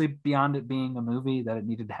 Obviously, beyond it being a movie, that it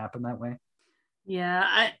needed to happen that way? Yeah,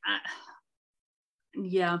 I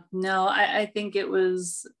think it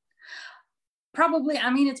was probably,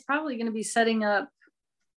 it's probably going to be setting up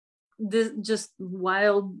this just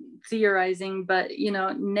wild theorizing, but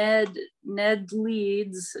Ned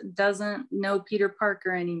Leeds doesn't know Peter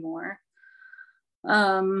Parker anymore.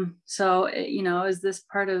 So is this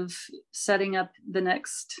part of setting up the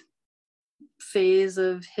next phase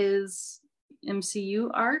of his MCU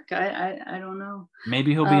arc? I don't know.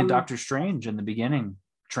 Maybe he'll be in Doctor Strange in the beginning,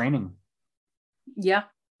 training. Yeah,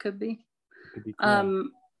 could be. Could be cool.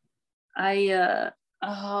 I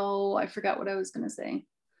forgot what I was gonna say.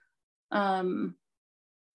 I'll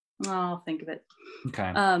think of it.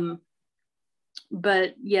 Okay.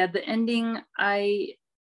 But yeah, the ending, the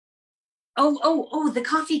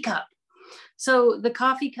coffee cup. So the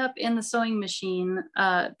coffee cup and the sewing machine,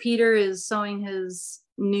 Peter is sewing his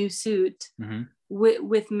new suit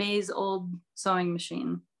with May's old sewing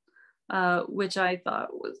machine, which I thought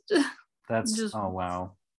was that's just oh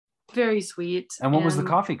wow, very sweet. And what was the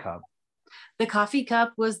coffee cup? The coffee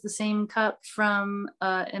cup was the same cup from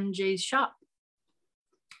MJ's shop.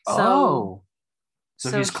 So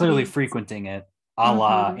he's clearly frequenting it, a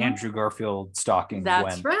la Andrew Garfield stalking Gwen.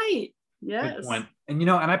 That's right. Yes. And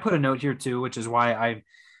and I put a note here too, which is why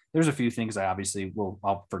there's a few things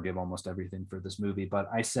I'll forgive almost everything for this movie, but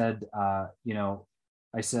I said, why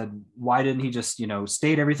didn't he just,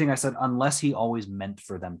 state everything? I said, unless he always meant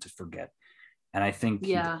for them to forget. And I think,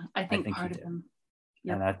 I think part of him.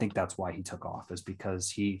 Yep. And I think that's why he took off, is because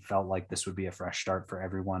he felt like this would be a fresh start for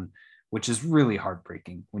everyone, which is really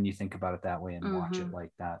heartbreaking when you think about it that way and watch it like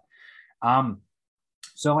that.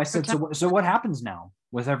 So I said, so what happens now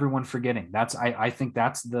with everyone forgetting? I think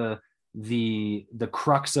that's the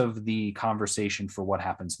crux of the conversation for what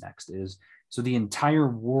happens next is, so the entire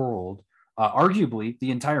world, arguably the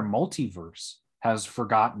entire multiverse, has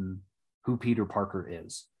forgotten who Peter Parker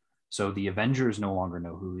is. So the Avengers no longer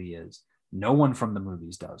know who he is. No one from the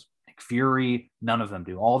movies does. Nick Fury, none of them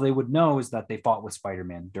do. All they would know is that they fought with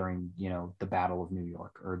Spider-Man during, the Battle of New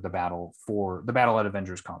York, or the battle at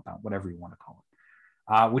Avengers Compound, whatever you want to call it,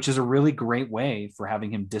 which is a really great way for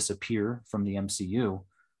having him disappear from the MCU,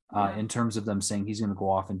 in terms of them saying he's going to go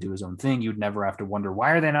off and do his own thing. You'd never have to wonder,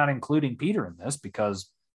 why are they not including Peter in this? Because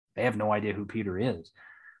they have no idea who Peter is.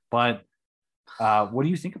 But What do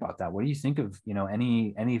you think about that? What do you think of,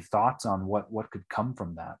 any thoughts on what could come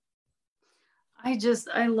from that?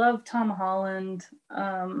 I love Tom Holland.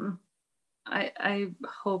 I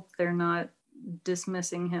hope they're not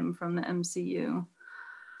dismissing him from the MCU.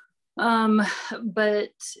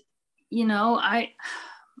 But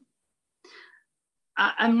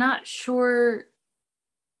I'm not sure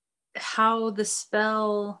how the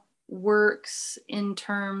spell works in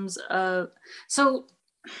terms of, so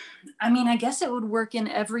I guess it would work in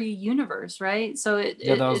every universe, right? So it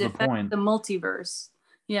affects point. the multiverse.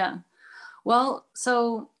 Yeah. Well,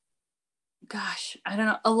 so gosh, I don't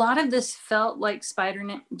know. A lot of this felt like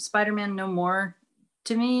Spider-Man No More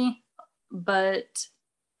to me, but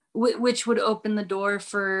which would open the door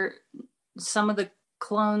for some of the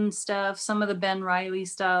clone stuff, some of the Ben Reilly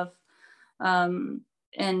stuff, and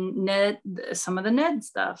some of the Ned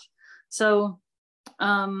stuff. So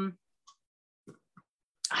I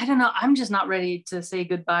don't know. I'm just not ready to say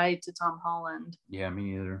goodbye to Tom Holland. Yeah,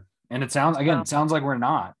 me either. And it sounds like we're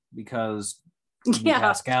not, because yeah.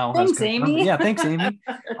 Pascal thanks, Amy. Yeah, thanks, Amy.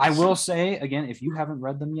 I will say again, if you haven't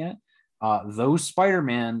read them yet, those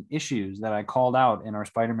Spider-Man issues that I called out in our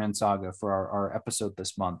Spider-Man saga for our episode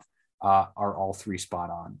this month are all 3 spot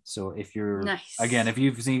on. So if you're nice. Again, if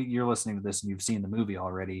you're listening to this and you've seen the movie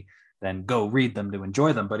already, then go read them to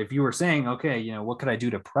enjoy them. But if you were saying, okay, what could I do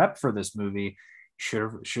to prep for this movie?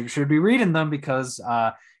 Should be reading them, because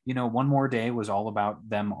One More Day was all about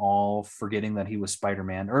them all forgetting that he was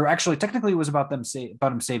Spider-Man, or actually technically it was about him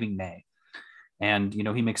saving May. And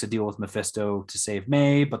he makes a deal with Mephisto to save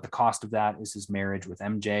May, but the cost of that is his marriage with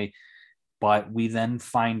MJ. But we then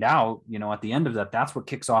find out, at the end of that, that's what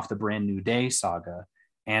kicks off the Brand New Day saga,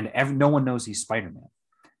 and no one knows he's Spider-Man.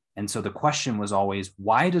 And so the question was always,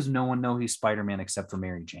 why does no one know he's Spider-Man except for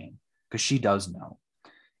Mary Jane? Because she does know.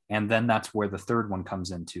 And then that's where the third one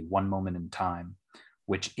comes into, One Moment in Time,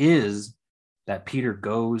 which is that Peter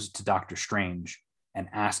goes to Doctor Strange and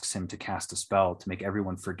asks him to cast a spell to make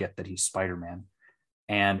everyone forget that he's Spider-Man.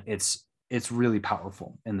 And it's really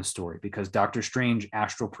powerful in the story, because Doctor Strange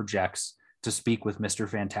astral projects to speak with Mr.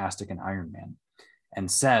 Fantastic and Iron Man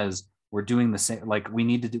and says, we're doing the same, like we're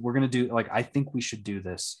going to do, like, I think we should do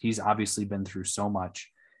this. He's obviously been through so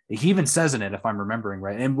much. He even says in it, if I'm remembering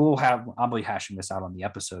right, and I'll be hashing this out on the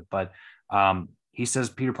episode, but he says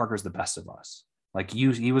Peter Parker is the best of us. Like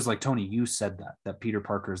he was like, Tony, you said that Peter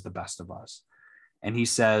Parker is the best of us. And he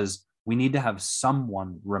says, we need to have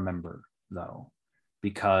someone remember, though,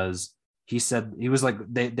 because he said, he was like,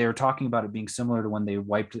 they were talking about it being similar to when they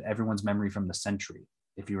wiped everyone's memory from the Sentry,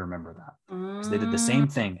 if you remember that. Because they did the same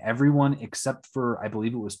thing. Everyone except for, I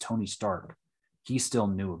believe it was Tony Stark, he still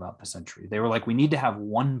knew about the Sentry. They were like, we need to have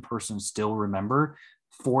one person still remember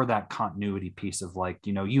for that continuity piece of, like,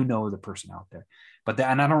 the person out there. But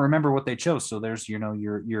and I don't remember what they chose. So there's,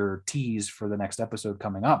 your tease for the next episode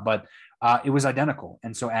coming up. But it was identical.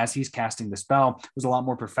 And so as he's casting the spell, it was a lot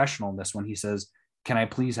more professional in this one. He says, can I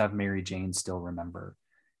please have Mary Jane still remember?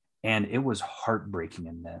 And it was heartbreaking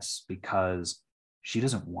in this, because she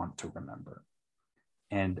doesn't want to remember.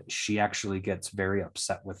 And she actually gets very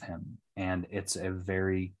upset with him. And it's a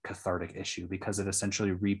very cathartic issue, because it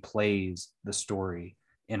essentially replays the story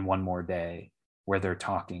in One More Day where they're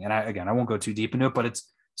talking. And I won't go too deep into it, but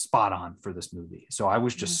it's spot on for this movie. So I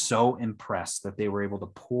was just so impressed that they were able to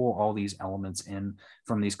pull all these elements in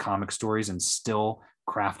from these comic stories and still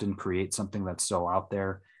craft and create something that's so out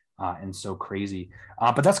there and so crazy.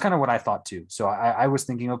 But that's kind of what I thought too. So I was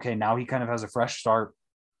thinking, okay, now he kind of has a fresh start.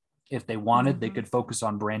 If they wanted, they could focus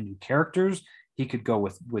on brand new characters. He could go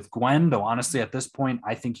with Gwen, though honestly at this point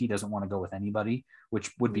I think he doesn't want to go with anybody,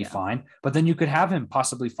 which would be fine. But then you could have him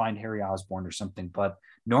possibly find Harry Osborn or something. But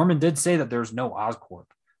Norman did say that there's no Oscorp,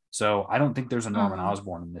 so I don't think there's a Norman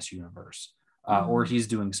Osborn in this universe, or he's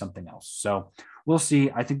doing something else. So we'll see.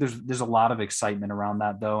 I think there's a lot of excitement around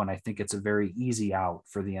that, though, and I think it's a very easy out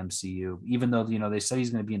for the MCU, even though they said he's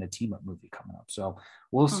going to be in a team up movie coming up. So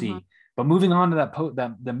we'll see. But moving on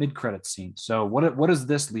to the mid-credits scene. So what does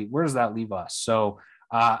this leave? Where does that leave us? So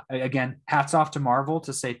again, hats off to Marvel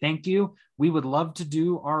to say thank you. We would love to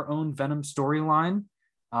do our own Venom storyline.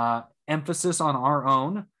 Emphasis on our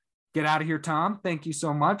own. Get out of here, Tom. Thank you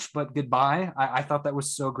so much, but goodbye. I thought that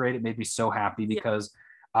was so great. It made me so happy, because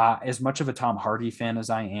as much of a Tom Hardy fan as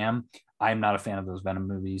I am, I'm not a fan of those Venom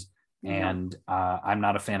movies. And I'm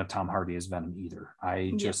not a fan of Tom Hardy as Venom either.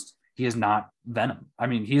 He is not Venom. I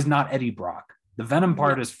mean, he is not Eddie Brock. The Venom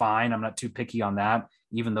part is fine. I'm not too picky on that,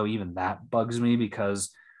 even though even that bugs me, because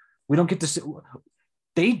we don't get to see.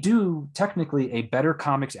 They do technically a better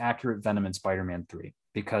comics accurate Venom in Spider-Man 3,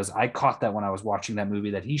 because I caught that when I was watching that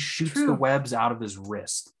movie, that he shoots the webs out of his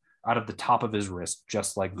wrist. out of the top of his wrist,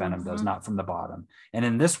 just like Venom does, Mhm. not from the bottom. And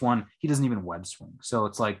in this one, he doesn't even web swing. So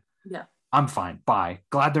it's like, Yeah. I'm fine. Bye.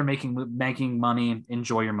 Glad they're making money.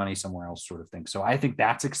 Enjoy your money somewhere else, sort of thing. So I think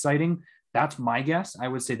that's exciting. That's my guess. I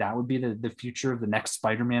would say that would be the future of the next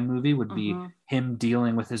Spider-Man movie, would be Mhm. him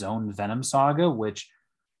dealing with his own Venom saga, which,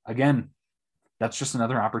 again, that's just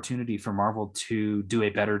another opportunity for Marvel to do a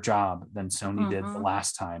better job than Sony did the Mhm.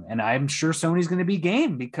 last time. And I'm sure Sony's going to be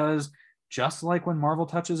game, because just like when Marvel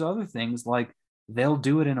touches other things, like, they'll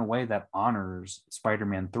do it in a way that honors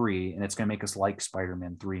Spider-Man 3, and it's going to make us like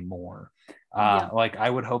Spider-Man 3 more. Yeah. Like, I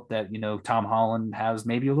would hope that, Tom Holland has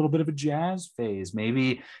maybe a little bit of a jazz phase.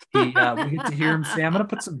 Maybe we get to hear him say, "I'm going to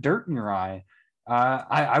put some dirt in your eye."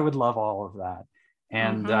 I would love all of that.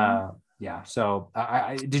 And Mhm. yeah. So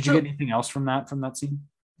did you So get anything else from that scene?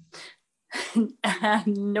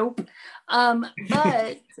 nope.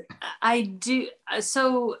 But I do.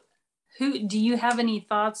 So, who do you have any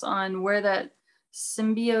thoughts on where that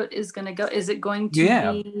symbiote is going to go? Is it going to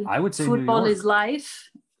Yeah, be I would say New Football York. is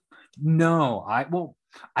Life? No, I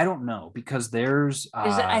don't know, because there's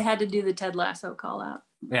I had to do the Ted Lasso call out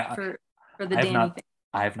yeah, for the I have Danny not thing.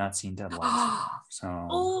 I have not seen Ted Lasso, so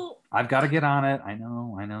Oh. I've got to get on it. I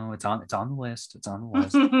know it's on the list. It's on the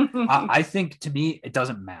list. I think, to me, it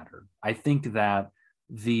doesn't matter. I think that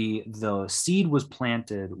the seed was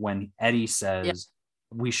planted when Eddie Yeah. says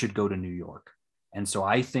we should go to New York. And so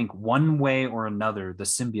I think one way or another, the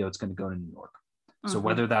symbiote's going to go to New York. So Mhm.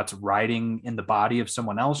 whether that's riding in the body of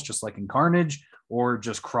someone else, just like in Carnage, or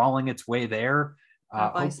just crawling its way there,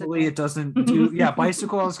 hopefully it doesn't do. Yeah,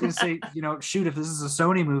 bicycle. I was going to say, shoot, if this is a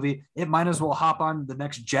Sony movie, it might as well hop on the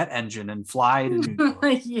next jet engine and fly to New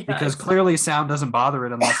York, Yeah, because clearly sound doesn't bother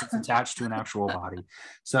it unless it's attached to an actual body.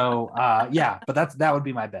 So yeah, but that would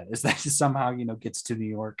be my bet, is that it somehow gets to New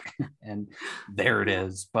York and there it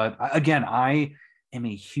is. But again, I am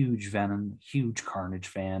a huge Venom, huge Carnage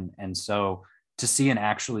fan, and so to see an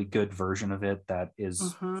actually good version of it that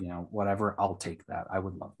is, Mhm. whatever, I'll take that. I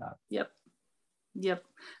would love that. Yep. Yeah.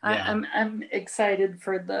 I'm excited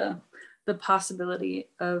for the possibility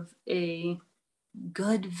of a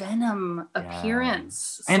good Venom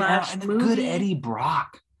appearance and slash a movie. good Eddie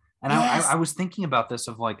Brock. And yes. I was thinking about this,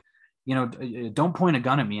 of like, don't point a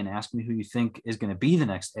gun at me and ask me who you think is going to be the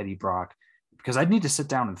next Eddie Brock, because I'd need to sit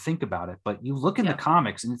down and think about it. But you look in the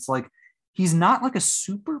comics, and it's like, he's not like a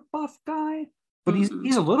super buff guy, but he's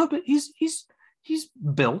a little bit, he's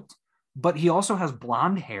built, but he also has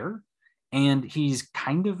blonde hair, and he's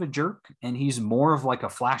kind of a jerk, and he's more of like a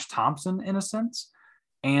Flash Thompson in a sense.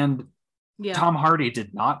 And Tom Hardy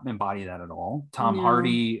did not embody that at all. Tom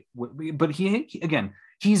Hardy, but he again,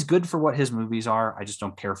 he's good for what his movies are. I just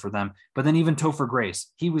don't care for them. But then even Topher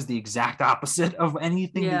Grace, he was the exact opposite of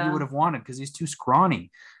anything that you would have wanted, because he's too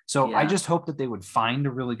scrawny. So I just hope that they would find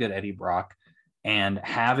a really good Eddie Brock and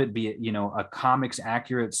have it be, a comics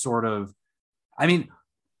accurate sort of. I mean,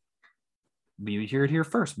 you hear it here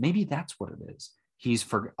first. Maybe that's what it is.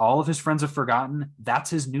 All of his friends have forgotten. That's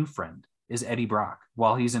his new friend, is Eddie Brock,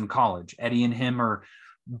 while he's in college. Eddie and him are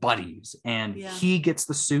buddies, and he gets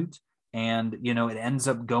the suit, and it ends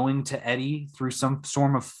up going to Eddie through some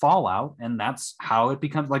form of fallout, and that's how it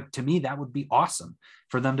becomes. Like, to me, that would be awesome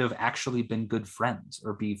for them to have actually been good friends,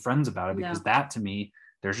 or be friends about it, because that, to me,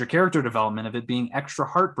 there's your character development of it being extra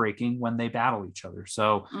heartbreaking when they battle each other.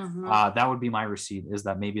 So that would be my receipt, is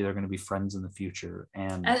that maybe they're going to be friends in the future.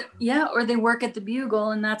 And or they work at the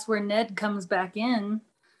Bugle, and that's where Ned comes back in.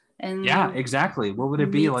 And exactly. What would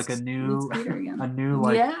it be, like a new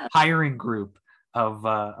hiring group of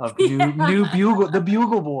new Bugle, the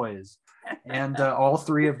Bugle Boys, and all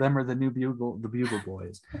three of them are the Bugle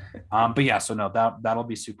Boys. But yeah, so no, that'll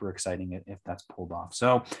be super exciting if that's pulled off.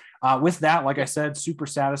 So with that, like I said, super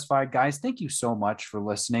satisfied, guys. Thank you so much for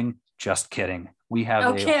listening. Just kidding. We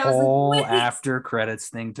have a whole after credits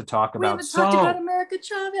thing to talk about. We haven't talked about America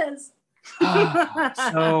Chavez.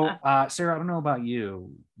 So Sarah, I don't know about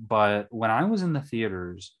you, but when I was in the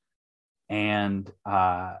theaters, and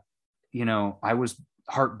I was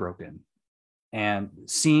heartbroken, and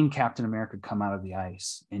seeing Captain America come out of the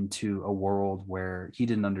ice into a world where he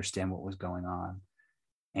didn't understand what was going on,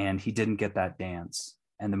 and he didn't get that dance,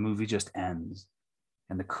 and the movie just ends,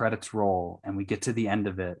 and the credits roll, and we get to the end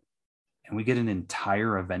of it, and we get an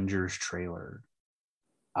entire Avengers trailer.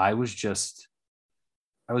 I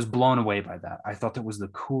was blown away by that. I thought that was the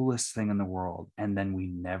coolest thing in the world. And then we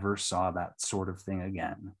never saw that sort of thing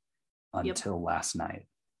again until last night.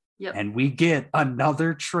 And we get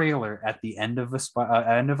another trailer at the end of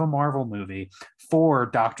a Marvel movie for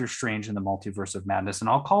Doctor Strange in the Multiverse of Madness. And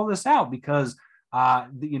I'll call this out because I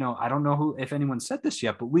don't know if anyone said this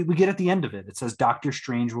yet, but we get at the end of it. It says Doctor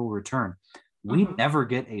Strange will return. We never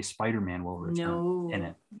get a Spider-Man will return in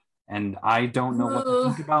it. And I don't know what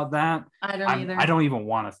to think about that. I don't either. I don't even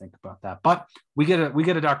want to think about that. But we get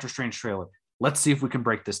a Doctor Strange trailer. Let's see if we can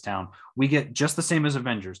break this down. We get just the same as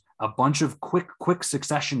Avengers, a bunch of quick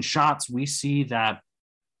succession shots. We see that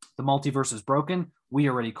the multiverse is broken. We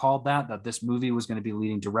already called that this movie was going to be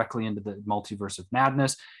leading directly into the multiverse of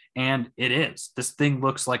madness. And it is. This thing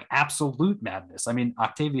looks like absolute madness. I mean,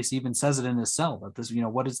 Octavius even says it in his cell that this,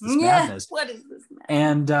 what is this madness? What is this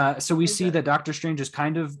madness? And so we see that Doctor Strange is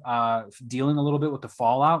kind of dealing a little bit with the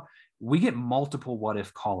fallout. We get multiple what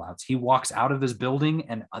if call outs. He walks out of his building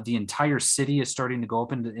and the entire city is starting to go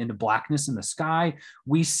up into blackness in the sky.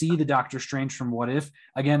 We see the Doctor Strange from What If.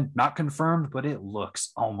 Again, not confirmed, but it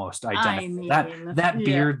looks almost identical. That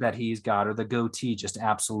beard that he's got, or the goatee, just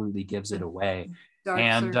absolutely gives it away.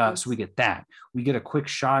 So we get that. We get a quick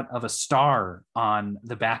shot of a star on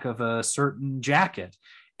the back of a certain jacket.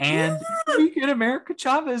 And we get America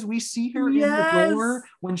Chavez. We see her in the door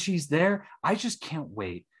when she's there. I just can't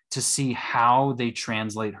wait to see how they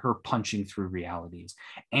translate her punching through realities.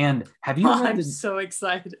 And have you read I'm so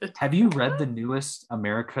excited. Have you read the newest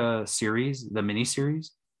America series, the miniseries?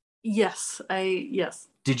 Yes.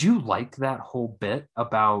 Did you like that whole bit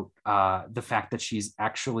about the fact that she's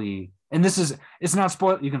actually, and it's not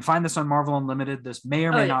spoiled. You can find this on Marvel Unlimited. This may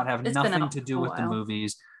or may not have nothing to do with the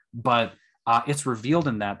movies, but it's revealed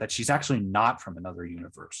in that she's actually not from another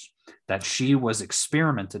universe, that she was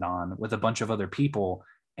experimented on with a bunch of other people.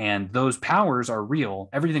 And those powers are real.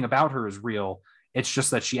 Everything about her is real. It's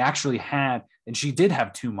just that she actually had, and she did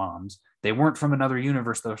have two moms. They weren't from another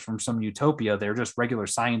universe. They were from some utopia. They're just regular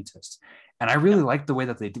scientists. And I really liked the way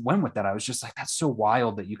that they went with that. I was just like, that's so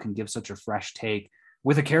wild that you can give such a fresh take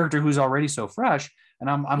with a character who's already so fresh. And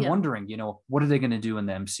I'm wondering, what are they going to do in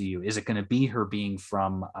the MCU? Is it going to be her being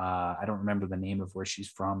from, I don't remember the name of where she's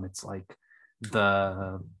from. It's like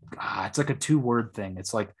it's like a 2-word thing.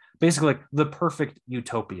 It's like basically like the perfect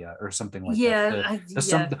utopia or something like that.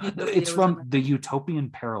 It's from the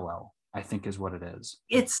Utopian Parallel, I think is what it is.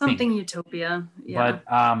 It's something utopia. Yeah.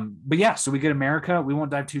 But yeah, so we get America. We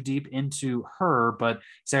won't dive too deep into her, but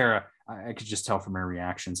Sarah, I could just tell from her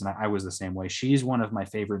reactions, and I was the same way. She's one of my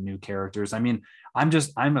favorite new characters. I mean,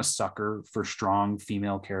 I'm a sucker for strong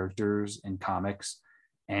female characters in comics.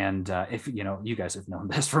 And if you guys have known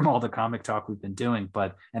this from all the comic talk we've been doing,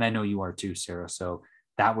 and I know you are too, Sarah. So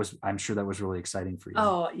I'm sure that was really exciting for you.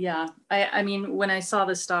 Oh yeah. I mean, when I saw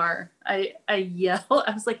the star, I yelled,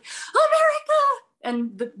 I was like, America!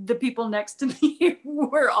 And the people next to me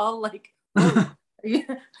were all like, oh,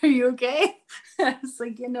 are you okay? I was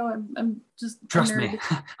like, I'm just trust me,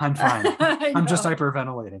 I'm fine. I'm just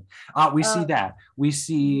hyperventilating. We see that. We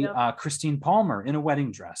see Christine Palmer in a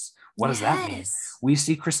wedding dress. What does that mean? We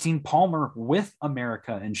see Christine Palmer with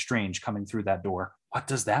America and Strange coming through that door. What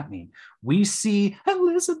does that mean? We see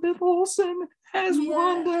Elizabeth Olsen as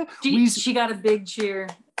Wanda. She got a big cheer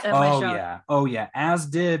at my show. Oh yeah. As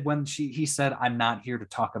did when he said, "I'm not here to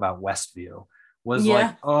talk about Westview." Was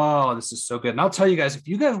like, oh, this is so good. And I'll tell you guys, if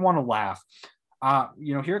you guys want to laugh,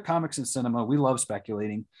 here at Comics and Cinema, we love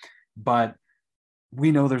speculating, but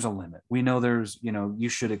we know there's a limit. We know there's, you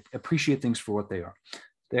should appreciate things for what they are.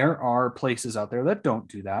 There are places out there that don't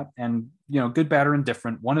do that. And, good, bad, or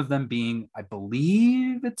indifferent. One of them being, I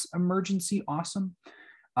believe it's Emergency Awesome.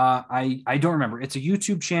 I don't remember. It's a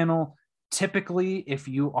YouTube channel. Typically, if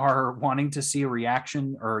you are wanting to see a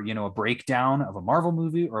reaction or, a breakdown of a Marvel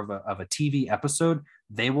movie or of a TV episode,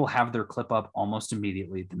 they will have their clip up almost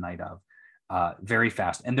immediately the night of, very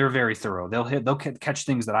fast. And they're very thorough. They'll catch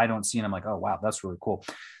things that I don't see. And I'm like, oh, wow, that's really cool.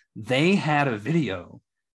 They had a video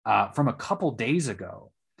from a couple days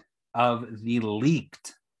ago of the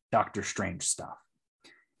leaked Doctor Strange stuff.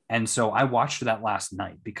 And so I watched that last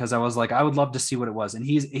night because I was like, I would love to see what it was. And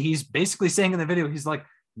he's basically saying in the video, he's like,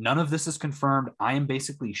 none of this is confirmed. I am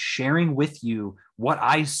basically sharing with you what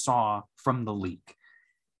I saw from the leak.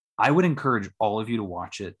 I would encourage all of you to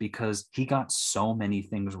watch it because he got so many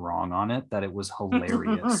things wrong on it that it was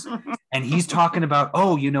hilarious. And he's talking about,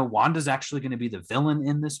 Wanda's actually going to be the villain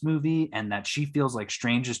in this movie and that she feels like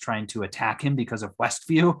Strange is trying to attack him because of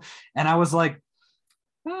Westview. And I was like,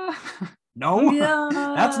 no,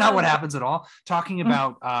 that's not what happens at all. Talking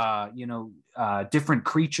about, different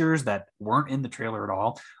creatures that weren't in the trailer at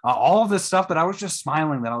all of this stuff that I was just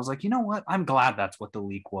smiling that I was like, you know what? I'm glad that's what the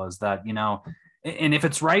leak was, that, and if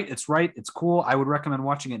it's right, it's cool. I would recommend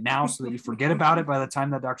watching it now so that you forget about it by the time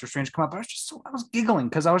that Doctor Strange come up. But I was giggling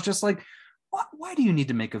because I was just like, why do you need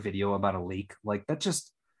to make a video about a leak? Like that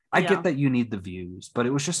just, I get that you need the views, but it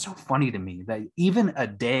was just so funny to me that even a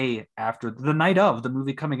day after the night of the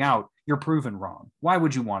movie coming out, you're proven wrong. Why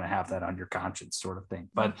would you want to have that on your conscience, sort of thing?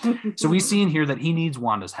 But so we see in here that he needs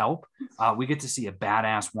Wanda's help. We get to see a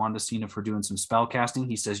badass Wanda scene for doing some spell casting.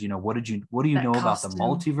 He says, what do you that know costume.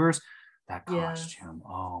 About the multiverse? That costume.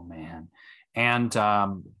 Yeah. Oh man. And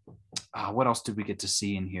what else did we get to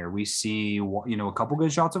see in here? We see, a couple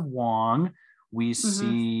good shots of Wong. We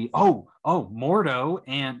see Mordo,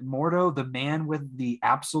 and Mordo, the man with the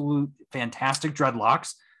absolute fantastic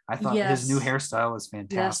dreadlocks. I thought his new hairstyle is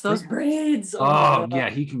fantastic. Yes, those braids. Oh yeah,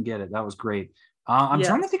 he can get it. That was great. I'm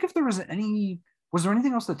trying to think if there was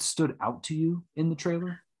anything else that stood out to you in the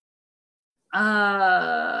trailer?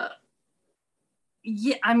 Yeah,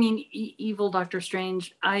 I mean, evil Doctor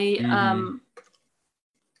Strange.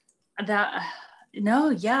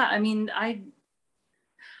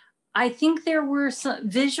 I think there were some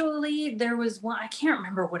visually, there was one, I can't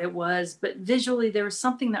remember what it was, but visually there was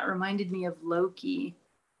something that reminded me of Loki.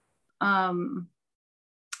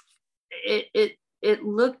 It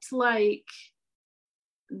looked like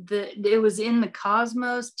it was in the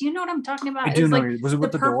cosmos. Do you know what I'm talking about? I do know. Like, was it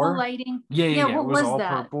with the door lighting? Yeah. What was all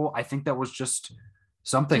that? Purple. I think that was just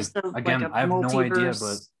something. Again, I have no idea,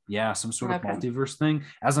 but yeah, some sort of multiverse thing.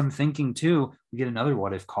 As I'm thinking too, we get another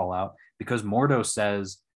what if call out because Mordo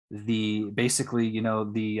says the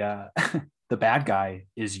bad guy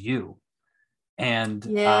is you, and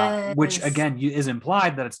which again is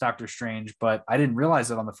implied that it's Doctor Strange, but I didn't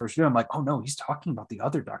realize it on the first video. I'm like, oh no, he's talking about the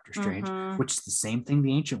other Doctor Strange, which is the same thing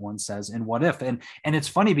the Ancient One says in What If. And it's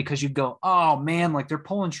funny because you go, oh man, like they're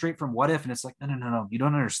pulling straight from What If, and it's like, no, you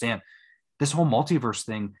don't understand this whole multiverse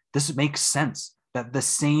thing. This makes sense that the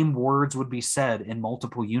same words would be said in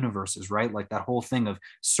multiple universes, right? Like that whole thing of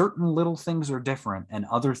certain little things are different and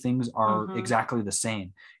other things are exactly the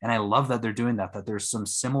same. And I love that they're doing that there's some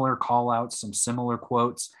similar call outs, some similar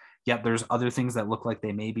quotes, yet there's other things that look like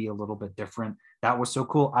they may be a little bit different. That was so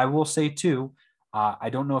cool. I will say too, I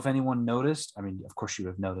don't know if anyone noticed. I mean, of course you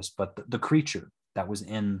have noticed, but the creature that was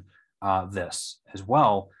in this as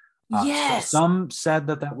well. Some said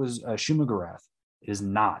that was Shumagarath. It is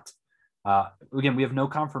not. Again, we have no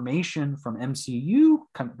confirmation from MCU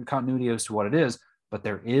continuity as to what it is, but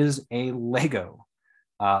there is a Lego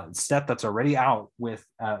set that's already out with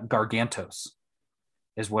Gargantos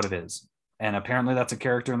is what it is. And apparently that's a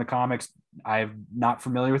character in the comics. I'm not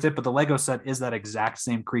familiar with it, but the Lego set is that exact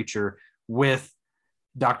same creature with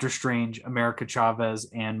Doctor Strange, America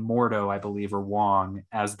Chavez, and Mordo, I believe, or Wong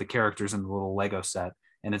as the characters in the little Lego set.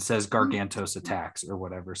 And it says Gargantos attacks or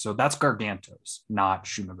whatever. So that's Gargantos, not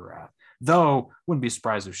Shumagarath. Though, wouldn't be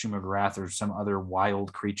surprised if Shumagarath or some other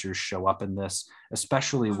wild creatures show up in this,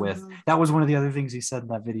 especially with, that was one of the other things he said in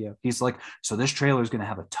that video. He's like, so this trailer is going to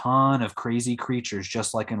have a ton of crazy creatures,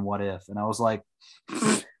 just like in What If. And I was like,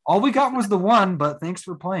 all we got was the one, but thanks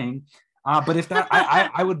for playing. But if that,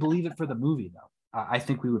 I would believe it for the movie, though. I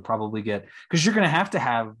think we would probably get, because you're going to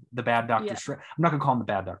have the bad Doctor Strange. I'm not going to call him the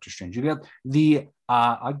bad Doctor Strange. You got the,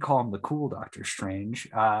 I'd call him the cool Doctor Strange,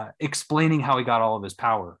 explaining how he got all of his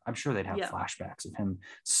power. I'm sure they'd have flashbacks of him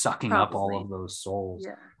sucking up all of those souls.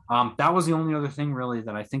 Yeah. That was the only other thing really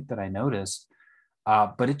that I think that I noticed.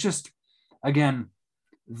 But it just, again,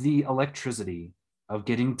 the electricity of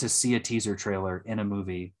getting to see a teaser trailer in a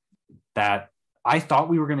movie that I thought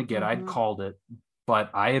we were going to get. I'd called it, but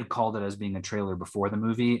I had called it as being a trailer before the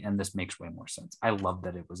movie, and this makes way more sense. I love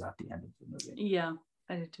that it was at the end of the movie. Yeah,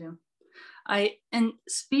 I did too. And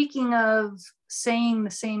speaking of saying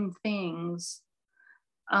the same things,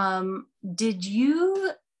 did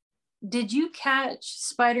you catch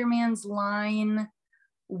Spider-Man's line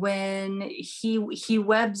when he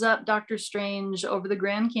webs up Doctor Strange over the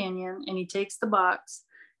Grand Canyon and he takes the box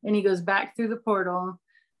and he goes back through the portal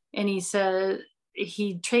and he says,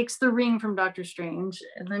 he takes the ring from Doctor Strange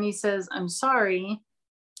and then he says, I'm sorry.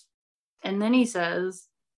 And then he says,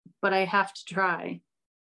 but I have to try.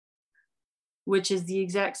 Which is the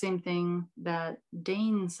exact same thing that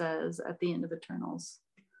Dane says at the end of Eternals.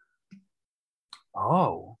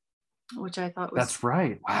 Oh. Which I thought was... That's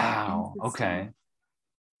right. Wow. Okay.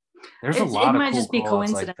 There's a lot of cool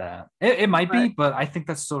quotes like that. It might be, but I think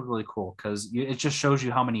that's still really cool because it just shows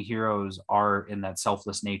you how many heroes are in that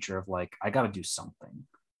selfless nature of like, I got to do something,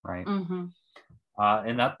 right?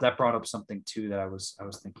 And that brought up something too that I was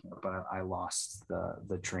thinking of, but I lost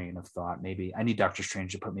the train of thought. Maybe I need Doctor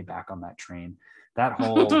Strange to put me back on that train. That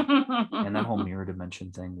whole and that whole mirror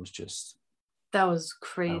dimension thing was just that was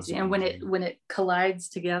crazy. And when it collides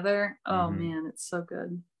together, oh man, it's so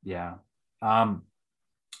good. Yeah.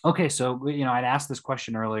 Okay, so I'd asked this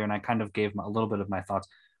question earlier, and I kind of gave a little bit of my thoughts.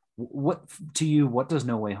 What to you? What does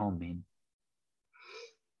No Way Home mean?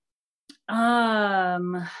 I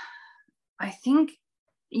think,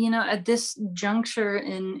 at this juncture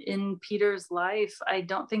in Peter's life, I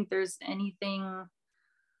don't think there's anything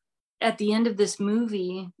at the end of this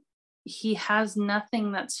movie. He has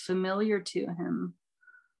nothing that's familiar to him.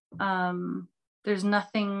 There's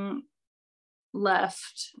nothing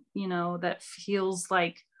left, that feels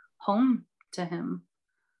like home to him.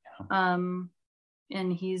 Yeah.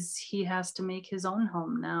 And he has to make his own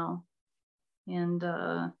home now. And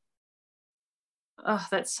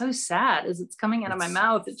that's so sad. As it's coming out of my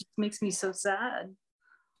mouth, it just makes me so sad.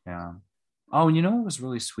 Yeah. Oh, and what was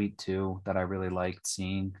really sweet too that I really liked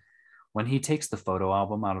seeing when he takes the photo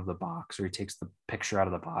album out of the box, or he takes the picture out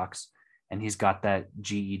of the box, and he's got that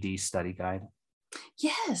GED study guide.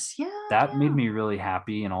 Yes, yeah. That made me really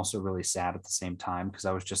happy and also really sad at the same time, because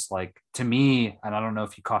I was just like, to me, and I don't know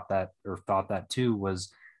if you caught that or thought that too,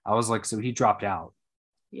 I was like, so he dropped out.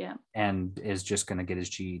 Yeah. And is just going to get his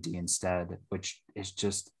GED instead, which is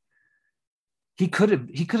just, he could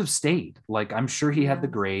have stayed. Like, I'm sure he had the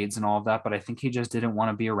grades and all of that, but I think he just didn't want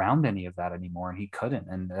to be around any of that anymore, and he couldn't.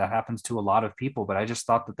 And that happens to a lot of people. But I just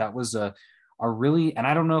thought that was a really, and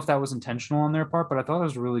I don't know if that was intentional on their part, but I thought it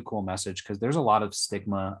was a really cool message, because there's a lot of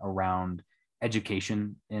stigma around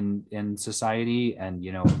education in society, and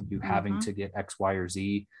you having to get X, Y, or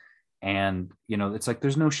Z. And it's like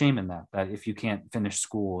there's no shame in that if you can't finish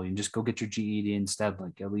school, you just go get your GED instead.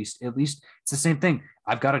 Like, at least it's the same thing.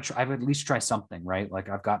 I've at least try something, right? Like,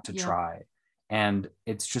 I've got to try. And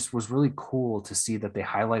it's just was really cool to see that they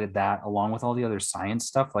highlighted that along with all the other science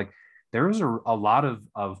stuff. Like, there was a lot of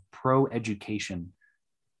pro education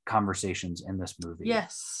conversations in this movie.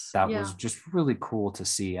 Yes, that was just really cool to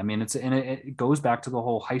see. I mean, it goes back to the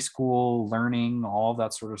whole high school learning, all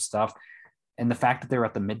that sort of stuff. And the fact that they're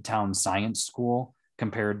at the Midtown Science School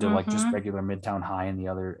compared to like just regular Midtown High and the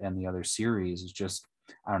other series is just,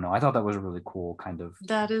 I don't know. I thought that was a really cool kind of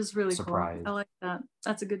that is really surprise. Cool. I like that.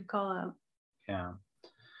 That's a good call out. Yeah.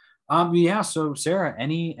 Yeah. So Sarah,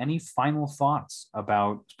 any final thoughts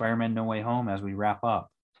about Spider-Man No Way Home as we wrap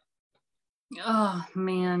up? Oh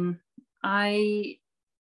man, I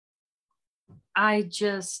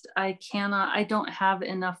cannot. I don't have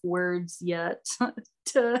enough words yet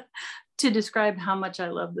to describe how much I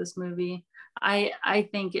love this movie. I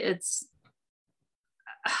think it's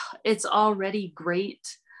already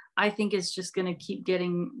great. I think it's just going to keep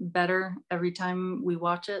getting better every time we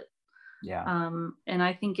watch it. Yeah. And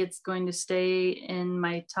I think it's going to stay in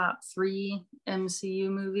my top 3 MCU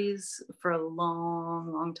movies for a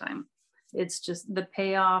long, long time. It's just the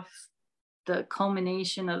payoff, the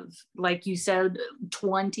culmination of, like you said,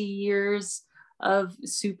 20 years of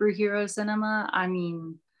superhero cinema. I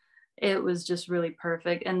mean, it was just really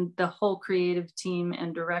perfect. And the whole creative team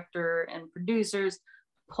and director and producers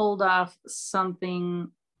pulled off something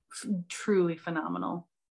truly phenomenal,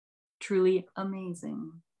 truly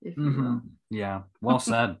amazing, if you will. Yeah, well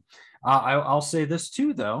said. I'll say this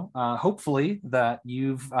too, though. Hopefully that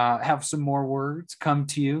you've have some more words come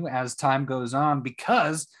to you as time goes on,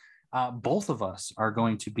 because both of us are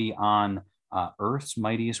going to be on Earth's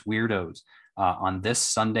Mightiest Weirdos on this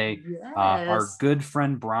Sunday. Yes. Our good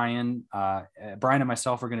friend Brian and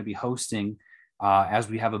myself are going to be hosting as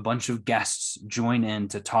we have a bunch of guests join in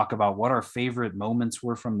to talk about what our favorite moments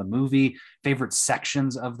were from the movie, favorite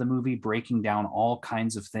sections of the movie, breaking down all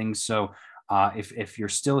kinds of things. So if you're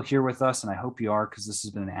still here with us, and I hope you are, because this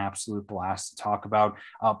has been an absolute blast to talk about,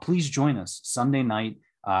 please join us Sunday night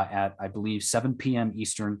at, I believe, 7 p.m.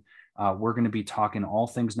 Eastern. We're going to be talking all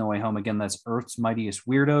things No Way Home. Again, that's Earth's Mightiest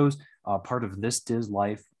Weirdos, part of This Diz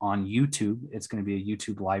Life on YouTube. It's going to be a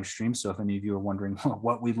YouTube live stream. So if any of you are wondering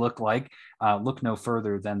what we look like, look no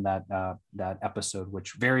further than that episode,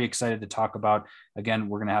 which very excited to talk about. Again,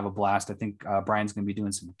 we're going to have a blast. I think Brian's going to be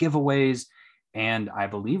doing some giveaways. And I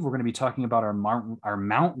believe we're going to be talking about our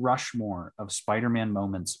Mount Rushmore of Spider-Man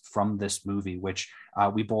moments from this movie, which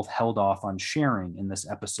we both held off on sharing in this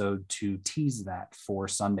episode to tease that for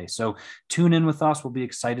Sunday. So tune in with us. We'll be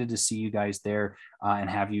excited to see you guys there and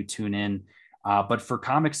have you tune in. But for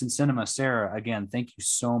Comics and Cinema, Sarah, again, thank you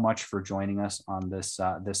so much for joining us on this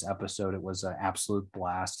episode. It was an absolute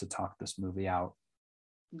blast to talk this movie out.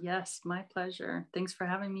 Yes, my pleasure. Thanks for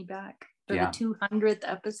having me back for the 200th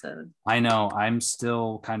episode. I know. I'm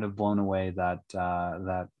still kind of blown away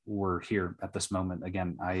that we're here at this moment.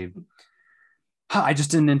 Again, I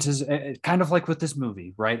just didn't anticipate, kind of like with this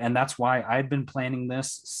movie, right? And that's why I'd been planning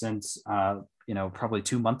this since probably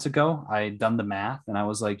 2 months ago. I'd done the math and I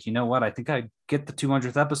was like, you know what? I think I get the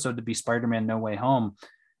 200th episode to be Spider-Man No Way Home.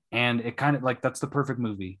 And it kind of like, that's the perfect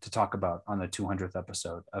movie to talk about on the 200th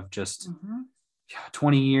episode of just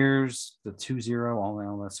 20 years, the 2-0,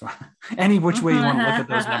 all that sort of, any which way you want to look at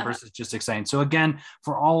those numbers is just exciting. So again,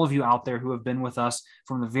 for all of you out there who have been with us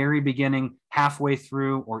from the very beginning, halfway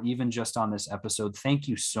through, or even just on this episode, thank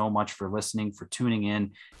you so much for listening, for tuning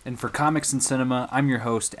in. And for Comics and Cinema, I'm your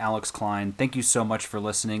host, Alex Klein. Thank you so much for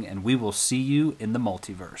listening, and we will see you in the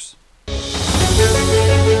multiverse.